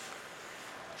Canada.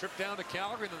 Trip down to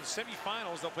Calgary in the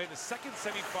semifinals. They'll play the second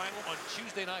semifinal on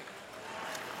Tuesday night.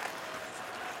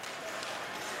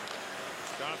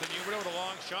 Jonathan Huberdeau with a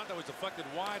long shot that was deflected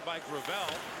wide by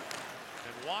Gravel.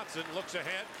 And Watson looks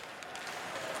ahead.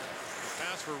 The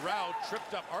pass for Rowd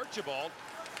tripped up Archibald.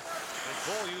 And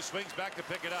Beaulieu swings back to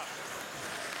pick it up.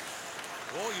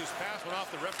 Beaulieu's pass went off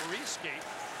the referee's skate.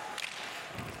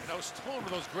 And now Stone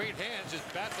with those great hands just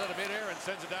bats out of midair and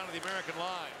sends it down to the American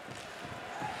line.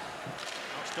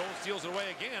 Now Stone steals it away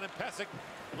again, and Pesic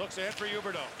looks ahead for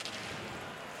Huberdeau.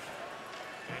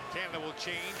 And Canada will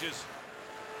change as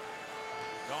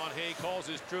Don Hay calls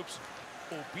his troops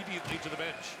obediently to the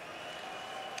bench.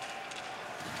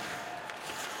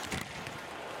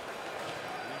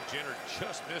 Jenner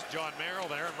just missed John Merrill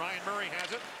there, and Ryan Murray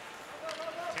has it.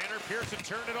 Tanner Pearson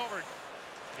turned it over.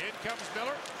 In comes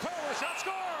Miller. Coyle with a shot,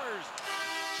 scores!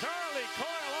 Charlie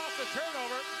Coyle off the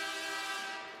turnover.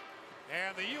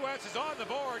 And the U.S. is on the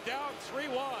board, down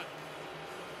 3-1.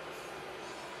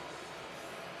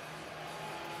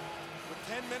 With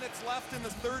 10 minutes left in the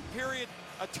third period,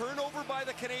 a turnover by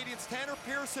the Canadians. Tanner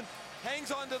Pearson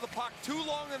hangs onto the puck too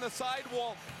long on the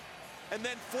sidewall and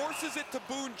then forces it to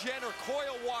Boone Jenner.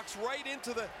 Coyle walks right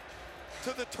into the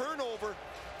turnover.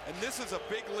 And this is a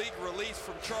big league release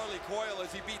from Charlie Coyle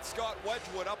as he beats Scott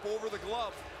Wedgwood up over the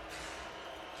glove.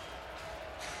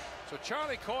 So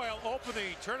Charlie Coyle opened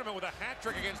the tournament with a hat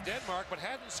trick against Denmark, but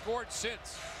hadn't scored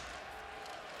since.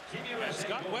 And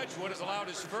Scott Wedgwood has allowed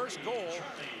his first goal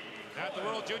at the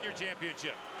World Junior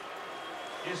Championship.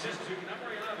 Assist to number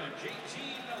 11,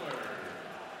 JT Miller.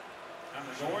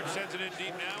 George sends it in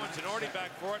deep now, and Tenorti back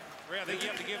for it. Ray, I think you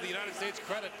have to give the United States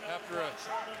credit after a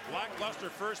lackluster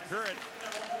first period.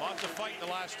 Lots of fight in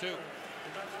the last two.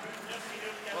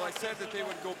 Well, I said that they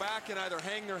would go back and either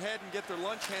hang their head and get their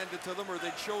lunch handed to them, or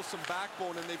they'd show some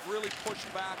backbone, and they've really pushed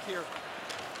back here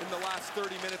in the last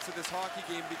 30 minutes of this hockey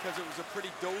game because it was a pretty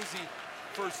dozy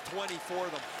first 20 for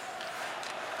them.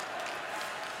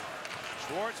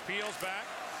 Schwartz peels back.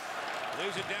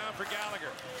 Leaves it down for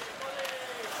Gallagher.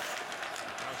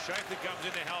 Now Scheifele comes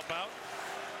in to help out.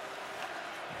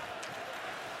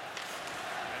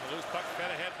 And the loose puck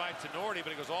fed ahead by Tenorti,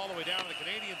 but it goes all the way down to the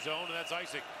Canadian zone, and that's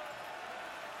icing.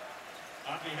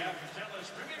 On behalf of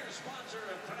Tesla's premier sponsor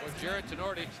of Well, Jared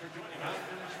Tenorti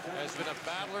has been a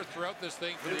battler throughout this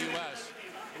thing for the U.S.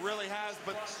 It really has,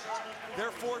 but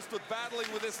they're forced with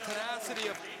battling with this tenacity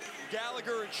of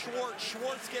Gallagher and Schwartz.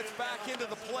 Schwartz gets back into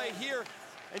the play here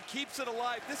and keeps it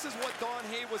alive. This is what Don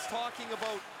Hay was talking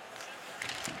about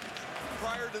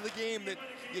prior to the game, that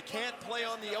you can't play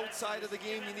on the outside of the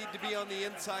game, you need to be on the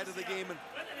inside of the game, and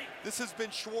this has been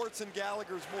Schwartz and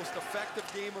Gallagher's most effective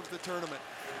game of the tournament.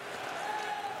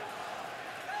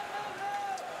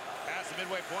 Past the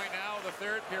midway point now of the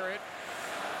third period,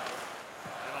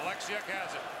 and Alexiuk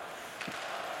has it.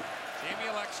 Jamie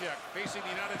Alexiuk facing the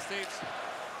United States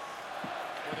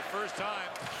for the first time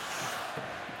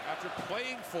after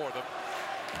playing for them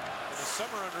in the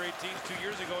summer under-18s 2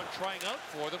 years ago and trying out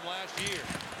for them last year.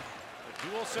 The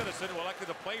dual citizen who elected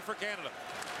to play for Canada.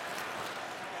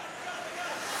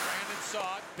 Brandon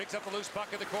Saad picks up the loose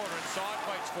puck in the corner, and Saad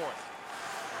fights for it.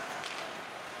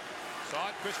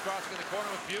 Saad crisscrossing in the corner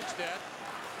with Bukestad.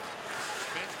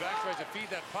 Spins back, tries to feed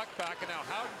that puck back, and now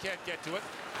Howden can't get to it.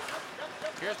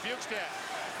 Here's Bukestad.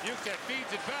 Bukestad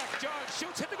feeds it back. John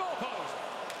shoots, hit the goal post.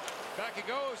 Back it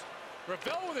goes.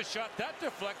 Ravel with a shot, that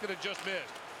deflected and just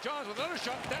missed. Johns with another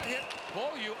shot, that hit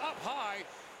Beaulieu up high.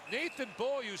 Nathan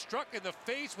Beaulieu struck in the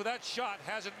face with that shot,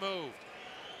 hasn't moved.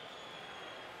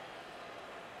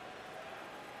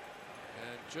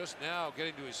 And just now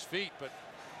getting to his feet, but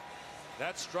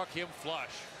that struck him flush.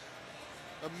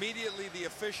 Immediately the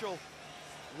official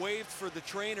waved for the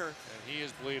trainer. And he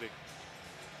is bleeding.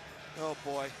 Oh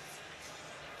boy.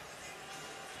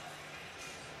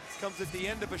 This comes at the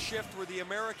end of a shift where the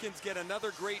Americans get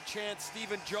another great chance.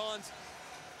 Stephen Johns,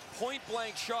 point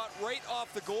blank shot right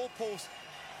off the goalpost,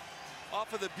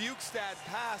 off of the Bukestad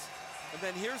pass. And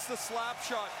then here's the slap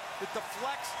shot that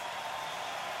deflects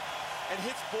and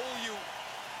hits Beaulieu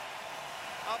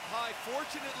up high.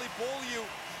 Fortunately, Beaulieu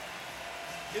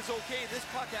is okay. This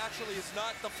puck actually is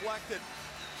not deflected.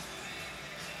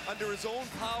 Under his own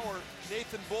power,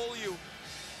 Nathan Beaulieu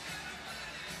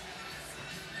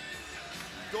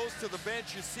goes to the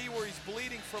bench. You see where he's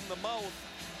bleeding from the mouth.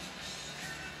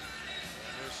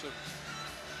 There's some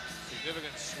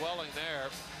significant swelling there.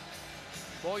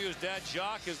 Beaulieu's dad,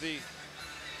 Jacques, is the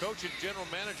coach and general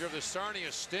manager of the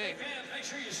Sarnia Sting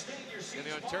in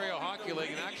the Ontario Hockey League,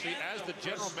 and actually as the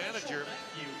general manager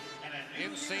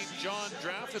in St. John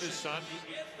drafted his son.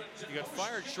 He got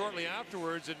fired shortly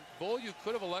afterwards, and Beaulieu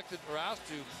could have elected or asked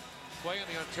to play in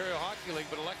the Ontario Hockey League,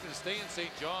 but elected to stay in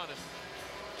St. John. And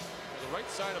the right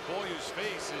side of Beaulieu's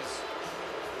face is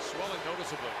swelling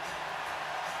noticeably.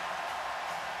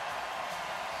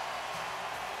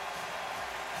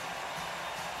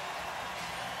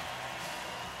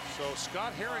 So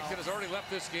Scott Harrington has already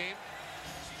left this game,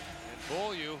 and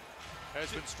Beaulieu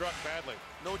has been struck badly.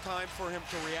 No time for him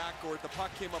to react, Gord. The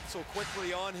puck came up so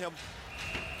quickly on him.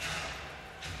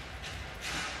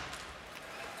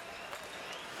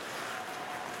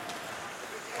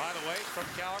 By the way, from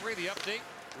Calgary, the update,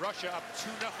 Russia up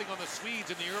 2-0 on the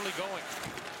Swedes in the early going.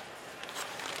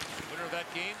 Winner of that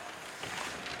game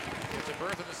gets a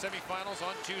berth in the semifinals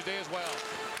on Tuesday as well.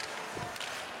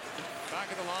 Back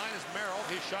at the line is Merrill.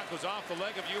 His shot goes off the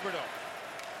leg of Huberdeau.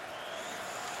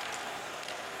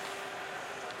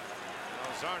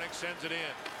 Zarnik sends it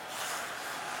in.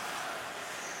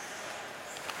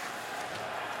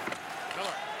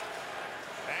 Miller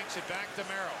banks it back to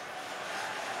Merrill.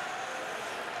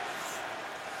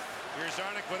 Here's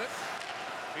Zarnik with it.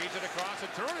 Feeds it across,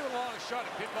 and Tenorti with a long shot.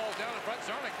 And pinballs down in front.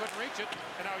 Zarnik couldn't reach it.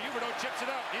 And now Huberdeau chips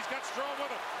it out. He's got Strome with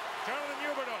him. Jonathan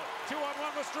Huberdeau.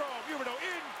 2-on-1 with Strome. Huberdeau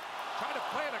in. Trying to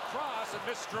play it across and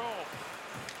missed Strome.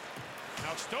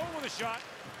 Now Stone with a shot.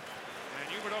 And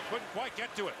Huberdeau couldn't quite get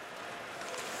to it.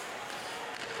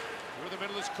 Through the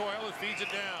middle is Coyle, who feeds it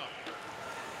down.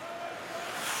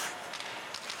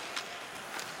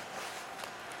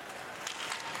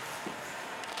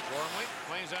 Gormley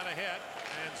plays out ahead,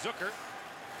 and Zucker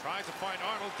tries to find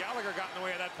Arnold. Gallagher got in the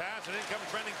way of that pass, and in comes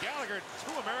Brendan Gallagher.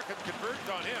 Two Americans converged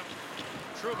on him,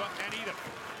 Trouba and Edith.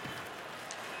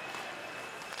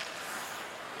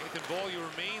 Nathan Beaulieu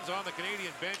remains on the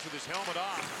Canadian bench with his helmet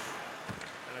off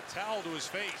and a towel to his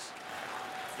face.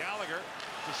 Gallagher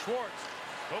to Schwartz.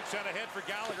 Pokes out ahead for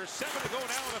Gallagher. 7 to go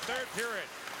now in the third period.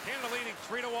 Canada leading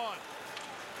 3-1.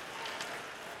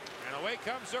 And away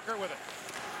comes Zucker with it.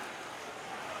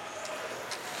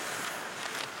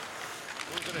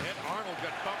 Moves it ahead. Arnold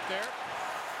got bumped there.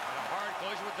 And a hard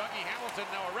collision with Dougie Hamilton.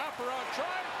 Now a wraparound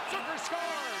try. Zucker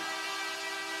scores!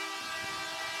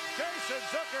 Jason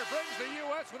Zucker brings the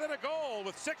U.S. within a goal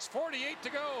with 6:48 to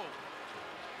go.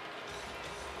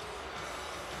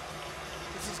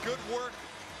 This is good work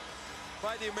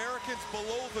by the Americans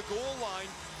below the goal line.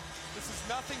 This is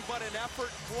nothing but an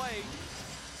effort play.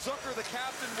 Zucker, the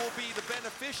captain, will be the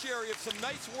beneficiary of some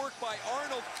nice work by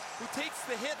Arnold, who takes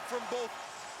the hit from both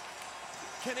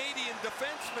Canadian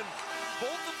defensemen,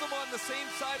 both of them on the same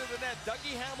side of the net,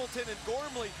 Dougie Hamilton and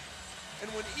Gormley.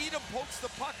 And when Edom pokes the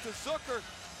puck to Zucker,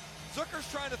 Zucker's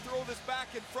trying to throw this back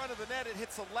in front of the net. It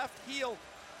hits the left heel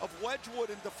of Wedgwood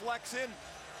and deflects in.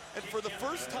 And for the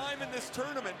first time in this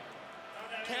tournament,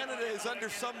 Canada is under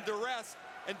some duress,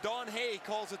 and Don Hay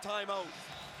calls a timeout.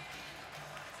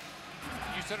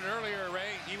 You said it earlier,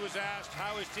 Ray. He was asked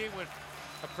how his team would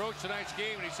approach tonight's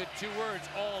game, and he said 2 words: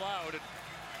 all out. And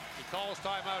he calls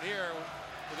timeout here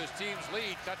with his team's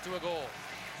lead cut to a goal.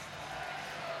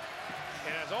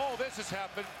 And as all this has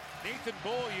happened, Nathan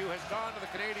Beaulieu has gone to the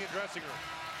Canadian dressing room.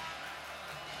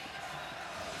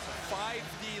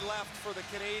 5D left for the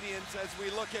Canadians as we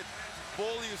look at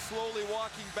Beaulieu slowly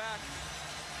walking back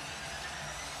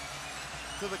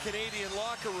to the Canadian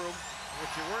locker room. What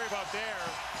you worry about there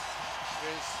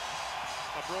is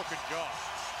a broken jaw.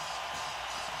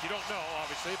 You don't know,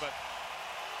 obviously, but...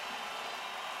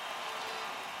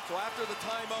 So after the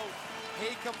timeout,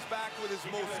 Hay comes back with his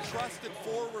most trusted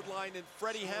forward line in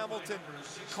Freddie Hamilton,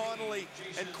 Connolly,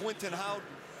 and Quinton Howden.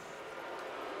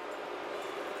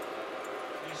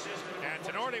 And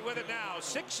Tenorti with it now.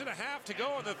 6.5 to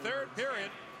go in the third period.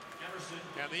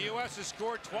 And the U.S. has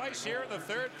scored twice here in the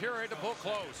third period to pull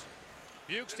close.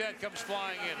 Bukestad comes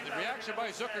flying in. The reaction by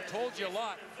Zucker told you a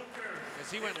lot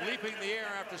as he went leaping in the air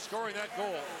after scoring that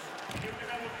goal.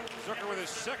 Zucker with his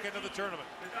second of the tournament.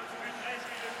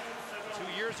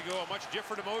 2 years ago, a much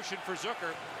different emotion for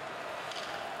Zucker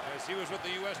as he was with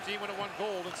the U.S. team when it won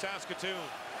gold in Saskatoon.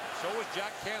 So was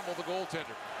Jack Campbell, the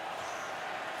goaltender.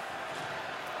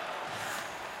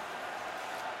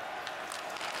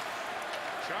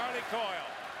 Charlie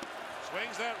Coyle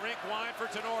swings that rink wide for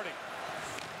Tenorti.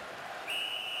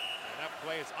 And that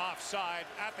play is offside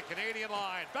at the Canadian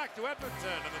line. Back to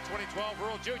Edmonton and the 2012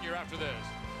 World Junior after this.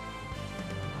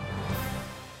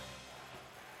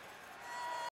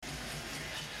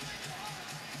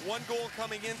 One goal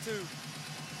coming into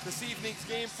this evening's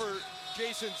game for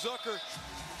Jason Zucker.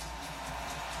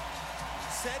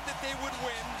 Said that they would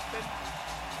win, then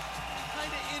kind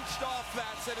of inched off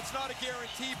that, said it's not a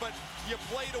guarantee, but you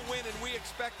play to win, and we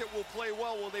expect that we'll play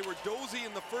well. Well, they were dozy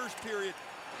in the first period,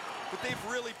 but they've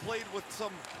really played with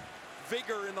some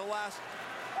vigor in the last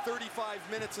 35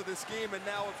 minutes of this game, and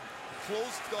now have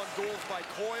closed on goals by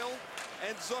Coyle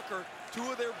and Zucker, two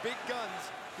of their big guns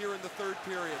here in the third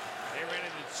period. They ran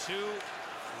into 2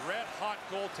 red-hot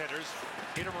goaltenders,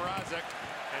 Peter Mrazek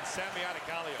and Sami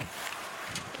Adegalio.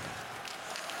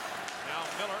 Now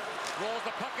Miller rolls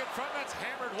the puck in front. That's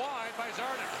hammered wide by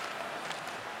Zarnik.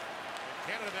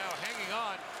 Canada now hanging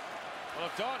on.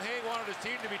 Well, if Don Hay wanted his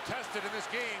team to be tested in this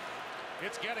game,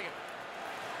 it's getting it.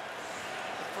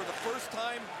 For the first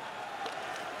time,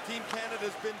 Team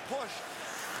Canada's been pushed.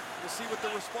 We'll see what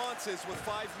the response is with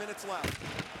 5 minutes left.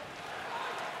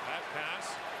 That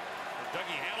pass from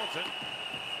Dougie Hamilton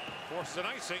forces an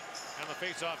icing, and the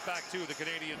face-off back to the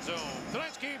Canadian zone.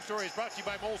 Tonight's game story is brought to you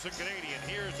by Molson Canadian.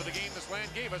 Here's to the game this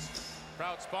land gave us.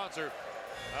 Proud sponsor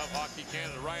of Hockey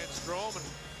Canada. Ryan Strome and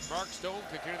Mark Stone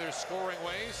continue their scoring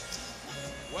ways.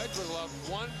 Wedgwood allowed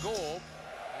 1 goal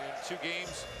in 2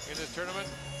 games in this tournament.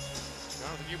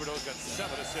 Jonathan Huberdeau's got 7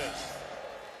 assists.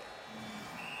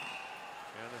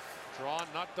 And the draw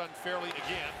not done fairly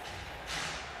again.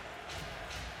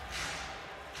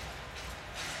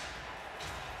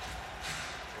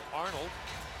 Arnold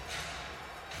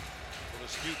will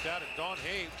dispute that, and Don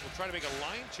Hay will try to make a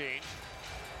line change.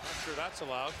 Not sure that's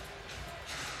allowed.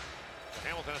 But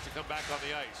Hamilton has to come back on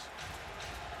the ice.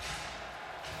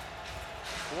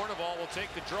 Bourneval will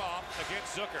take the draw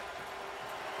against Zucker.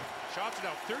 Shots are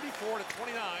now 34 to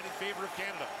 29 in favor of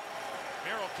Canada.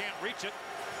 Merrill can't reach it,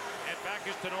 and back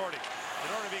is Tenorti.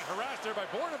 Tenorti being harassed there by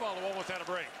Bourneval, who almost had a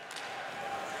break.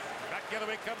 Back the other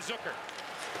way comes Zucker.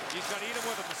 He's got Edom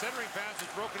with him. The centering pass is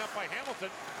broken up by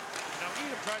Hamilton. Now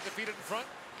Edom tries to feed it in front.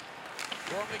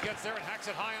 Gormley gets there and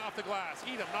hacks it high off the glass.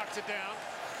 Edom knocks it down.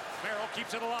 Merrill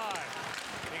keeps it alive.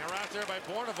 Being harassed there by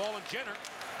Bourneval and Jenner.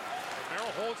 But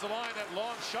Merrill holds the line. That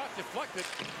long shot deflected.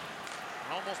 And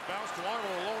almost bounced to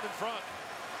Arnold alone in front.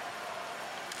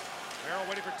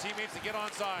 Merrill waiting for teammates to get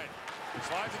onside.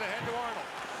 Slides it ahead to Arnold.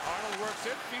 Arnold works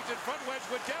in, feeds in front.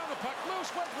 Wedgwood down, the puck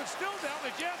loose. Wedgwood still down.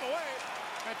 They jam away.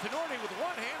 And Tenorti with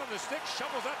one hand on the stick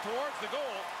shovels that towards the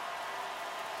goal.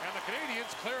 And the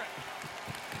Canadians clear it.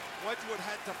 Wedgwood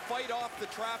had to fight off the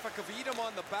traffic of Edom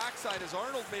on the backside as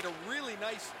Arnold made a really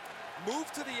nice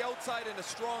move to the outside and a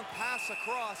strong pass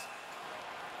across.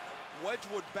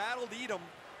 Wedgwood battled Edom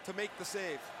to make the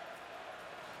save.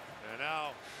 And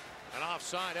now an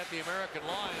offside at the American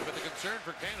line, but the concern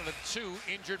for Canada,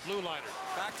 2 injured blue liners.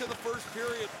 Back to the first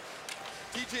period.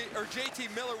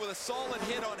 JT Miller with a solid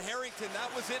hit on Harrington.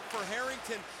 That was it for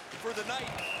Harrington for the night.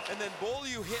 And then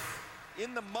Beaulieu hit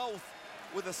in the mouth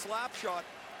with a slap shot.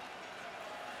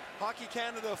 Hockey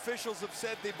Canada officials have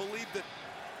said they believe that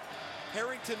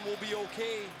Harrington will be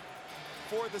okay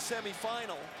for the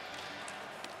semifinal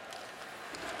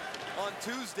on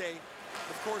Tuesday.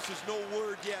 Of course, there's no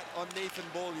word yet on Nathan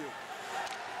Beaulieu.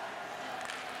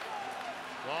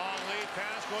 Long lead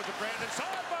pass goes to Brandon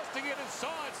Saad, busting it, and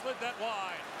Saad slid that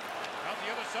wide. Out the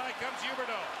other side comes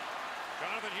Huberdeau.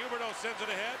 Jonathan Huberdeau sends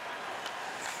it ahead.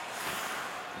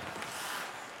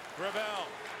 Gravel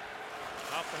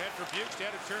off the head for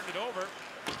Bukestad, who turned it over.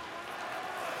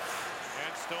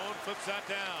 And Stone flips that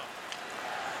down.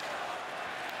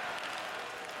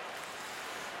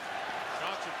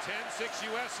 Shots of 10-6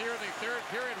 U.S. here in the third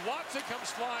period. Watson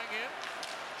comes flying in.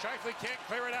 Scheifele can't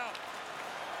clear it out.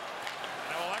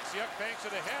 Now Alexiuk banks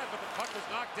it ahead, but the puck was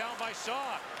knocked down by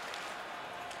Shaw.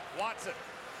 Watson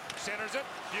centers it.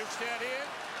 Bukestad in.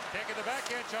 Taking the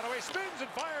backhand shot away. Spins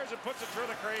and fires and puts it through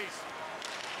the crease.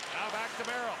 Now back to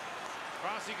Merrill.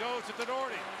 Across he goes to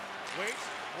Tenorti. Waits,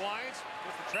 winds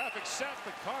with the traffic set,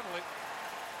 but Connolly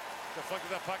deflected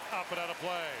that puck up and out of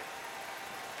play.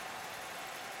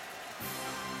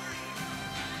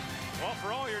 Well,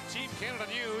 for all your Team Canada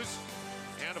news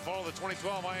and to follow the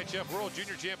 2012 IHF World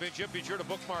Junior Championship, be sure to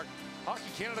bookmark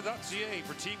hockeycanada.ca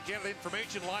for Team Canada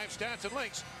information, live stats, and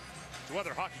links to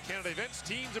other Hockey Canada events,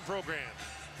 teams, and programs.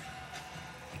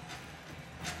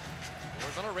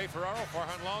 Miller, Ray Ferraro,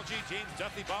 Farhan Lalji, James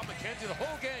Duffy, Bob McKenzie, the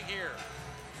whole gang here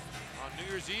on New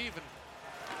Year's Eve. And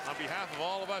on behalf of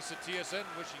all of us at TSN,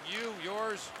 wishing you,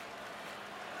 yours,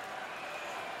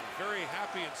 a very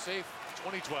happy and safe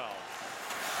 2012.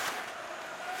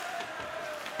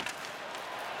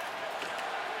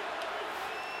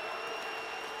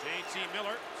 JT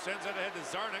Miller sends it ahead to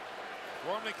Zarnik.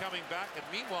 Gormley coming back, and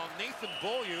meanwhile Nathan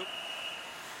Beaulieu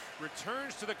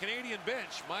returns to the Canadian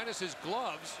bench minus his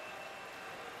gloves.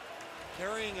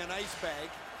 Carrying an ice bag.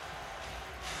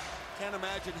 Can't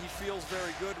imagine he feels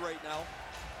very good right now.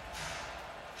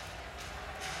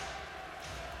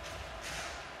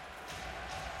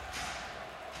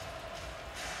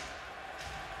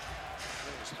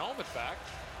 His helmet back.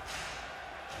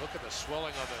 Look at the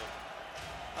swelling on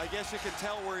the... I guess you can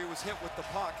tell where he was hit with the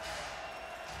puck.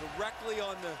 Directly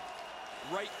on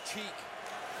the right cheek.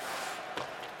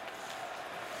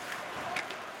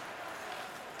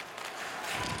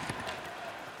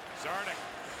 Zarnik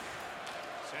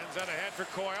sends that ahead for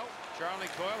Coyle. Charlie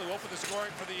Coyle, who opened the scoring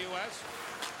for the U.S.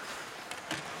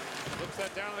 Looks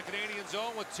that down in the Canadian zone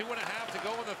with 2.5 to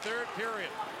go in the third period.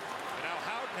 And now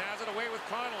Howden has it away with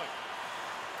Connolly.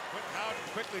 Quentin Howden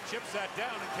quickly chips that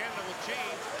down, and Canada will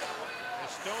change.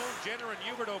 As Stone, Jenner, and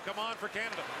Huberdeau come on for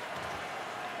Canada.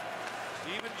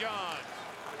 Stephen Johns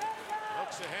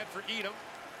looks ahead for Edom,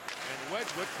 and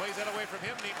Wedgwood plays that away from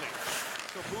him neatly.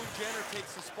 So Boone Jenner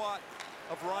takes the spot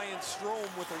of Ryan Strome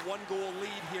with a 1-goal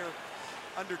lead here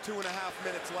under 2.5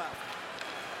 minutes left.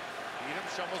 Edom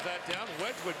shovels that down.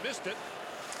 Wedgwood missed it.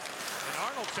 And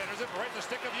Arnold centers it right in the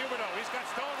stick of Huberdeau. He's got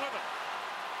Stone with it.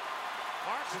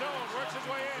 Mark Stone works his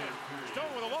way in. Stone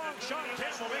with a long shot.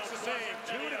 Campbell makes the save.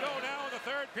 2 to go now in the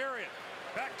third period.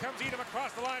 Back comes Edom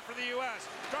across the line for the U.S.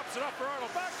 Drops it up for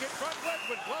Arnold. Back in front.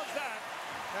 Wedgwood gloves that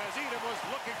as Edom was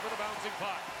looking for the bouncing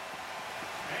puck.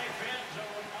 Hey, fans, a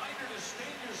reminder to stay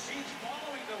in your seats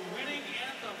following the winning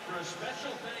anthem for a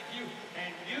special thank you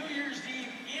and New Year's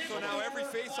Eve. So now every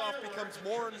face-off becomes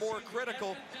more and more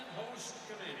critical.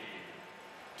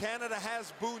 Canada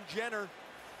has Boone Jenner,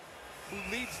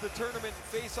 who leads the tournament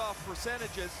in face-off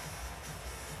percentages.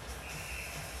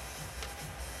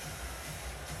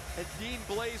 And Dean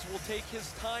Blaze will take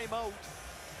his time out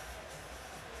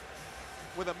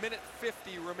with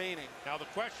 1:50 remaining. Now the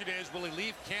question is, will he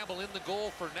leave Campbell in the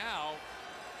goal for now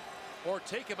or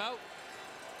take him out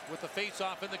with the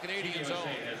face-off in the Canadian zone?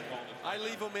 I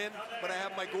leave him in, but I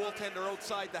have my goaltender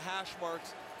outside the hash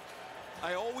marks.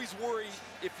 I always worry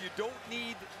if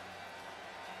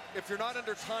you're not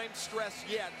under time stress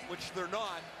yet, which they're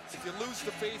not, if you lose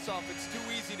the face-off, it's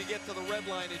too easy to get to the red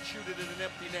line and shoot it in an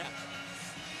empty net.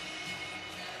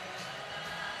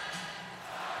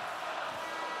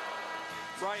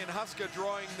 Ryan Huska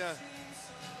drawing the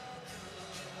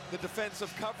the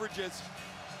defensive coverages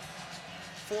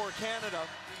for Canada.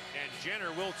 And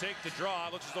Jenner will take the draw.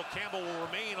 Looks as though Campbell will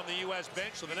remain on the U.S.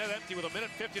 bench, so the net empty with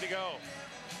 1:50 to go.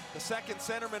 The second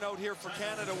centerman out here for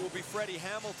Canada will be Freddie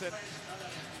Hamilton.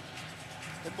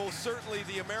 And most certainly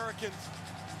the Americans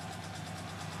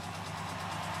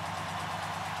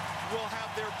will have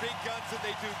their big guns, and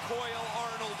they do. Coyle,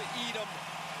 Arnold, Edom,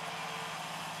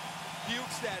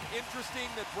 Bukestad. Interesting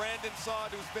that Brandon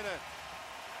Saad, who's been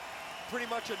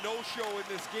pretty much a no-show in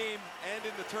this game and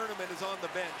in the tournament, is on the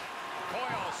bench.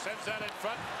 Coyle sends that in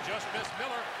front, just missed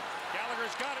Miller.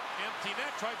 Gallagher's got it, empty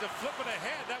net, tried to flip it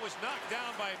ahead. That was knocked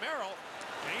down by Merrill.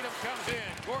 And Edom comes in,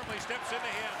 Gormley steps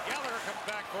into him. Gallagher comes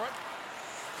back for it.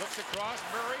 Looks across,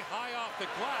 Murray high off the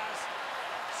glass.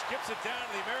 Skips it down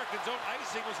to the American zone.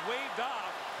 Icing was waved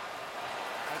off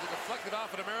as it deflected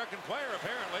off an American player,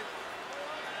 apparently.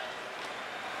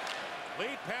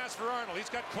 Lead pass for Arnold.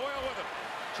 He's got Coyle with him.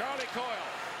 Charlie Coyle.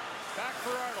 Back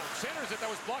for Arnold. Centers it. That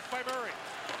was blocked by Murray.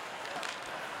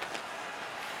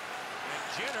 And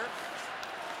Jenner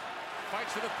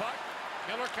fights for the puck.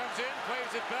 Miller comes in,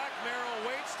 plays it back. Merrill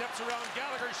waits, steps around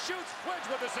Gallagher, shoots. Wedge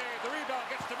with the save. The rebound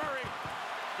gets to Murray.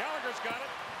 Gallagher's got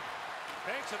it.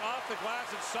 Banks it off the glass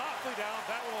and softly down.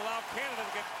 That will allow Canada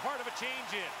to get part of a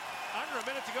change in. Under a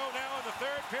minute to go now in the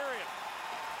third period.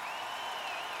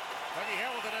 Dougie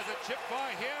Hamilton has a chip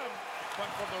by him,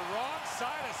 but from the wrong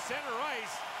side of center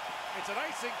ice. It's an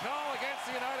icing call against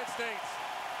the United States.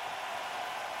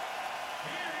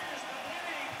 Here is the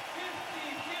winning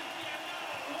 50-50 and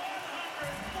now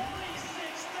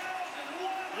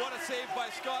 146,000. What a save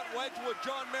by Scott Wedgwood.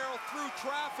 John Merrill through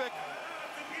traffic,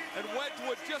 and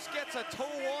Wedgwood just gets a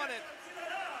toe on it.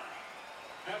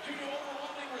 Now due to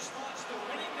overwhelming response, the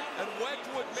winning number. And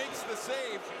Wedgwood makes the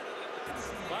save.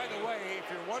 By the way, if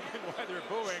you're wondering why they're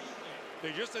booing,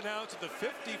 they just announced the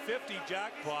 50-50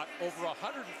 jackpot over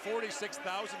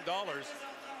 $146,000.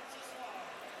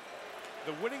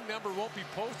 The winning number won't be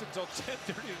posted until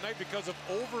 10:30 tonight because of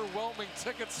overwhelming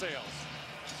ticket sales.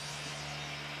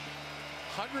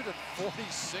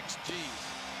 146 G's.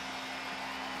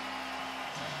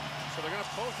 So they're going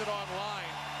to post it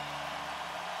online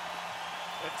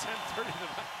at 10:30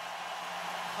 tonight.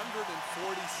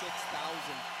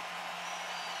 146,000.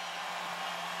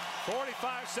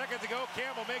 45 seconds to go.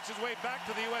 Campbell makes his way back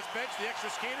to the U.S. bench. The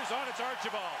extra skaters on. It's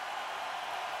Archibald.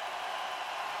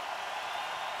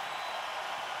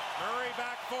 Murray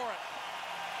back for it.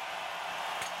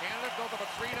 Canada built up a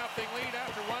 3-0 lead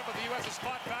after one, but the U.S. is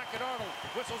spot back at Arnold.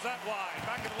 Whistles that wide.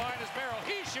 Back in line is Merrill.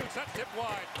 He shoots. That's tipped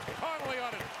wide. Connolly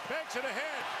on it. Banks it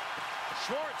ahead.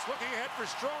 Schwartz looking ahead for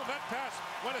Strome. That pass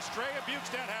went astray, and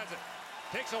Bukestad has it.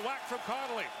 Takes a whack from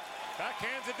Connolly.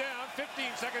 Backhands it down.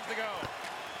 15 seconds to go.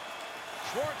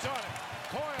 Schwartz on it.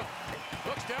 Coyle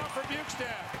looks down for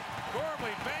Bukestad.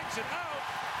 Gormley banks it out.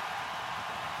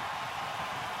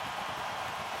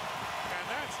 And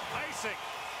that's icing.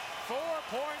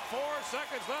 4.4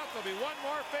 seconds left. There'll be one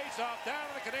more face-off down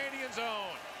in the Canadian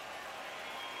zone.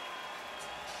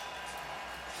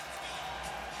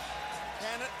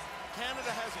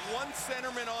 Canada has one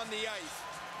centerman on the ice.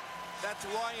 That's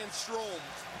Ryan Strome.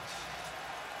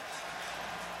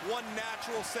 One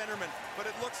natural centerman. But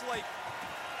it looks like,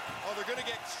 oh, they're going to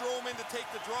get Strome in to take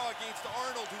the draw against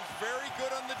Arnold, who's very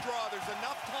good on the draw. There's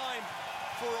enough time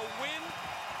for a win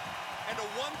and a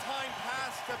one-time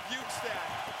pass to Bukestad.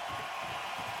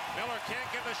 Miller can't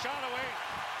get the shot away.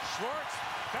 Schwartz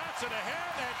bats it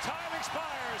ahead, and time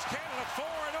expires. Canada 4-0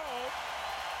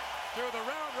 through the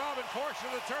round-robin portion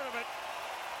of the tournament.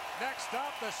 Next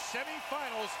up, the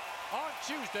semifinals on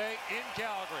Tuesday in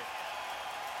Calgary.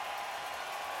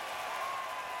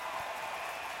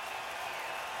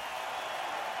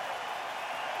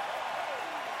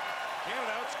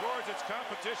 Canada outscores its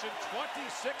competition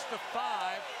 26-5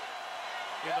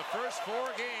 in the first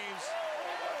 4 games.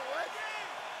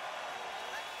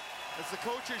 As the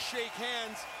coaches shake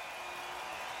hands,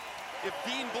 if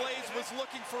Dean Blaze was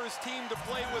looking for his team to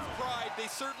play with pride, they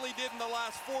certainly did in the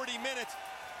last 40 minutes.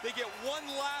 They get one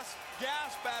last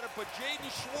gasp at it, but Jaden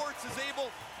Schwartz is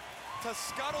able to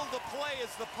scuttle the play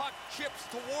as the puck chips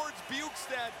towards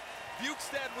Bukestad.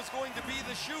 Bukestad was going to be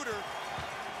the shooter.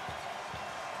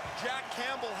 Jack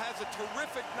Campbell has a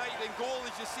terrific night in goal,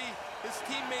 as you see his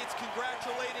teammates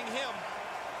congratulating him.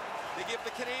 They give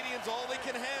the Canadians all they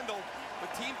can handle, but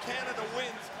Team Canada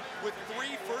wins with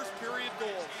 3 first-period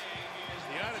goals.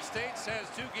 The United States has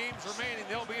 2 games remaining.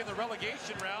 They'll be in the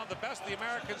relegation round. The best the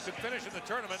Americans could finish in the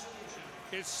tournament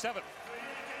is 7th.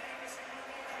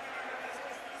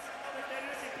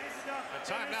 And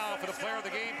time now for the player of the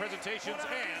game presentations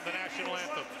and the national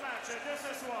anthem.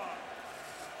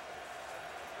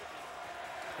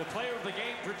 The player of the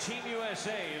game for Team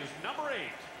USA is number 8,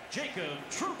 Jacob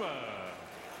Trouba.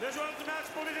 Le joueur du match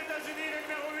pour les États-Unis, le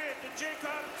numéro 8,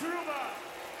 Jacob Trouba.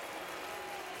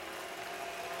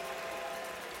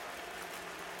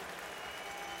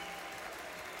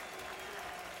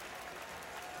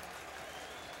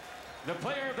 The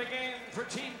player of the game for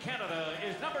Team Canada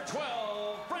is number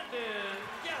 12, Brendan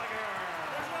Gallagher.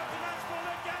 Le joueur du match pour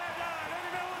le Canada, le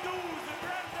numéro 12,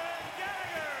 Brendan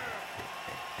Gallagher.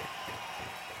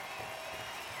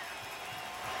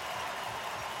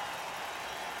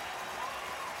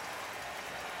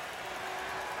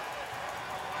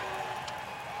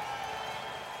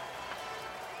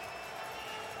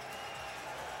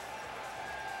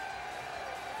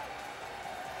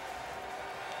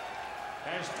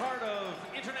 As part of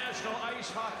international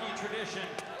ice hockey tradition,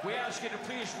 we ask you to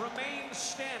please remain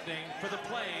standing for the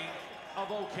playing of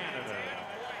O Canada.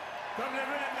 Comme le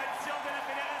veut la tradition de la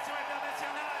Fédération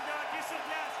internationale de hockey sur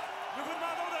glace, nous vous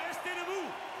demandons de rester debout,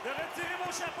 de retirer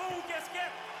vos chapeaux ou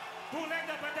casquettes pour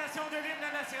l'interprétation de l'hymne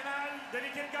national de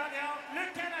l'équipe gagnante, le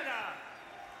Canada.